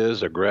voice of his,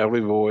 that gravelly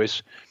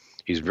voice.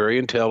 He's very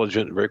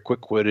intelligent, very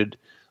quick-witted,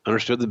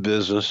 understood the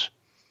business,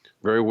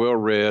 very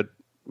well-read,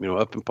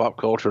 up in pop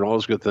culture and all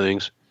those good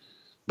things.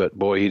 But,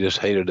 boy, he just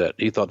hated that.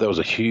 He thought that was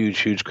a huge,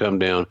 huge come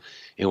down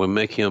and would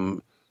make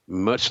him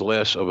much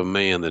less of a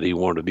man that he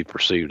wanted to be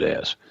perceived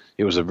as.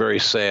 It was a very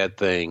sad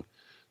thing.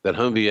 That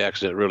Humvee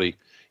accident really,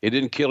 it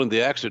didn't kill him.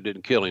 The accident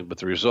didn't kill him, but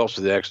the results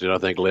of the accident, I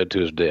think, led to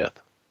his death.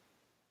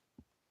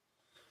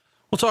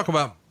 We'll talk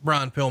about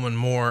Brian Pillman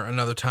more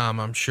another time,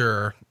 I'm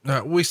sure.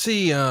 We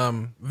see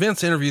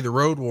Vince interview the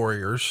Road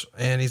Warriors,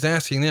 and he's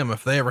asking them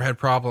if they ever had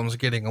problems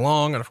getting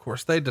along. And of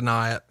course they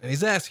deny it. And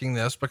he's asking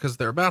this because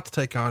they're about to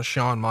take on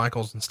Shawn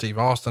Michaels and Steve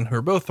Austin, who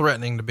are both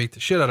threatening to beat the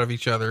shit out of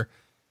each other.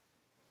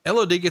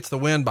 LOD gets the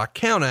win by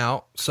count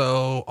out.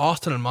 So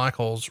Austin and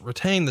Michaels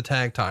retain the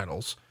tag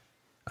titles.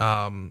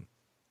 Then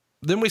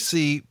we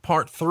see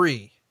part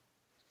 3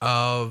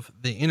 of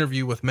the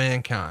interview with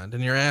Mankind,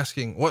 and you're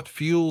asking what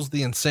fuels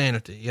the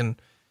insanity. And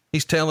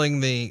he's telling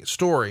the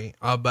story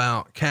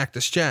about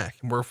Cactus Jack,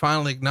 and we're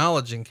finally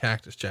acknowledging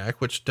Cactus Jack,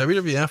 which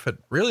WWF had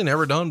really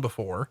never done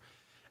before.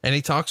 And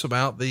he talks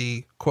about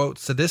the quote,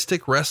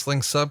 sadistic wrestling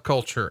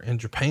subculture in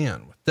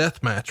Japan with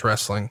deathmatch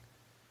wrestling.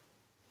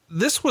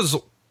 This was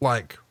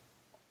like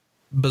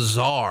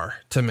bizarre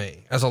to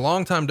me as a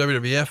longtime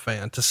WWF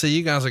fan to see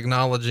you guys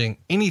acknowledging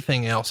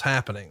anything else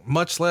happening,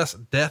 much less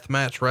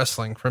deathmatch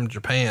wrestling from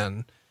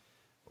Japan.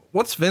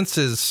 What's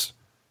Vince's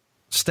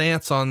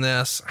stance on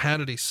this? How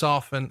did he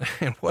soften?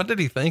 And what did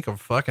he think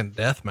of fucking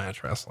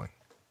deathmatch wrestling?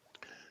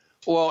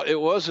 Well, it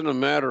wasn't a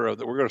matter of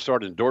that we're going to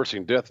start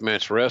endorsing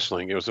deathmatch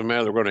wrestling. It was a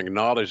matter that we're going to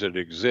acknowledge that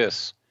it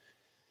exists.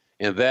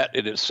 And that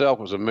in itself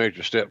was a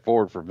major step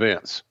forward for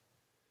Vince.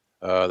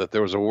 That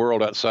there was a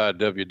world outside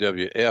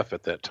WWF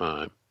at that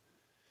time.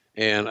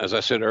 And as I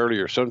said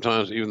earlier,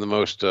 sometimes even the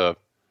most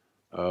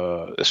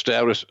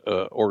established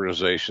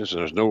organizations,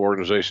 and there's no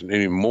organization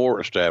any more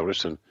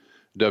established than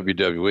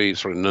WWE,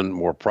 sort of none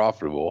more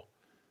profitable,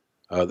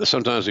 that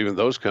sometimes even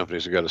those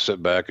companies have got to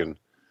sit back and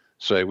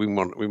say, we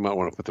might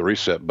want to put the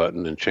reset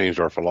button and change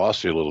our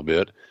philosophy a little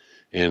bit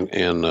and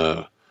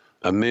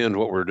amend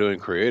what we're doing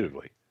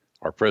creatively.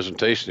 Our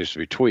presentation needs to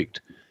be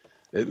tweaked.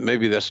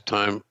 Maybe that's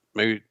time,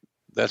 maybe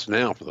that's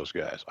now for those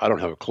guys. I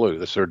don't have a clue.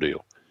 That's their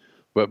deal.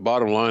 But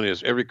bottom line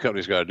is every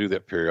company's got to do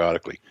that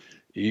periodically.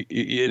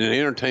 In an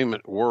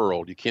entertainment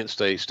world, you can't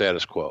stay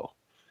status quo.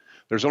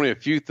 There's only a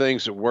few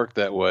things that work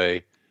that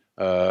way.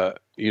 Even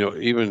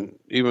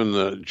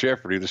the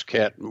Jeopardy, this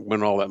cat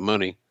win all that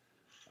money.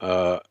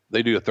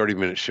 They do a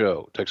 30-minute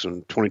show. It takes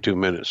them 22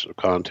 minutes of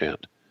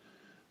content.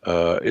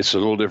 It's a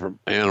little different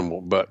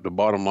animal, but the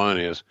bottom line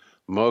is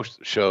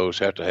most shows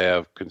have to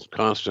have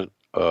constant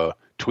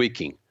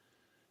tweaking.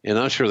 And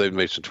I'm sure they've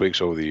made some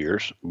tweaks over the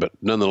years, but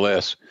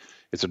nonetheless,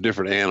 it's a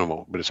different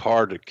animal. But it's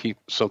hard to keep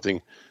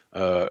something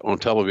on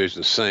television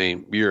the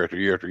same year after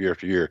year after year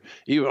after year.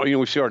 Even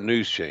we see our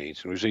news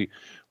change, and we see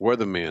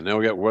weathermen. Now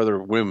we got weather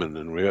women,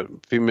 and we got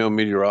female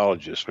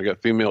meteorologists. We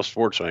got female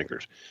sports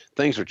anchors.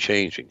 Things are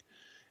changing,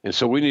 and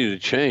so we need to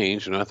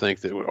change. And I think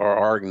that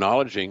our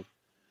acknowledging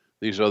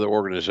these other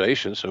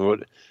organizations,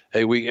 and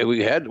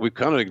we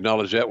kind of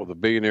acknowledged that with the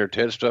Billionaire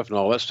Ted stuff and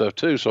all that stuff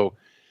too. So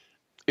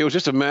it was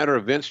just a matter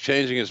of Vince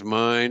changing his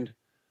mind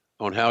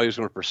on how he was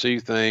going to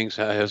perceive things,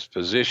 how his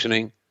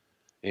positioning,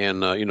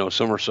 And,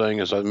 some are saying,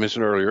 as I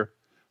mentioned earlier,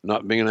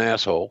 not being an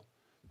asshole,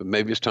 but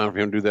maybe it's time for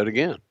him to do that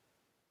again.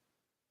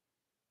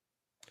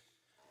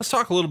 Let's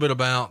talk a little bit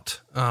about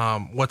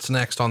what's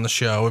next on the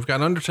show. We've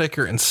got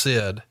Undertaker and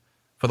Sid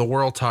for the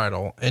world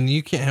title, and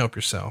you can't help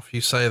yourself.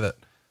 You say that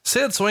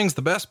Sid swings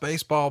the best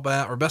baseball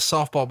bat or best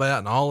softball bat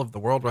in all of the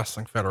World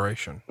Wrestling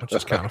Federation, which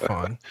is kind of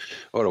fun.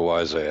 What a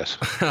wise ass.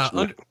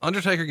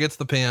 Undertaker gets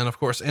the pin. Of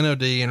course,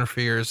 NOD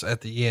interferes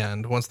at the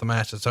end once the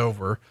match is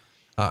over.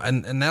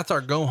 And that's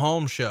our go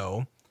home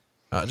show.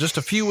 Just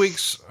a few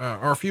weeks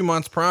or a few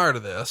months prior to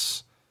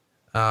this,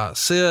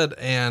 Sid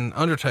and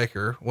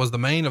Undertaker was the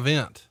main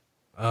event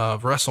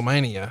of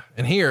WrestleMania.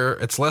 And here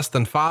it's less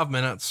than 5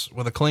 minutes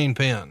with a clean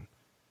pin.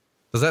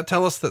 Does that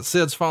tell us that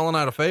Sid's fallen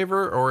out of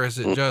favor, or is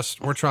it just,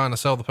 we're trying to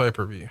sell the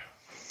pay-per-view?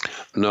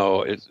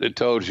 No, it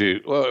told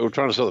you, well, we're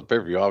trying to sell the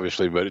pay-per-view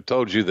obviously, but it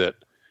told you that,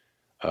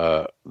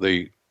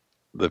 the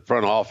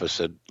front office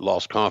had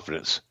lost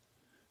confidence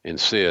in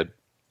Sid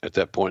at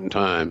that point in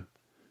time.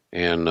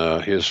 And,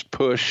 his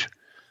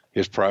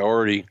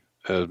priority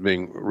is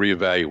being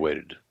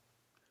reevaluated.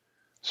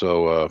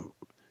 So,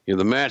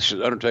 the match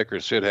that Undertaker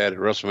and Sid had at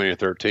WrestleMania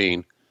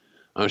 13,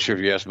 I'm sure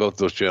if you ask both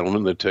those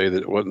gentlemen, they'd tell you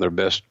that it wasn't their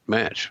best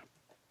match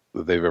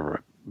that they've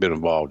ever been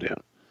involved in.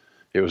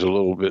 It was a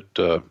little bit,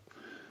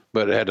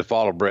 but it had to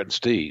follow Brett and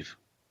Steve,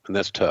 and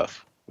that's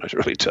tough. That's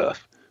really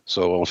tough.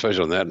 So,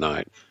 especially on that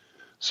night.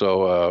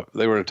 So,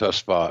 they were in a tough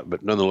spot,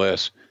 but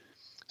nonetheless,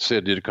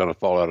 Sid did kind of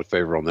fall out of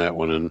favor on that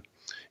one. And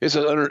it's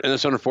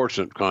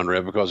unfortunate,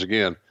 Conrad, because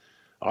again,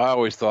 I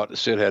always thought that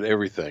Sid had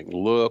everything: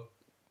 look,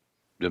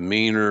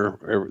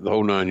 demeanor, the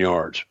whole 9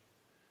 yards.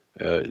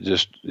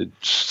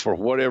 It's for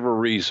whatever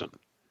reason,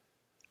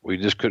 we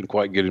just couldn't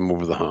quite get him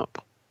over the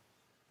hump.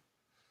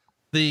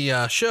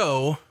 The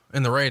show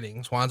in the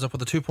ratings winds up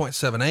with a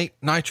 2.78.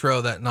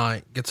 Nitro that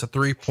night gets a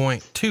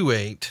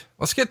 3.28.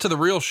 Let's get to the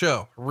real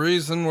show.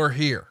 Reason we're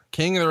here.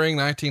 King of the Ring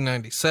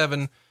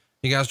 1997.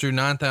 You guys drew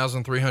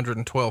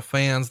 9,312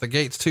 fans. The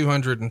gate's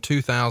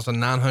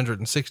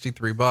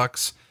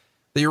 $202,963.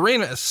 The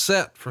arena is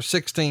set for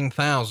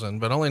 16,000,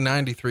 but only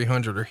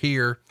 9,300 are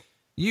here.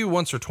 You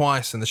once or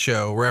twice in the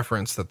show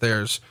referenced that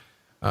there's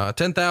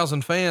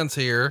 10,000 fans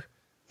here,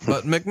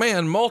 but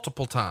McMahon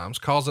multiple times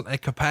calls it a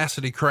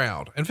capacity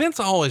crowd. And Vince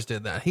always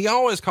did that. He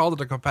always called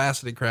it a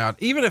capacity crowd,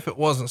 even if it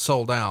wasn't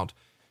sold out.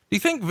 Do you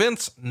think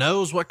Vince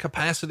knows what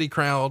capacity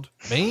crowd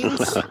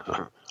means?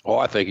 Oh,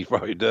 I think he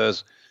probably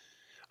does.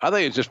 I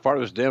think it's just part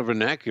of his damn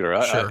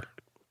vernacular. Sure.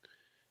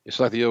 It's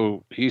like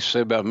he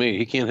said about me,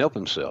 he can't help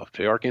himself.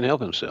 JR can't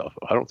help himself.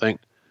 I don't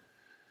think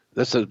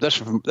that's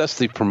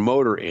the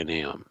promoter in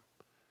him.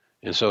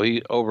 And so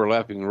he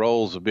overlapping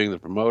roles of being the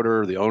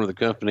promoter, the owner of the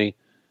company,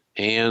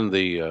 and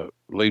the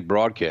lead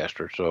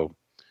broadcaster. So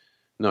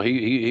no,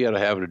 he had a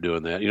habit of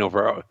doing that.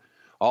 For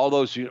all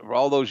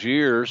those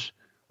years,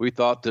 we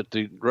thought that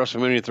the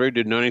WrestleMania 3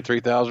 did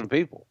 93,000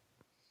 people.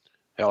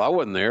 Hell, I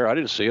wasn't there. I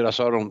didn't see it. I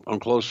saw it on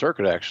closed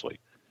circuit actually.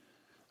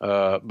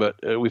 But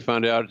we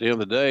found out at the end of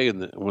the day,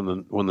 and when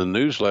the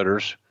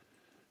newsletters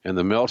and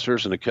the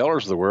Meltzers and the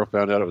Kellers of the world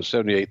found out it was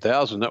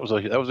 78,000, that was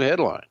a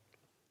headline.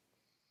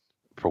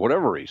 For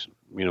whatever reason,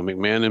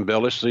 McMahon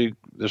embellished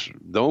this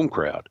dome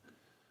crowd.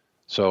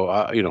 So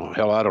I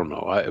don't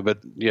know. I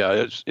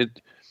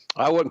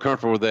wasn't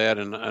comfortable with that,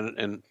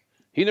 and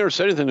he never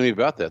said anything to me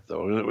about that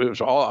though. It was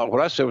all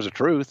what I said was the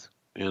truth,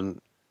 and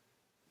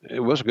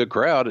it was a good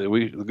crowd.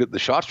 The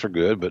shots were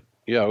good, but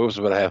yeah, it was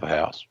about half a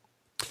house.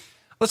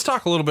 Let's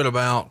talk a little bit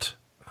about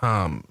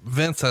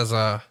Vince as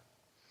a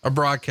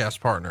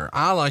broadcast partner.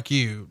 I, like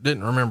you,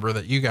 didn't remember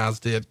that you guys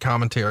did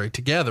commentary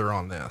together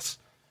on this.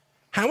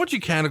 How would you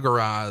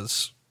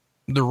categorize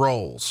the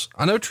roles?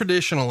 I know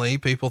traditionally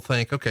people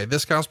think, okay,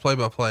 this guy's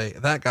play-by-play,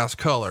 that guy's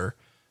color,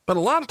 but a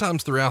lot of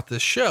times throughout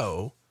this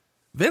show,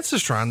 Vince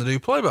is trying to do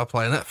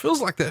play-by-play, and that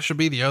feels like that should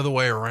be the other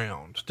way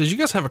around. Did you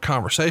guys have a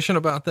conversation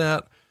about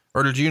that?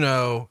 Or did you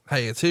know,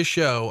 hey, it's his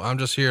show, I'm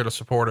just here to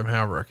support him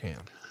however I can?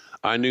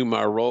 I knew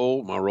my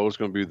role. My role is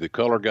going to be the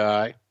color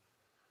guy.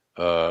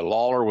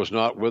 Lawler was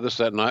not with us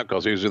that night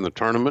because he was in the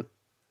tournament.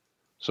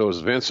 So it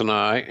was Vince and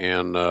I.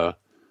 And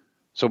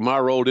so my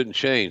role didn't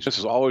change. This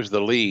is always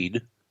the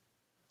lead.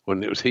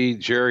 When it was he,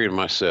 Jerry, and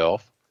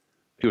myself,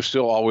 he was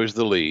still always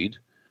the lead.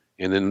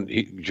 And then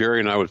Jerry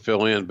and I would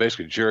fill in,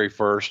 basically Jerry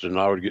first, and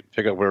I would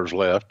pick up whatever's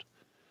left.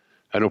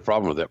 I had no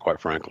problem with that, quite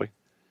frankly.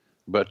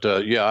 But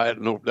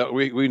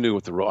we knew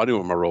what I knew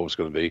what my role was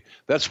going to be.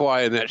 That's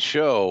why in that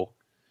show,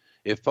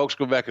 if folks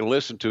go back and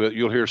listen to it,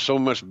 you'll hear so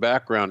much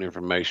background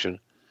information.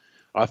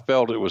 I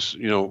felt it was,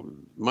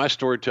 my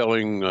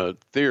storytelling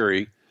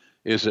theory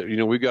is that,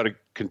 we got to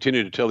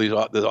continue to tell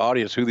the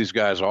audience who these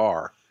guys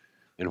are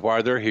and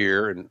why they're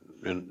here and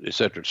et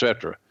cetera, et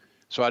cetera.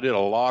 So I did a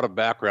lot of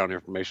background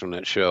information on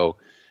that show.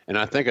 And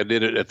I think I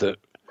did it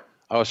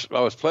I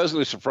was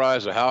pleasantly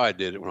surprised at how I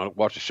did it when I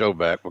watched the show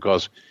back,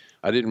 because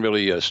I didn't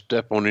really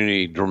step on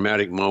any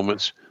dramatic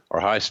moments or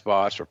high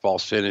spots or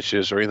false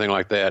finishes or anything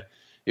like that.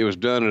 It was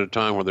done at a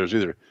time where there's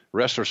either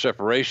wrestler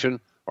separation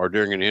or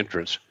during an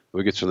entrance.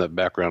 We get some of that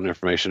background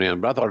information in,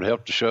 but I thought it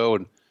helped the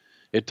show.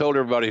 it told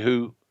everybody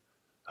who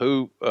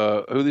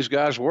these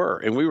guys were.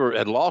 And we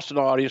had lost an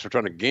audience. We're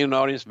trying to gain an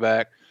audience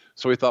back.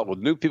 So we thought, with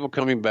new people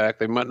coming back,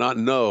 they might not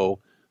know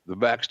the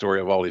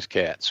backstory of all these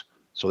cats.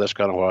 So that's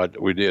kind of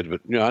what we did.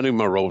 But, I knew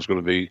my role was going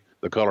to be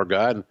the color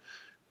guy. And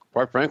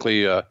quite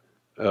frankly, it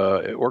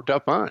worked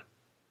out fine.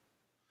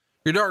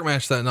 Your dark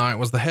match that night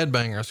was the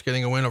Headbangers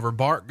getting a win over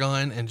Bart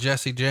Gunn and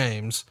Jesse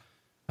James.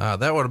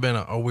 That would have been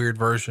a weird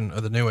version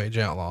of the New Age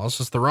Outlaws.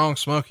 It's the wrong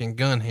smoking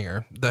gun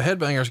here. The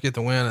Headbangers get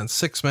the win in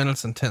 6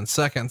 minutes and 10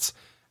 seconds.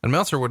 And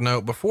Meltzer would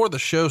note, before the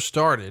show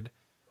started,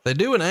 they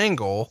do an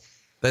angle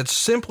that's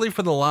simply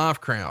for the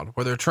live crowd,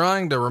 where they're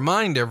trying to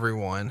remind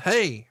everyone,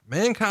 hey,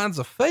 Mankind's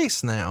a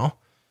face now.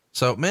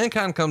 So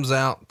Mankind comes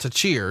out to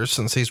cheers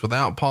since he's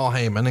without Paul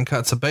Heyman and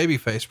cuts a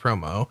babyface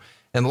promo.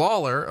 And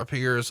Lawler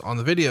appears on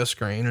the video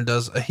screen and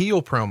does a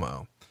heel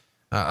promo.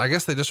 I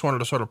guess they just wanted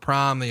to sort of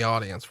prime the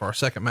audience for our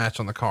second match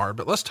on the card.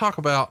 But let's talk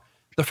about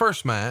the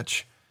first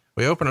match.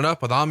 We open it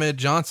up with Ahmed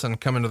Johnson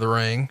coming to the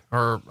ring,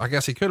 or I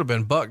guess he could have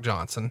been Buck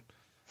Johnson.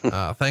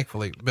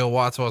 Thankfully, Bill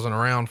Watts wasn't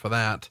around for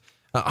that.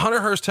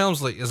 Hunter Hearst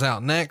Helmsley is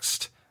out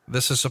next.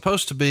 This is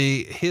supposed to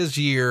be his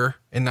year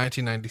in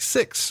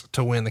 1996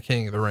 to win the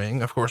King of the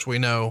Ring. Of course, we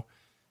know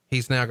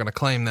he's now going to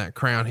claim that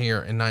crown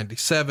here in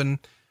 97.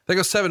 They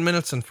go 7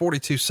 minutes and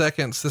 42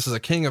 seconds. This is a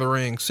King of the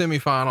Ring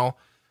semifinal.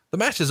 The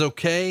match is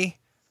okay,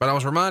 but I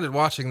was reminded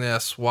watching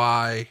this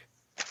why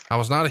I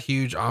was not a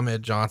huge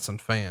Ahmed Johnson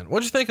fan.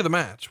 What'd you think of the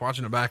match,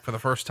 watching it back for the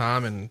first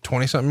time in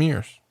 20 something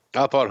years?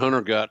 I thought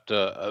Hunter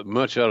got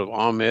much out of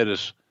Ahmed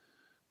as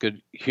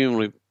could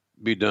humanly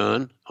be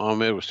done.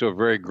 Ahmed was still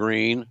very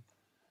green.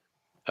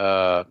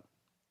 Again,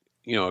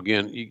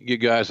 you get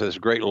guys this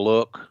great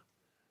look,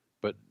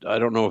 but I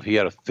don't know if he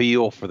had a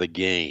feel for the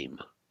game.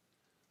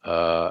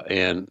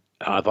 And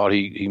I thought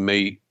he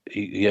may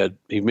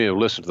have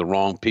listened to the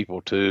wrong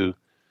people too.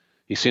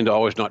 He seemed to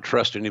always not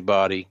trust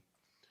anybody.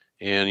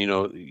 And,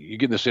 you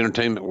get in this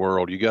entertainment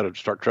world, you got to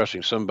start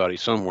trusting somebody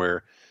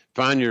somewhere.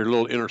 Find your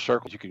little inner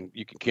circles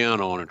you can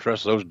count on and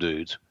trust those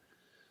dudes.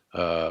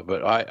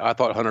 But I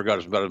thought Hunter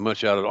got about as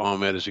much out of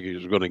Ahmed as he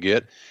was going to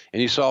get.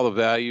 And you saw the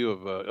value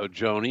of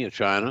Joni of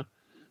China,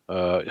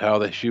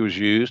 how she was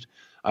used.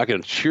 I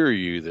can assure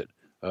you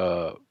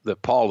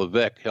that Paul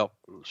Levesque helped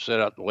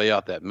lay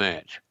out that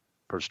match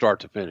from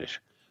start to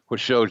finish,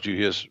 which shows you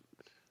his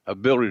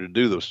ability to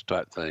do those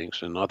type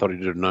things. And I thought he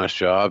did a nice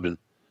job. And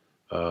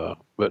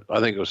but I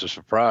think it was a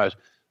surprise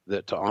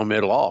that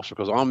Ahmed lost,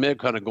 because Ahmed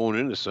kind of going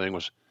into this thing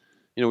was,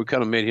 we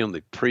kind of made him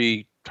the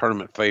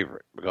pre-tournament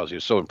favorite because he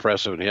was so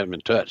impressive and he hadn't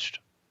been touched.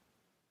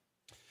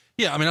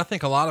 Yeah. I mean, I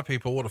think a lot of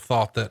people would have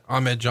thought that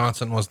Ahmed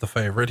Johnson was the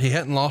favorite. He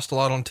hadn't lost a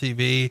lot on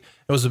TV.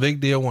 It was a big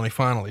deal when he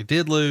finally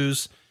did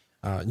lose.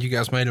 You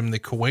guys made him the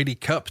Kuwaiti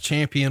Cup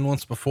champion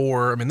once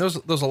before. I mean, there's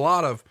a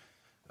lot of,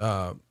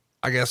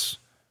 I guess,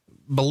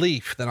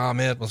 belief that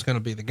Ahmed was going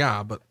to be the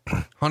guy, but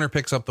Hunter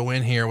picks up the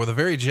win here with a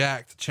very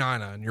jacked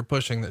China, and you're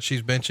pushing that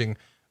she's benching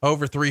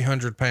over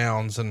 300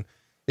 pounds. And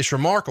it's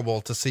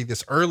remarkable to see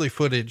this early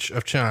footage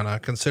of China,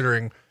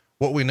 considering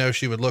what we know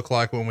she would look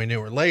like when we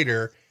knew her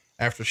later,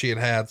 after she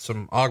had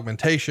some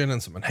augmentation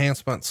and some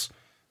enhancements,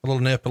 a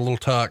little nip, a little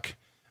tuck.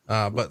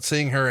 But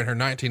seeing her in her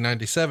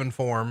 1997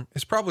 form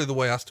is probably the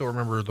way I still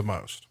remember her the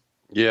most.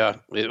 Yeah,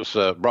 it was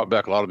brought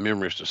back a lot of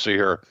memories to see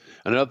her.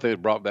 Another thing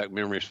that brought back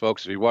memories,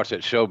 folks, if you watch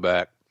that show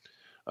back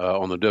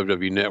on the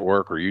WWE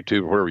Network or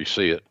YouTube or wherever you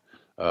see it,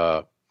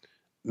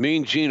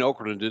 Mean Gene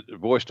Okerlund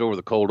voiced over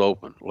the cold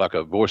open like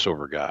a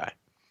voiceover guy.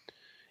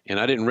 And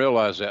I didn't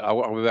realize that. I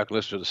went back and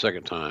listened to it the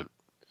second time.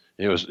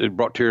 It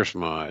brought tears to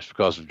my eyes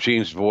because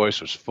Gene's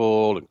voice was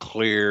full and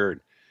clear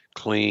and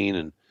clean.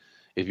 And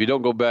if you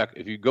go back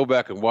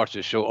and watch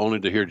this show only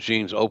to hear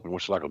Gene's open,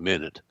 which is like a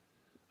minute,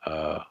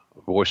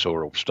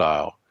 voiceover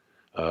style,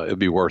 it'll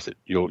be worth it.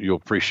 You'll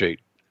appreciate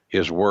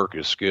his work,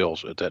 his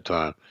skills at that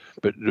time.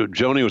 But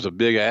Joni was a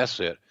big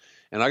asset,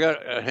 and I got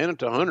to hand it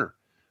to Hunter.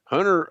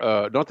 Hunter,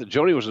 not that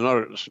Joni was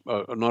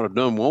not a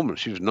dumb woman.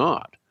 She was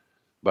not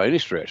by any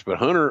stretch, but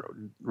Hunter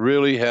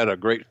really had a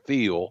great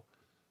feel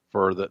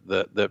for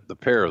the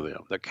pair of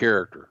them, the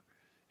character,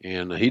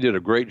 and he did a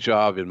great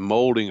job in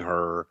molding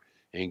her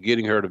and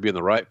getting her to be in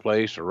the right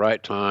place, the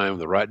right time,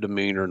 the right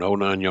demeanor, and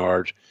 9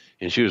 yards.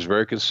 And she was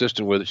very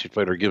consistent with it. She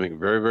played her gimmick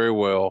very, very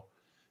well.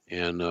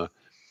 And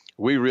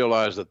we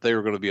realized that they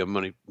were going to be a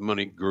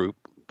money group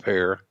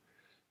pair.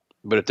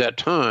 But at that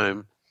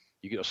time,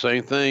 you get the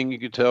same thing you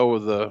could tell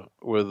with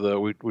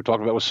we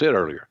talked about with Sid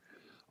earlier.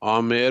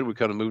 Ahmed, we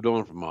kind of moved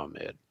on from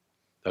Ahmed.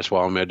 That's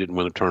why Ahmed didn't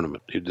win the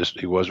tournament.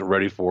 He wasn't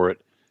ready for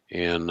it,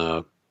 and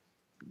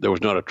there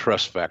was not a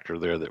trust factor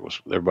there that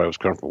everybody was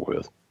comfortable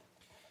with.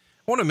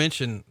 I want to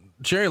mention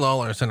Jerry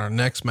Lawler is in our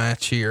next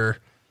match here.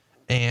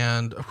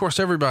 And of course,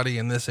 everybody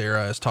in this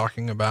era is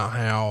talking about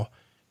how,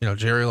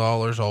 Jerry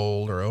Lawler's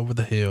old or over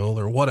the hill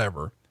or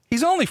whatever.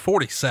 He's only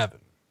 47,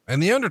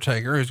 and The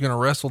Undertaker, who's going to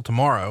wrestle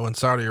tomorrow in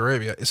Saudi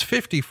Arabia, is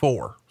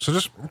 54. So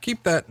just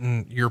keep that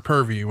in your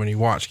purview when you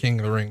watch King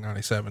of the Ring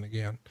 97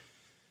 again.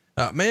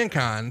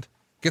 Mankind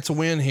gets a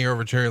win here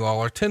over Jerry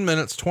Lawler. 10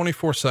 minutes,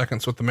 24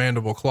 seconds with the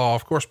mandible claw.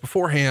 Of course,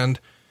 beforehand,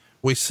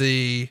 we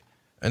see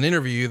an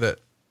interview that,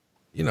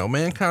 you know,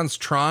 Mankind's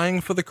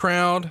trying for the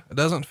crowd. It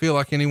doesn't feel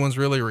like anyone's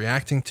really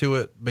reacting to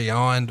it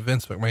beyond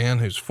Vince McMahon,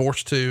 who's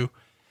forced to.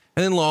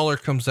 And then Lawler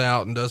comes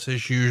out and does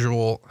his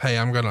usual, hey,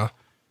 I'm going to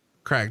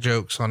crack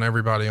jokes on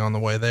everybody on the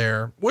way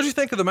there. What'd you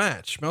think of the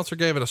match? Meltzer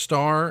gave it a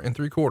star and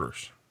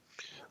 3/4.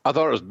 I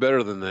thought it was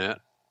better than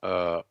that.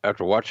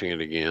 After watching it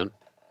again,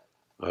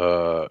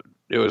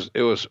 it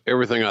was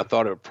everything I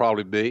thought it would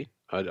probably be.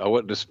 I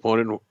wasn't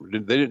disappointed.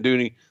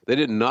 They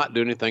did not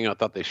do anything I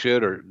thought they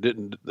should or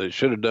didn't. They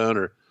should have done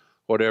or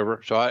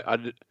whatever. So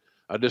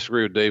I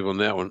disagree with Dave on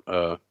that one.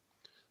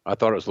 I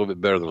thought it was a little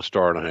bit better than a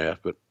star and a half,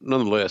 but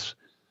nonetheless,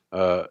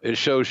 it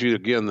shows you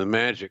again the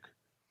magic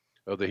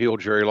of the heel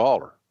Jerry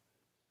Lawler.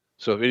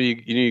 So if any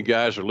of you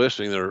guys are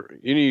listening, there are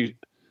any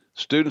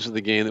students of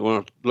the game that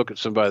want to look at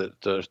somebody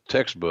that's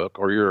textbook,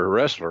 or you're a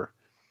wrestler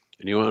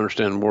and you want to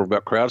understand more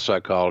about crowd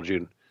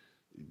psychology,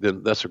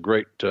 then that's a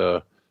great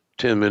 10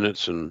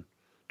 minutes and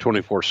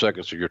 24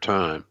 seconds of your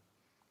time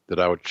that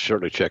I would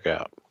certainly check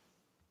out.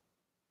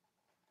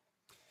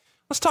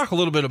 Let's talk a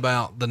little bit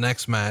about the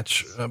next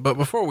match. But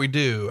before we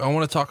do, I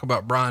want to talk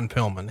about Brian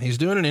Pillman. He's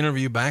doing an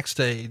interview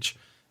backstage.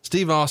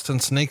 Steve Austin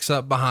sneaks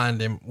up behind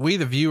him. We,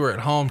 the viewer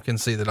at home, can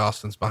see that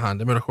Austin's behind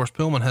him, but of course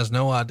Pillman has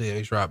no idea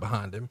he's right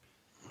behind him.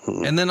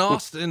 And then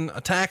Austin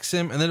attacks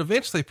him and then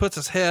eventually puts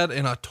his head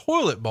in a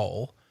toilet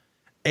bowl.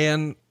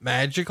 And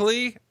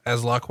magically,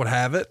 as luck would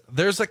have it,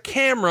 there's a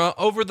camera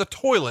over the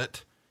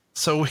toilet.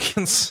 So we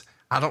can,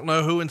 I don't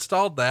know who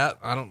installed that.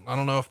 I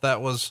don't know if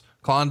that was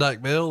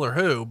Klondike Bill or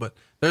who, but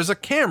there's a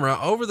camera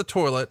over the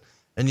toilet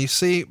and you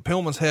see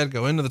Pillman's head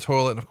go into the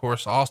toilet. And of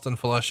course, Austin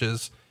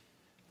flushes.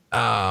 Who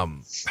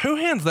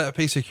hands that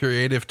piece of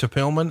creative to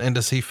Pillman? And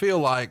does he feel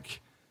like,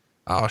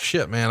 oh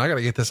shit, man, I got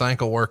to get this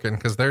ankle working,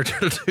 'cause they're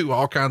going to do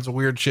all kinds of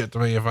weird shit to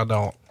me if I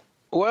don't.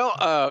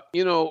 Well,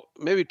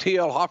 maybe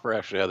TL Hopper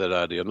actually had that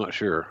idea. I'm not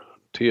sure.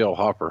 TL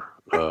Hopper,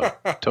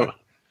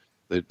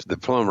 the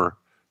plumber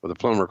with the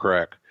plumber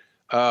crack.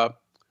 I'm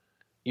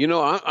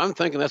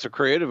thinking that's a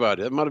creative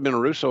idea. It might've been a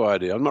Russo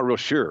idea. I'm not real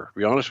sure, to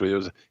be honest with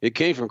you. It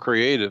came from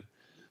creative,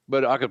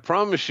 but I could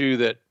promise you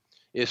that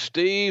if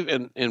Steve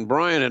and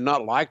Brian had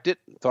not liked it,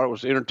 thought it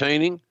was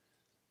entertaining,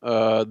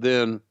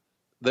 then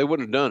they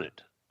wouldn't have done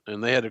it.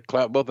 And they had the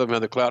clout. Both of them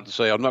had the clout to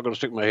say, I'm not going to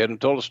stick my head in a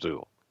toilet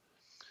stool.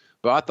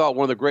 But I thought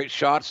one of the great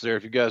shots there,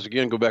 if you guys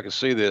again go back and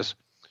see this,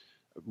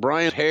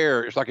 Brian's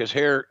hair, it's like his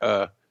hair,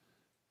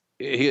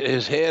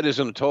 his head is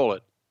in the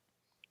toilet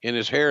and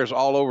his hair is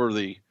all over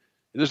it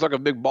looks like a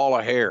big ball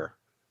of hair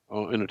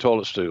in the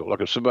toilet stool.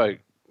 Like if somebody,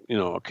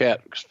 a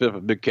cat spit up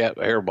a big cat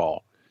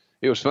hairball.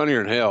 It was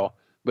funnier than hell,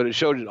 but it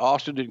showed that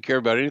Austin didn't care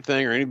about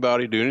anything or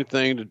anybody, do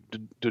anything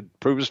to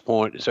prove his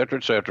point, et cetera,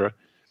 et cetera.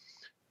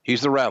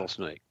 He's the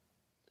rattlesnake,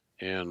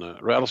 and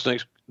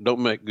rattlesnakes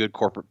don't make good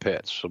corporate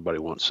pets, somebody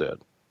once said.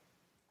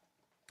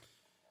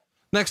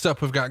 Next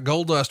up, we've got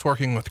Goldust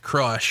working with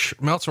Crush.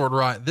 Meltzer would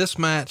write, this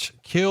match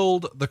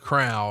killed the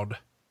crowd.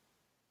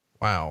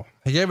 Wow.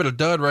 He gave it a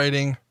dud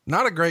rating.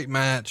 Not a great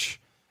match.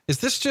 Is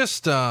this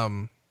just,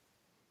 they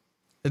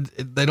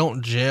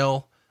don't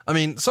gel? I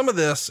mean, some of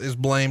this is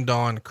blamed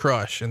on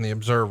Crush in the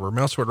Observer.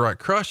 Meltzer would write,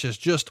 Crush is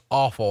just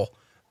awful.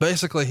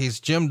 Basically,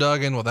 he's Jim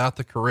Duggan without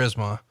the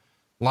charisma.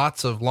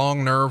 Lots of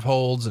long nerve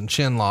holds and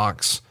chin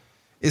locks.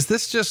 Is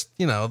this just,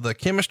 the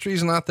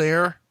chemistry's not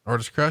there, or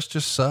does Crush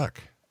just suck?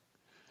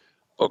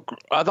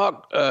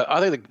 I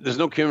think there's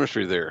no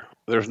chemistry there.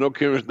 There was no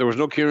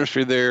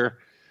chemistry there.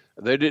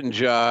 They didn't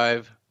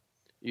jive.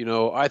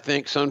 I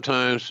think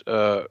sometimes,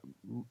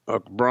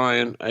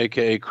 Brian,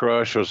 AKA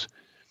Crush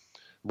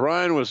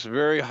Brian was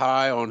very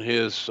high on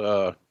his,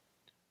 on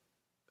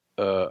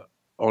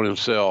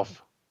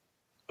himself.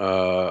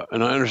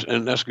 And I understand,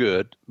 and that's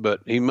good,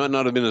 but he might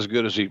not have been as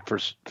good as he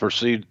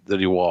perceived that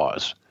he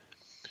was.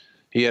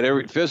 He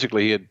had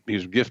physically, he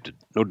was gifted,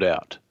 no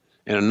doubt.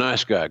 And a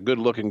nice guy, good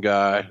looking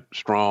guy,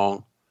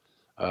 strong.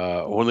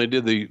 When they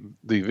did the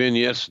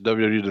vignettes,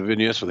 WWE the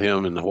vignettes with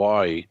him in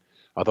Hawaii,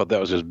 I thought that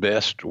was his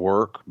best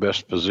work,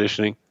 best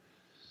positioning.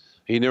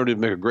 He never did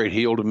make a great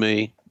heel to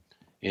me,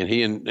 and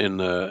he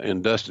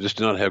and Dusty just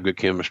did not have good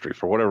chemistry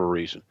for whatever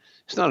reason.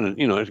 It's not,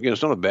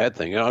 it's not a bad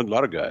thing. A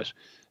lot of guys,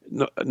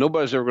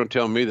 nobody's ever going to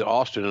tell me that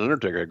Austin and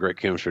Undertaker had great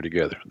chemistry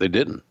together. They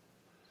didn't.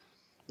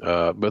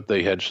 But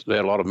they had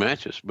a lot of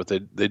matches, but they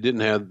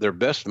didn't have their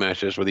best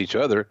matches with each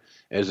other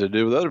as they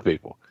do with other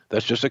people.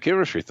 That's just a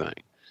chemistry thing.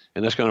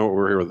 And that's kind of what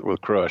we're here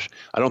with Crush.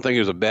 I don't think he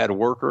was a bad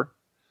worker.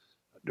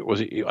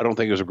 I don't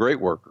think he was a great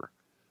worker,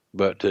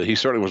 but he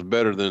certainly was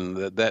better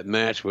than that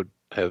match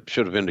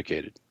should have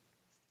indicated.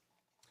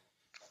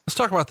 Let's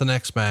talk about the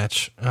next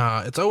match.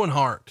 It's Owen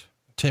Hart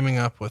teaming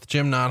up with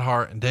Jim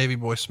Neidhart and Davey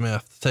Boy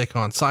Smith to take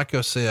on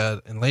Psycho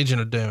Sid and Legion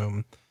of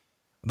Doom.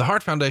 The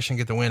Hart Foundation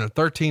get the win in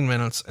 13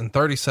 minutes and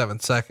 37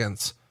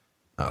 seconds,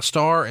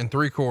 star and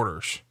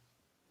 3/4.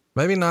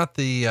 Maybe not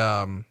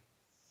the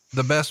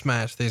best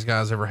match these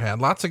guys ever had.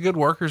 Lots of good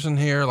workers in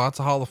here, lots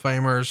of Hall of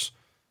Famers,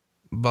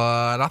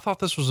 but I thought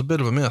this was a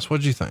bit of a miss.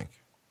 What'd you think?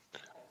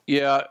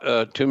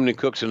 Yeah, too many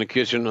cooks in the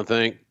kitchen, I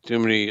think. Too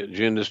many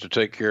agendas to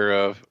take care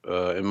of,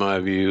 in my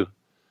view.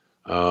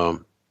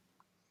 You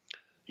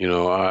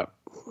know,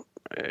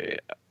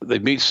 they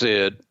beat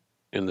Sid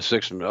in the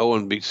sixth.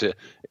 Owen beat Sid.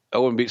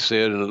 Owen beat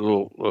Sid in a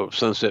little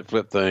sunset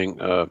flip thing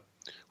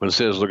when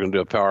Sid was looking to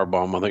do a power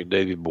bomb. I think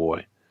Davey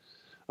Boy.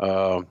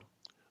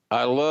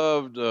 I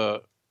loved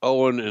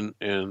Owen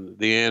and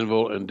the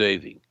Anvil and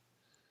Davey.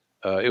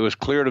 It was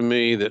clear to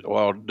me that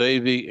while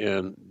Davey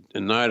and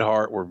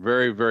Neidhart were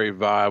very, very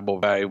viable,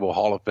 valuable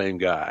Hall of Fame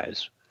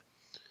guys,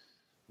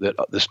 that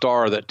the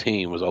star of that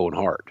team was Owen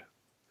Hart.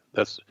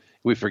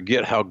 We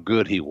forget how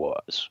good he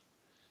was.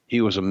 He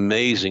was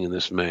amazing in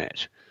this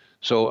match.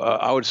 So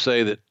I would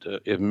say that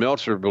if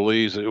Meltzer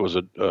believes that it was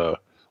a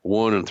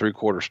 1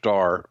 3/4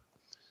 star,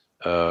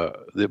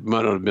 it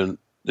might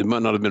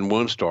not have been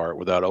 1 star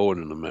without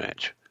Owen in the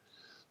match.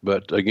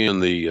 But again,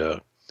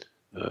 the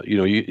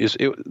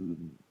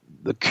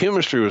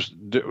chemistry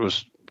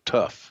was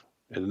tough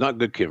and not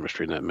good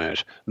chemistry in that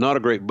match. Not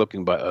a great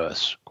booking by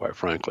us, quite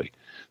frankly.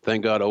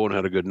 Thank God Owen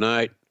had a good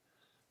night.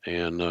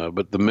 And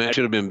but the match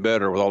should have been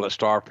better with all that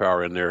star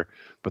power in there.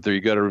 But there,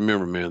 you got to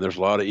remember, man, there's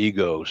a lot of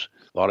egos,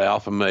 a lot of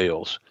alpha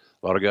males,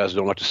 a lot of guys that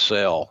don't like to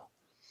sell.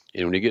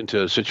 And when you get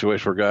into a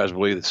situation where guys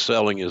believe that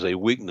selling is a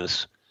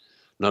weakness,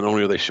 not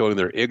only are they showing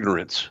their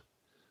ignorance,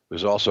 but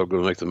it's also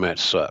going to make the match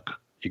suck.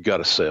 You got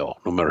to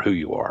sell, no matter who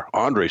you are.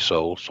 Andre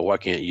sold, so why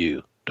can't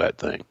you? Type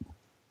thing.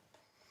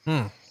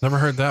 Never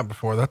heard that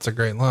before. That's a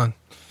great line.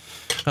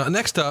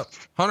 Next up,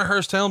 Hunter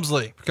Hearst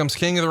Helmsley becomes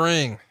king of the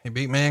ring. He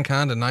beat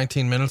Mankind in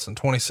 19 minutes and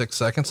 26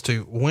 seconds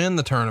to win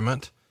the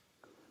tournament.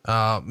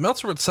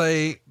 Meltzer would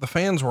say the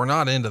fans were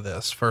not into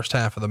this first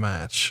half of the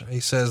match. He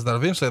says that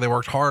eventually they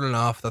worked hard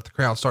enough that the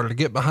crowd started to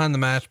get behind the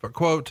match, but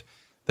quote,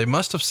 they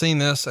must have seen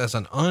this as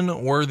an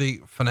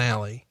unworthy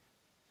finale.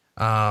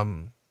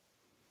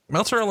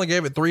 Meltzer only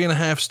gave it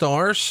 3.5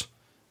 stars.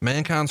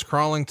 Mankind's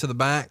crawling to the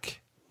back,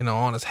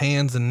 on his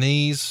hands and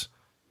knees.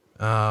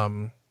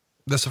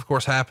 This of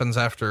course happens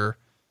after,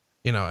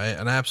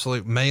 an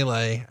absolute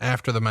melee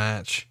after the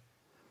match.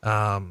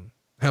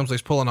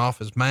 Helmsley's pulling off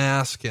his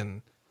mask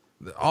and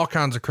all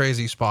kinds of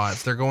crazy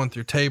spots. They're going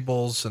through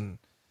tables and,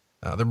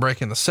 they're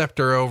breaking the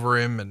scepter over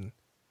him. And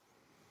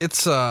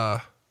it's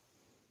one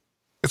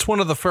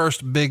of the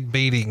first big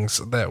beatings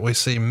that we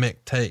see Mick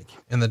take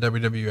in the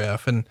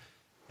WWF. And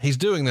he's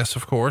doing this,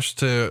 of course,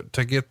 to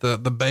get the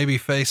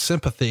babyface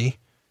sympathy.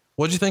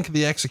 What'd you think of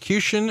the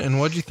execution, and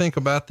what'd you think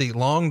about the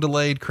long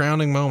delayed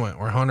crowning moment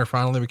where Hunter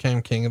finally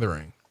became king of the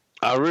ring?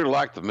 I really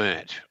liked the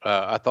match.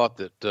 I thought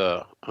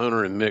that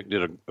Hunter and Mick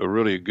did a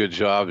really good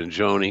job in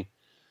Joni.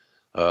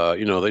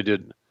 They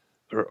did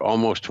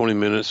almost 20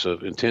 minutes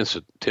of intense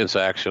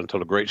action,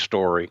 told a great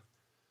story,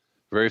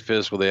 very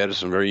physical. They added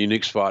some very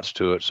unique spots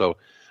to it. So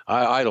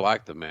I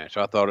liked the match.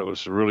 I thought it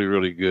was really,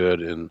 really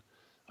good, and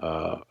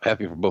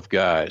happy for both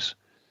guys,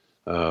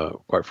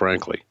 quite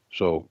frankly.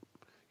 So,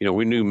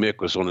 we knew Mick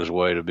was on his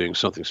way to being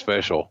something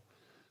special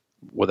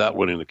without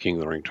winning the King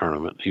of the Ring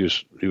tournament. He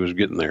was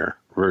getting there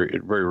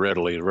very, very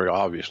readily and very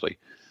obviously.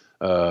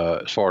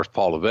 As far as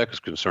Paul Levesque is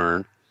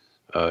concerned,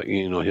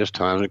 his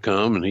time had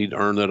come, and he'd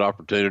earned that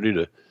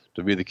opportunity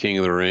to be the King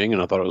of the Ring.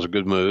 And I thought it was a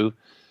good move.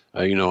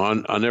 I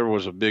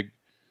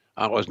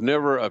was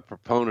never a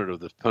proponent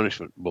of this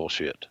punishment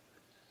bullshit.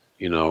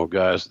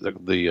 Guys,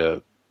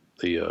 the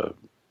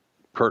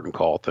curtain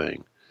call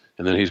thing,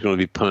 and then he's going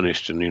to be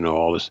punished, and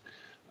all this.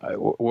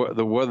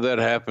 Whether that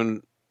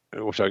happened,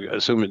 which I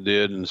assume it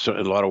did in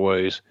a lot of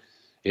ways,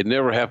 it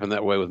never happened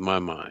that way with my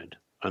mind.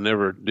 I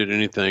never did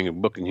anything of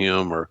booking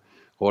him or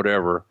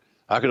whatever.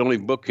 I could only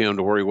book him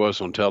to where he was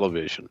on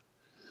television.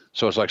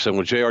 So it's like saying,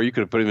 well, JR, you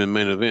could have put him in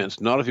main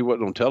events. Not if he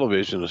wasn't on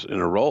television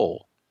in a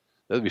role.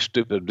 That'd be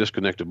stupid,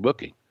 disconnected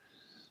booking.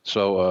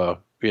 So,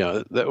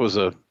 that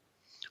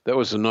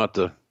was not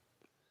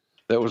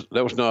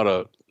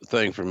a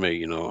thing for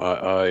me.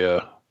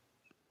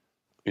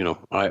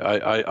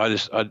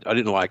 I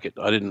didn't like it.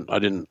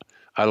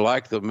 I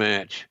liked the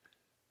match,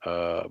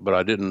 but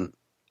I didn't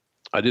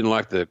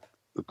like the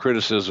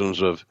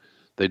criticisms of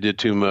they did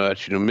too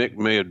much. Mick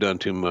may have done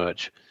too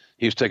much.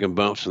 He was taking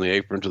bumps in the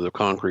apron to the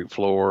concrete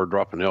floor,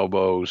 dropping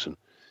elbows, and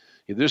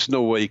there's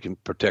no way you can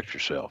protect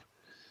yourself.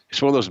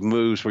 It's one of those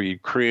moves where you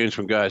cringe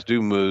when guys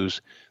do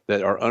moves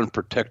that are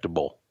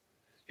unprotectable.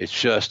 It's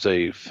just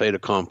a fait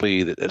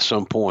accompli that at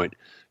some point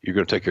you're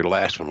going to take your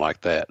last one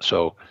like that.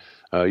 So,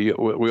 we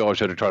always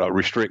had to try to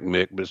restrict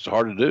Mick, but it's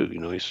hard to do.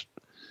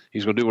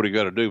 He's going to do what he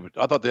got to do. But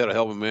I thought they had a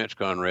hell of a match,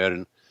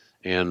 Conrad,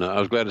 and I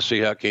was glad to see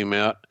how it came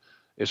out.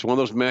 It's one of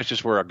those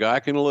matches where a guy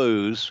can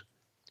lose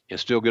and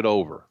still get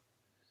over.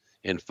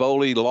 And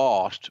Foley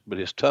lost, but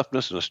his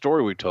toughness and the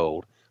story we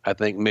told, I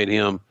think, made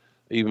him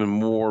even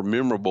more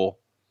memorable,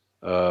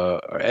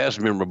 or as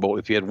memorable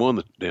if he had won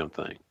the damn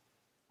thing.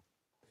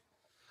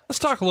 Let's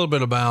talk a little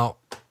bit about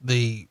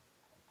the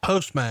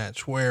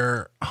post-match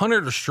where Hunter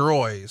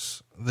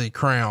destroys the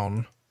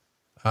crown.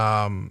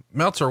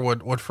 Meltzer would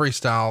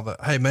freestyle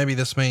that, hey, maybe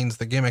this means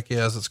the gimmick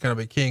is it's going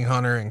to be King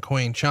Hunter and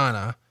Queen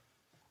China.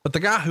 But the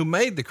guy who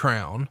made the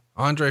crown,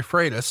 Andre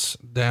Freitas,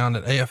 down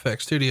at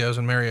AFX Studios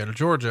in Marietta,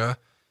 Georgia,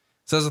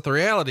 says that the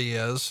reality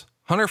is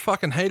Hunter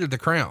fucking hated the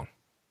crown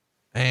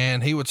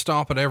and he would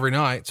stomp it every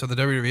night. So the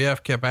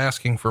WWF kept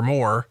asking for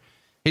more.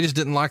 He just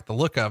didn't like the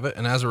look of it.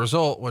 And as a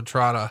result would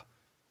try to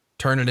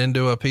turn it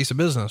into a piece of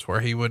business where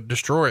he would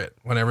destroy it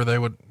whenever they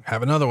would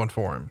have another one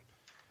for him.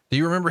 Do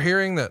you remember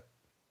hearing that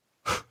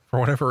for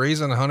whatever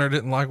reason, Hunter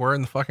didn't like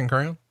wearing the fucking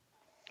crown?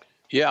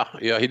 Yeah.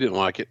 He didn't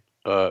like it.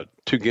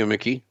 Too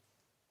gimmicky.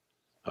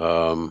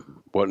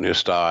 Wasn't his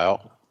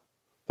style.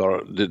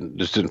 Thought it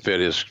didn't fit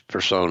his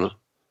persona.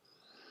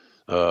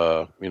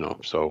 I don't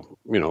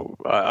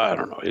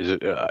know. Is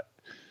it,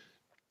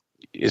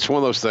 it's one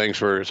of those things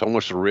where it's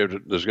almost a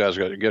rib. Those guys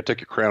you got to take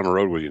your crown on the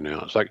road with you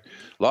now. It's like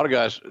a lot of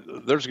guys,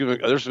 there's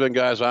been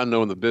guys I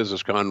know in the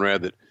business,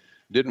 Conrad, that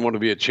didn't want to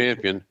be a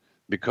champion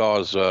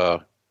because, they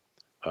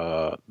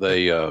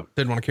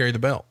didn't want to carry the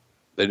belt.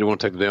 They didn't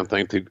want to take the damn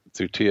thing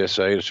through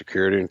TSA and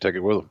security and take it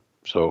with them.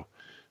 So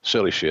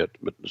silly shit.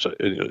 But so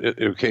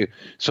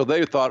so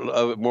they thought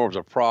of it more as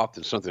a prop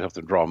than something have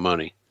to draw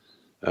money,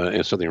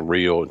 and something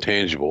real and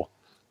tangible,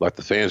 like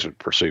the fans would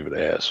perceive it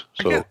as.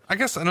 So I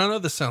guess, and I know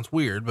this sounds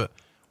weird, but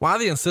why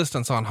the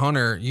insistence on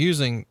Hunter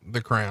using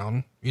the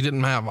crown? You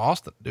didn't have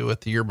Austin do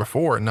it the year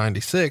before in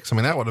 '96. I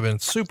mean, that would have been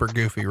super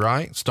goofy,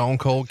 right? Stone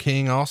Cold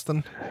King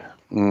Austin.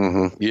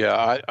 Mm-hmm.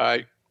 Yeah.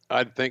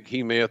 I think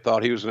he may have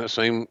thought he was in that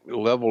same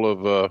level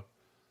of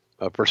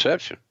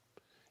perception.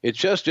 It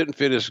just didn't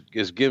fit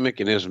his gimmick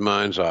in his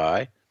mind's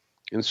eye.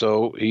 And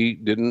so he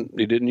didn't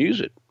use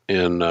it.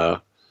 And,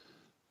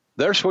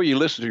 there's where you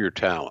listen to your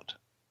talent.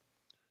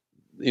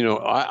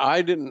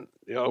 I didn't,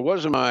 it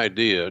wasn't my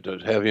idea to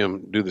have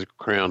him do the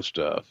crown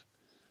stuff.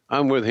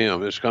 I'm with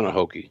him. It's kind of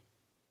hokey.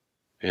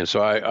 And so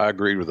I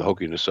agreed with the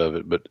hokiness of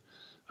it, but,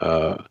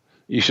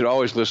 you should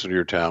always listen to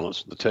your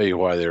talents to tell you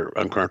why they're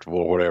uncomfortable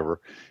or whatever,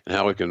 and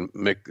how we can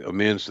make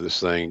amends to this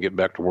thing and get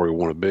back to where we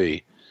want to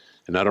be.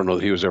 And I don't know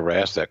that he was ever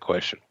asked that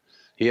question.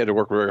 He had to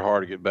work very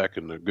hard to get back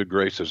in the good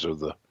graces of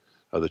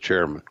the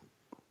chairman.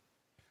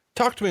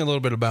 Talk to me a little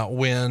bit about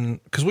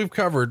cause we've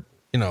covered,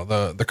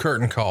 the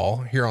curtain call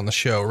here on the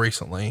show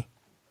recently.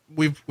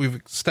 We've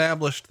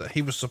established that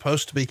he was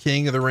supposed to be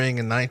King of the Ring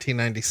in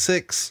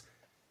 1996.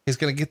 He's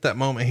going to get that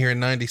moment here in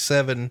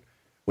 97.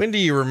 When do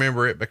you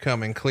remember it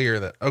becoming clear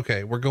that,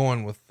 okay, we're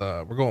going with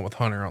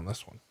Hunter on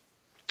this one?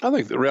 I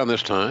think around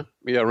this time.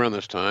 Yeah. Around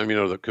this time,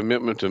 the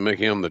commitment to make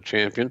him the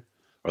champion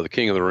or the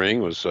King of the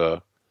Ring was,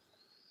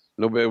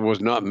 nobody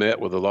was not met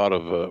with a lot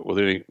of, with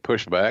any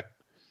pushback.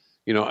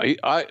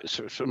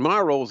 So my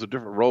role is a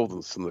different role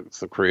than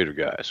the creative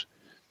guys.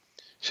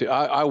 See,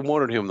 I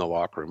wanted him in the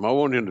locker room. I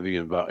wanted him to be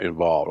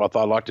involved.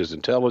 I liked his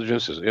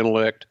intelligence, his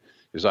intellect,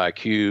 his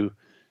IQ.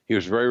 He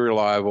was very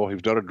reliable. He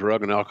was not a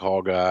drug and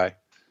alcohol guy.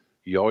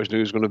 He always knew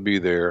he was going to be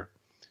there,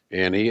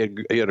 and he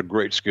had a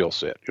great skill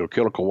set.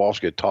 Killer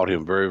Kowalski had taught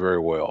him very, very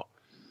well.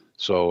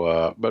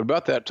 So, but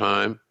about that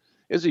time,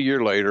 it's a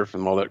year later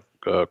from all that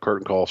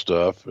curtain call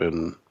stuff,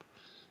 and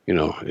we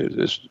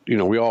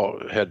all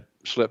had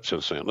slept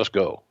since then. Let's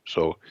go.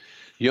 So,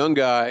 young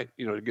guy,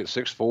 to get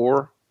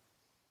 6'4",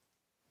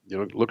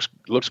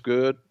 looks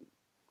good,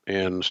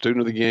 and student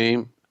of the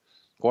game.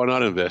 Why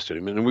not invest in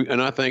him? And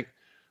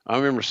I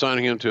remember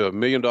signing him to $1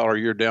 million a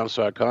year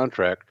downside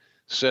contract,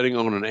 sitting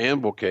on an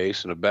anvil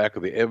case in the back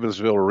of the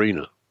Evansville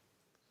Arena. I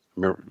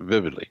remember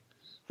vividly.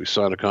 We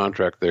signed a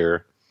contract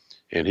there,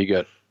 and he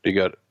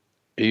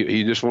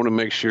just wanted to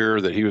make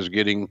sure that he was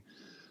getting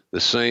the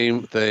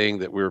same thing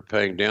that we were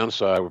paying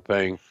downside. We're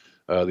paying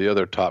the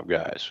other top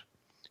guys.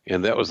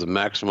 And that was the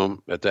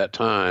maximum at that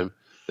time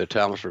that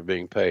talents were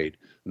being paid.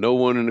 No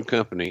one in the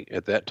company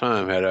at that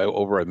time had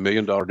over $1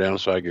 million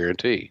downside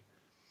guarantee.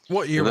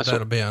 What year would that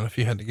have been if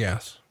you had to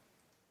guess?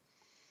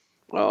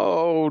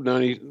 Oh,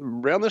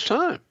 around this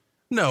time.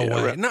 No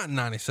way. Not in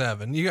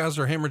 97. You guys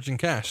are hemorrhaging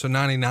cash. So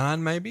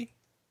 99 maybe?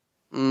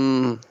 I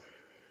mean,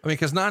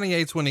 cause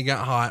 98's when he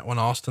got hot, when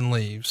Austin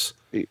leaves.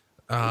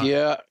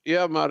 Yeah,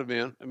 it might've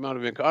been.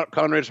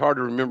 Conrad's hard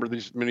to remember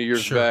these many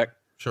years back.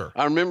 Sure.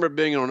 I remember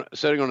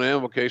sitting on an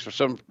anvil case for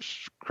some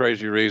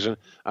crazy reason.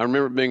 I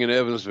remember being in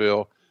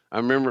Evansville. I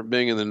remember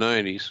being in the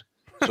 90s.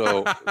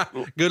 So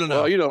good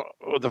enough.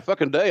 Well, the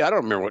fucking day, I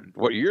don't remember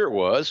what year it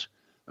was.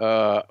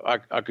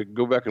 I could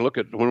go back and look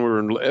at when we were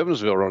in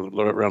Evansville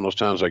around those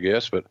times, I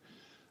guess. But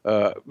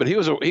he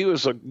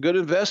was a good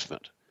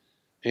investment,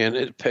 and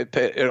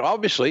it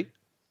obviously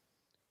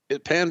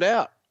panned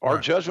out. Our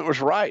judgment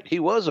was right. He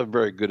was a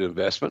very good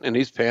investment, and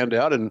he's panned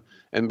out and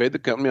made the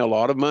company a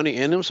lot of money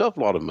and himself a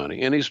lot of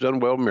money, and he's done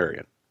well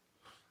marrying.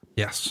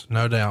 Yes,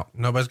 no doubt.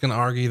 Nobody's going to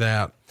argue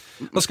that.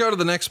 Let's go to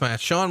the next match.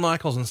 Shawn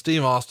Michaels and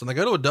Steve Austin. They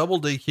go to a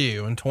double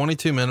DQ in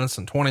 22 minutes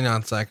and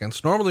 29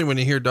 seconds. Normally when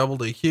you hear double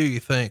DQ, you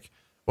think,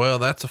 well,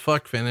 that's a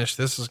fuck finish.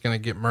 This is going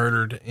to get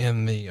murdered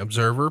in the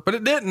Observer, but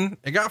it didn't.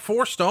 It got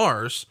 4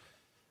 stars.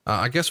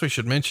 I guess we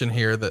should mention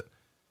here that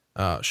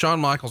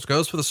Shawn Michaels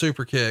goes for the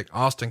super kick.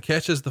 Austin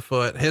catches the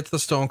foot, hits the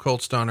Stone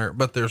Cold Stunner,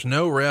 but there's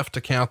no ref to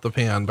count the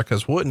pin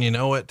because wouldn't you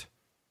know it,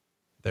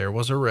 there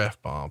was a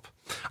ref bump.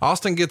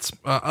 Austin gets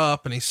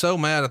up and he's so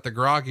mad at the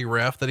groggy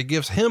ref that he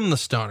gives him the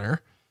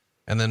stunner.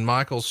 And then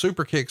Michaels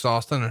super kicks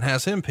Austin and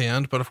has him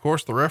pinned. But of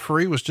course the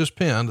referee was just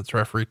pinned. It's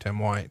referee Tim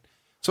White.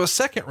 So a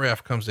second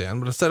ref comes in,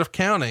 but instead of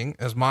counting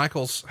as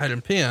Michaels had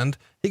him pinned,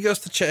 he goes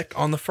to check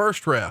on the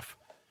first ref.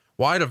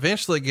 White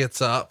eventually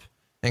gets up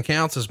and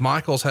counts as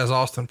Michaels has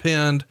Austin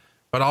pinned,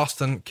 but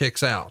Austin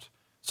kicks out.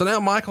 So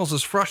now Michaels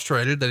is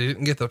frustrated that he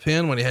didn't get the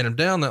pin when he had him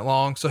down that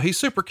long. So he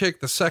super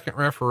kicked the second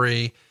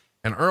referee,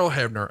 and Earl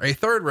Hebner, a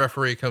third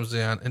referee, comes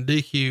in and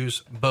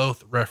DQs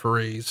both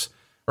referees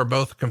or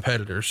both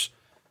competitors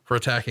for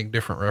attacking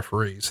different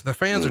referees. The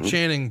fans are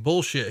chanting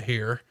bullshit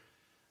here.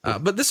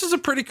 But this is a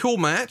pretty cool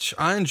match.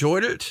 I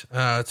enjoyed it.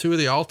 Two of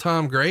the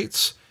all-time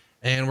greats,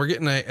 and we're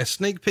getting a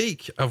sneak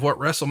peek of what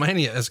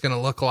WrestleMania is going to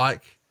look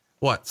like.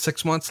 What,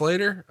 6 months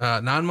later,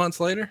 9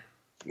 months later?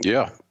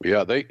 Yeah.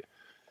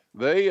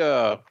 They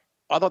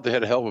I thought they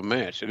had a hell of a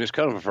match, and it's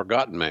kind of a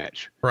forgotten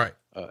match. Right.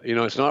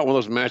 It's not one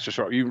of those matches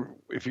where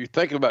if you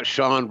think about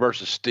Shawn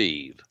versus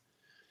Steve,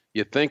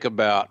 you think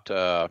about,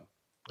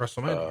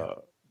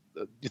 WrestleMania.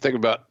 You think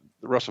about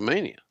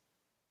WrestleMania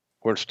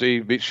where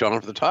Steve beat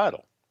Shawn for the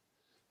title.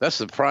 That's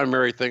the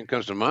primary thing that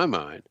comes to my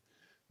mind.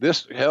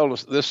 This King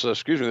of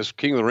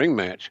the Ring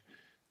match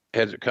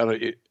had kind of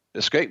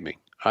escaped me.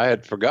 I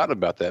had forgotten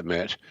about that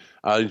match.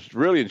 I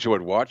really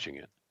enjoyed watching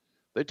it.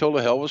 They told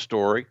a hell of a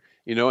story,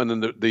 and then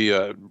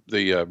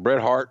the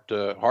Bret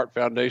Hart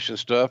Foundation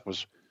stuff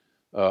was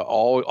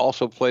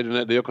also played in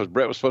that deal because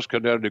Bret was supposed to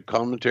come down and do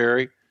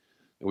commentary.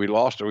 And we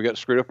lost it. We got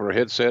screwed up on our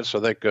headsets. So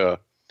I think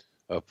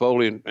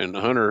Foley and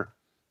Hunter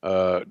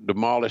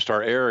demolished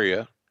our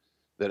area.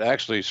 That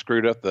actually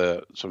screwed up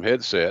some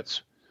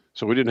headsets.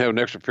 So we didn't have an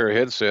extra pair of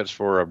headsets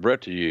for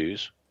Bret to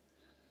use.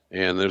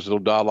 And there's a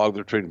little dialogue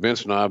between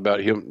Vince and I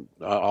about him.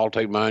 I'll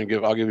take mine,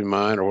 I'll give you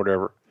mine or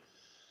whatever.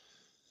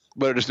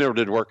 But it just never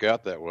did work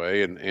out that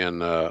way.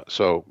 And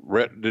so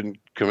Bret didn't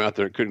come out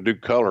there, couldn't do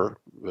color,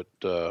 but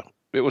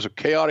it was a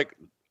chaotic,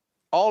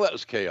 all that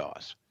was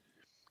chaos.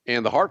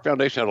 And the Hart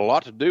Foundation had a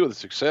lot to do with the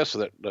success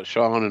of that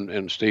Shawn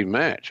and Steve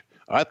match.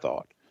 I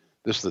thought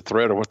this is the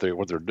thread of what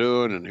they're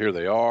doing. And here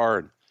they are.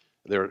 And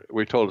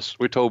we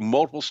told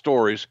multiple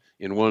stories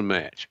in one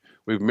match.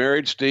 We've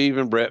married Steve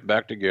and Bret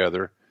back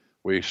together.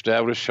 We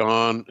established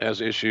Shawn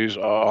has issues,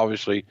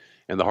 obviously,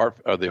 and the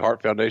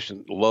Hart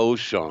Foundation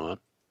loathes Shawn.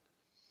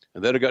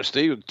 And they'd have got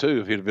Steve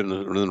too if he'd been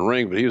in the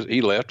ring, but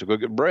he left to go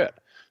get Bret.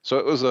 So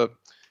it was one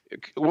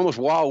of those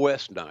Wild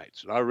West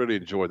nights, and I really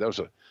enjoyed it. That was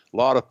a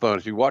lot of fun.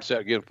 If you watch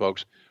that again,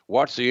 folks,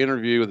 watch the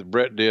interview that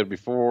Bret did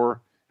before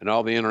and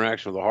all the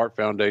interaction with the Hart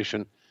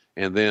Foundation,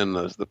 and then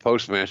the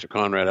post match that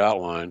Conrad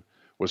outlined.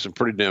 Was some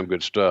pretty damn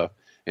good stuff.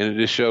 And it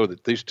just showed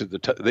that these two,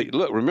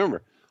 look,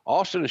 remember,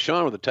 Austin and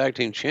Shawn were the tag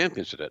team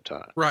champions at that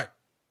time. Right.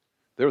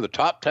 They were the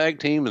top tag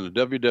team in the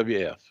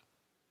WWF,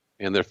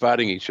 and they're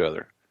fighting each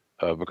other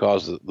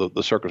because of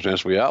the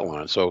circumstance we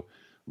outlined. So,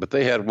 but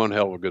they had one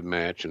hell of a good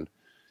match. And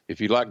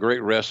if you like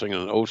great wrestling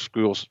and old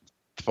school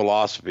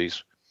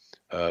philosophies,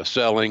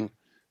 selling,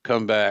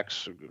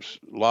 comebacks,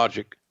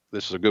 logic,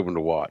 this is a good one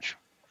to watch.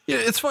 Yeah,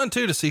 it's fun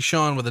too to see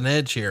Shawn with an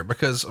edge here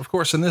because, of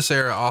course, in this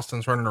era,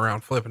 Austin's running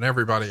around flipping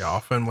everybody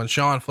off, and when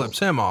Shawn flips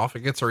him off,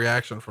 it gets a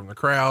reaction from the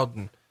crowd,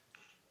 and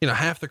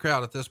half the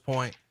crowd at this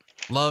point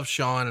loves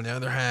Shawn, and the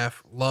other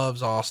half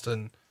loves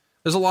Austin.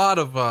 There's a lot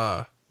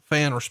of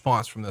fan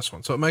response from this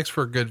one, so it makes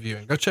for a good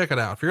viewing. Go check it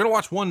out. If you're gonna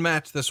watch one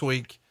match this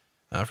week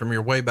from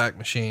your Wayback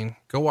Machine,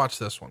 go watch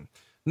this one.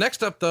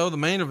 Next up, though, the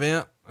main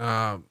event.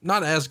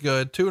 Not as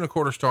good.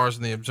 2.25 stars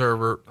in the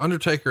Observer.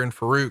 Undertaker and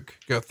Farouk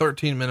go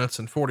 13 minutes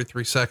and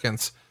 43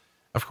 seconds.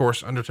 Of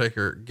course,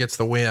 Undertaker gets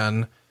the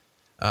win.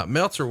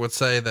 Meltzer would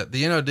say that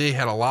the NOD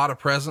had a lot of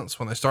presence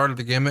when they started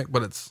the gimmick,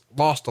 but it's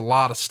lost a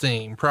lot of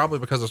steam, probably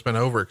because it's been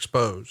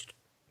overexposed.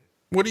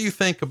 What do you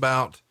think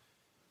about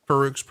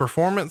Farouk's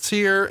performance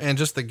here and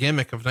just the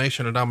gimmick of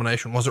Nation of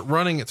Domination? Was it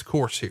running its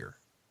course here?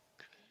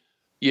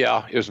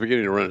 Yeah, it was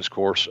beginning to run its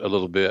course a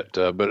little bit,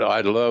 but I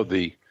love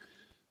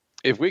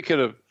if we could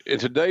have, in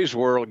today's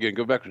world, again,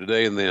 go back to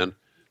today and then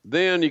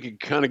you could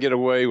kind of get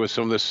away with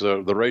some of this,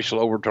 the racial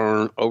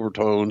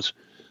overtones,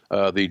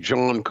 the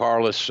John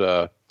Carlos,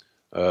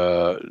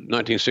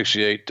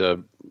 1968,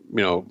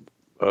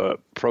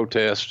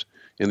 protest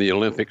in the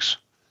Olympics.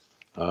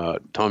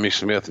 Tommy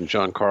Smith and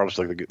John Carlos,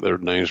 like their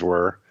names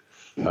were,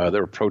 they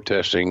were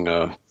protesting,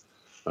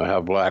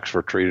 how blacks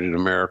were treated in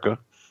America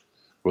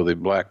with a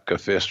black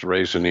fist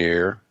raised in the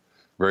air.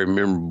 Very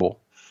memorable.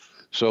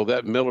 So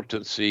that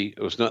militancy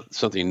was not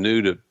something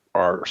new to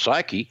our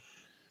psyche,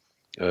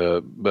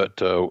 but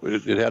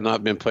it had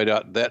not been played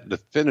out that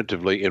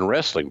definitively in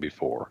wrestling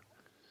before.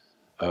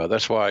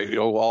 That's why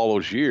all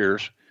those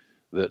years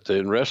that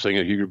in wrestling,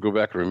 if you go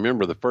back and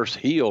remember the first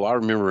heel I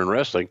remember in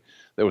wrestling,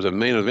 there was a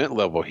main event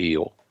level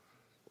heel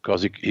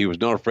because he was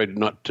not afraid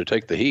not to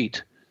take the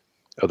heat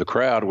of the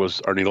crowd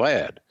was Ernie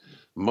Ladd.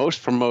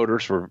 Most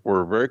promoters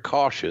were very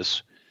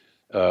cautious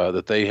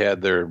that they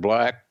had their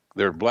black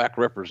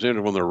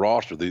representative on their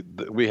roster.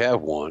 We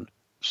have one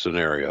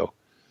scenario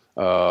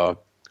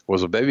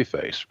was a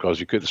babyface because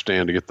you couldn't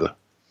stand to get the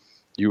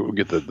you would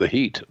get the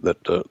heat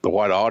that the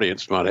white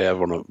audience might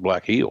have on a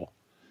black heel.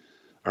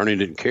 Ernie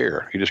didn't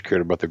care. He just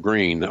cared about the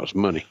green. That was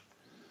money.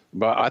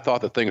 But I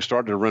thought the thing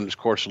started to run its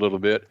course a little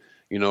bit,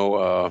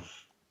 but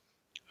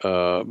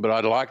I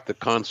liked the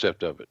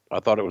concept of it. I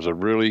thought it was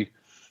an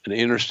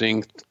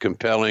interesting,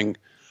 compelling,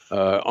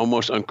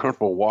 almost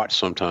uncomfortable watch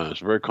sometimes,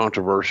 very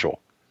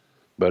controversial.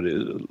 But I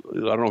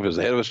don't know if it was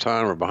ahead of its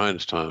time or behind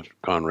its time,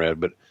 Conrad.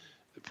 But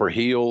for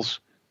heels,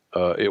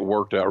 it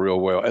worked out real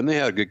well. And they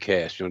had a good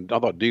cast. I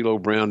thought D'Lo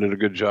Brown did a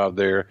good job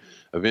there.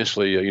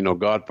 Eventually,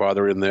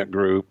 Godfather in that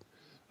group.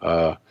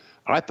 I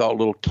thought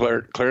little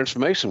Clarence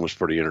Mason was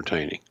pretty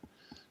entertaining.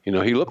 He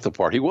looked the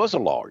part. He was a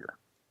lawyer,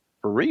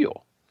 for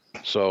real.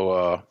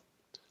 So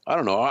I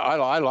don't know.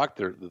 I liked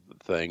the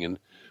thing. And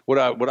would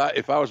I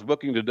if I was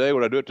booking today,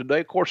 would I do it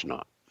today? Of course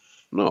not.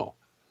 No.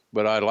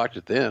 But I liked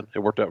it then. It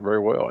worked out very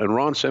well. And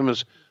Ron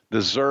Simmons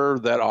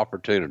deserved that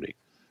opportunity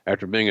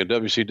after being a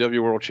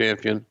WCW World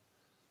Champion,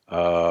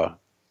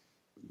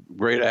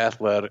 great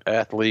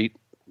athlete,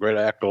 great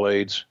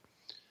accolades,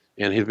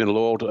 and he's been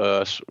loyal to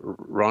us.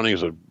 Ronnie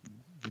is a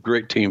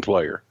great team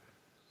player.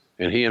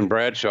 And he and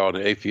Bradshaw and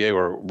the APA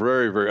were a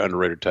very, very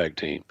underrated tag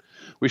team.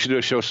 We should do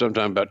a show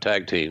sometime about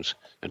tag teams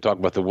and talk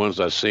about the ones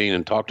I've seen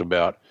and talked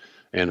about,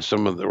 and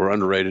some of them were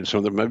underrated and some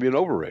of them maybe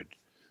overrated.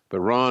 But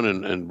Ron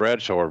and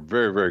Bradshaw are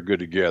very, very good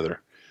together.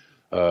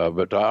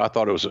 But I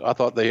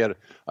thought they had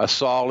a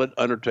solid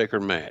Undertaker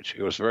match.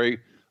 It was very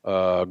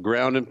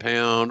ground and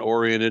pound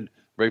oriented,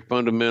 very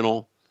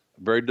fundamental,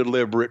 very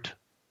deliberate.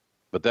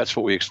 But that's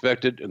what we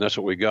expected, and that's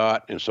what we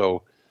got. And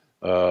so,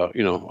 I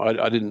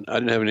didn't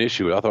have an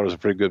issue with it. I thought it was a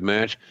pretty good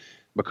match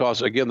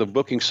because, again, the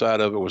booking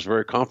side of it was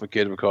very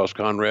complicated because,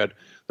 Conrad,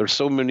 there's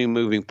so many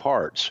moving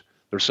parts.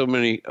 There's so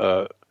many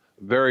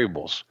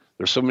variables.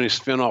 There's so many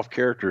spin-off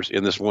characters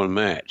in this one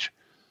match.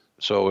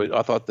 So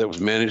I thought that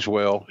was managed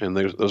well, and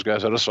those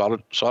guys had a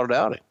solid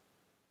outing.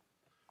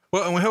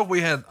 Well, and we hope we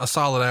had a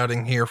solid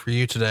outing here for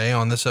you today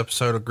on this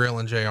episode of Grill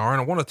and JR.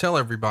 And I want to tell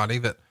everybody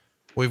that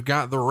we've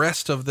got the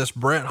rest of this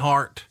Bret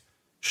Hart,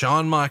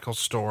 Shawn Michaels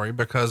story,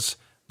 because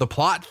the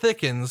plot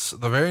thickens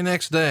the very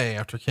next day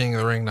after King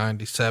of the Ring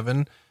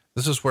 97.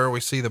 This is where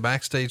we see the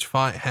backstage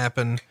fight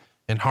happen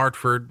in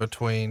Hartford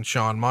between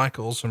Shawn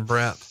Michaels and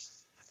Bret.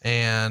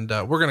 And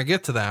we're going to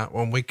get to that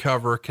when we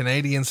cover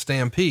Canadian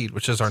Stampede,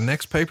 which is our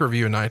next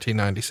pay-per-view in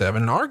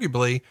 1997, and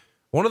arguably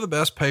one of the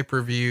best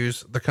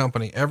pay-per-views the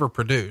company ever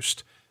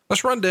produced.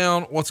 Let's run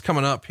down what's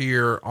coming up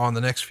here on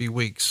the next few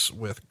weeks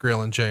with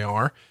Grill and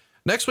JR.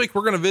 Next week,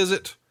 we're going to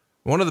visit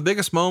one of the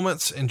biggest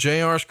moments in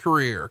JR's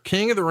career,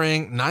 King of the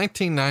Ring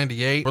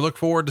 1998. We look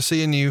forward to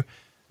seeing you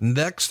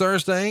next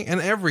Thursday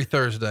and every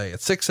Thursday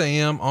at 6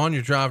 a.m. on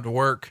your drive to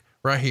work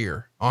right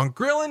here on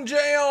Grill and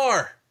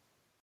JR.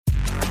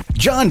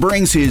 John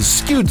brings his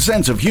skewed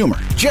sense of humor.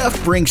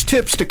 Jeff brings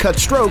tips to cut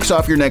strokes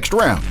off your next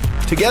round.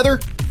 Together,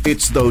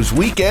 it's those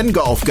weekend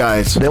golf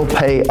guys. They'll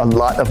pay a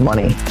lot of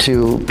money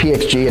to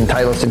PXG and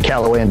Titleist and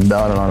Callaway and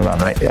on and on and on,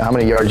 right? How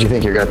many yards do you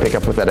think you're going to pick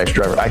up with that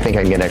extra driver? I think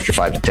I can get an extra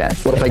 5 to 10.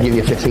 What if I give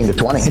you 15 to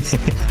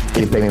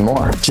 20? You pay me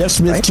more. Jeff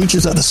Smith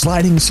teaches on a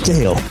sliding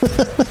scale.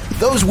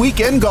 Those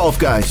Weekend Golf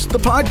Guys, the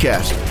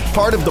podcast,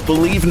 part of the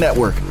Believe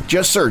Network.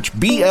 Just search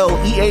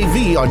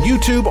BLEAV on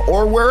YouTube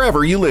or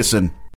wherever you listen.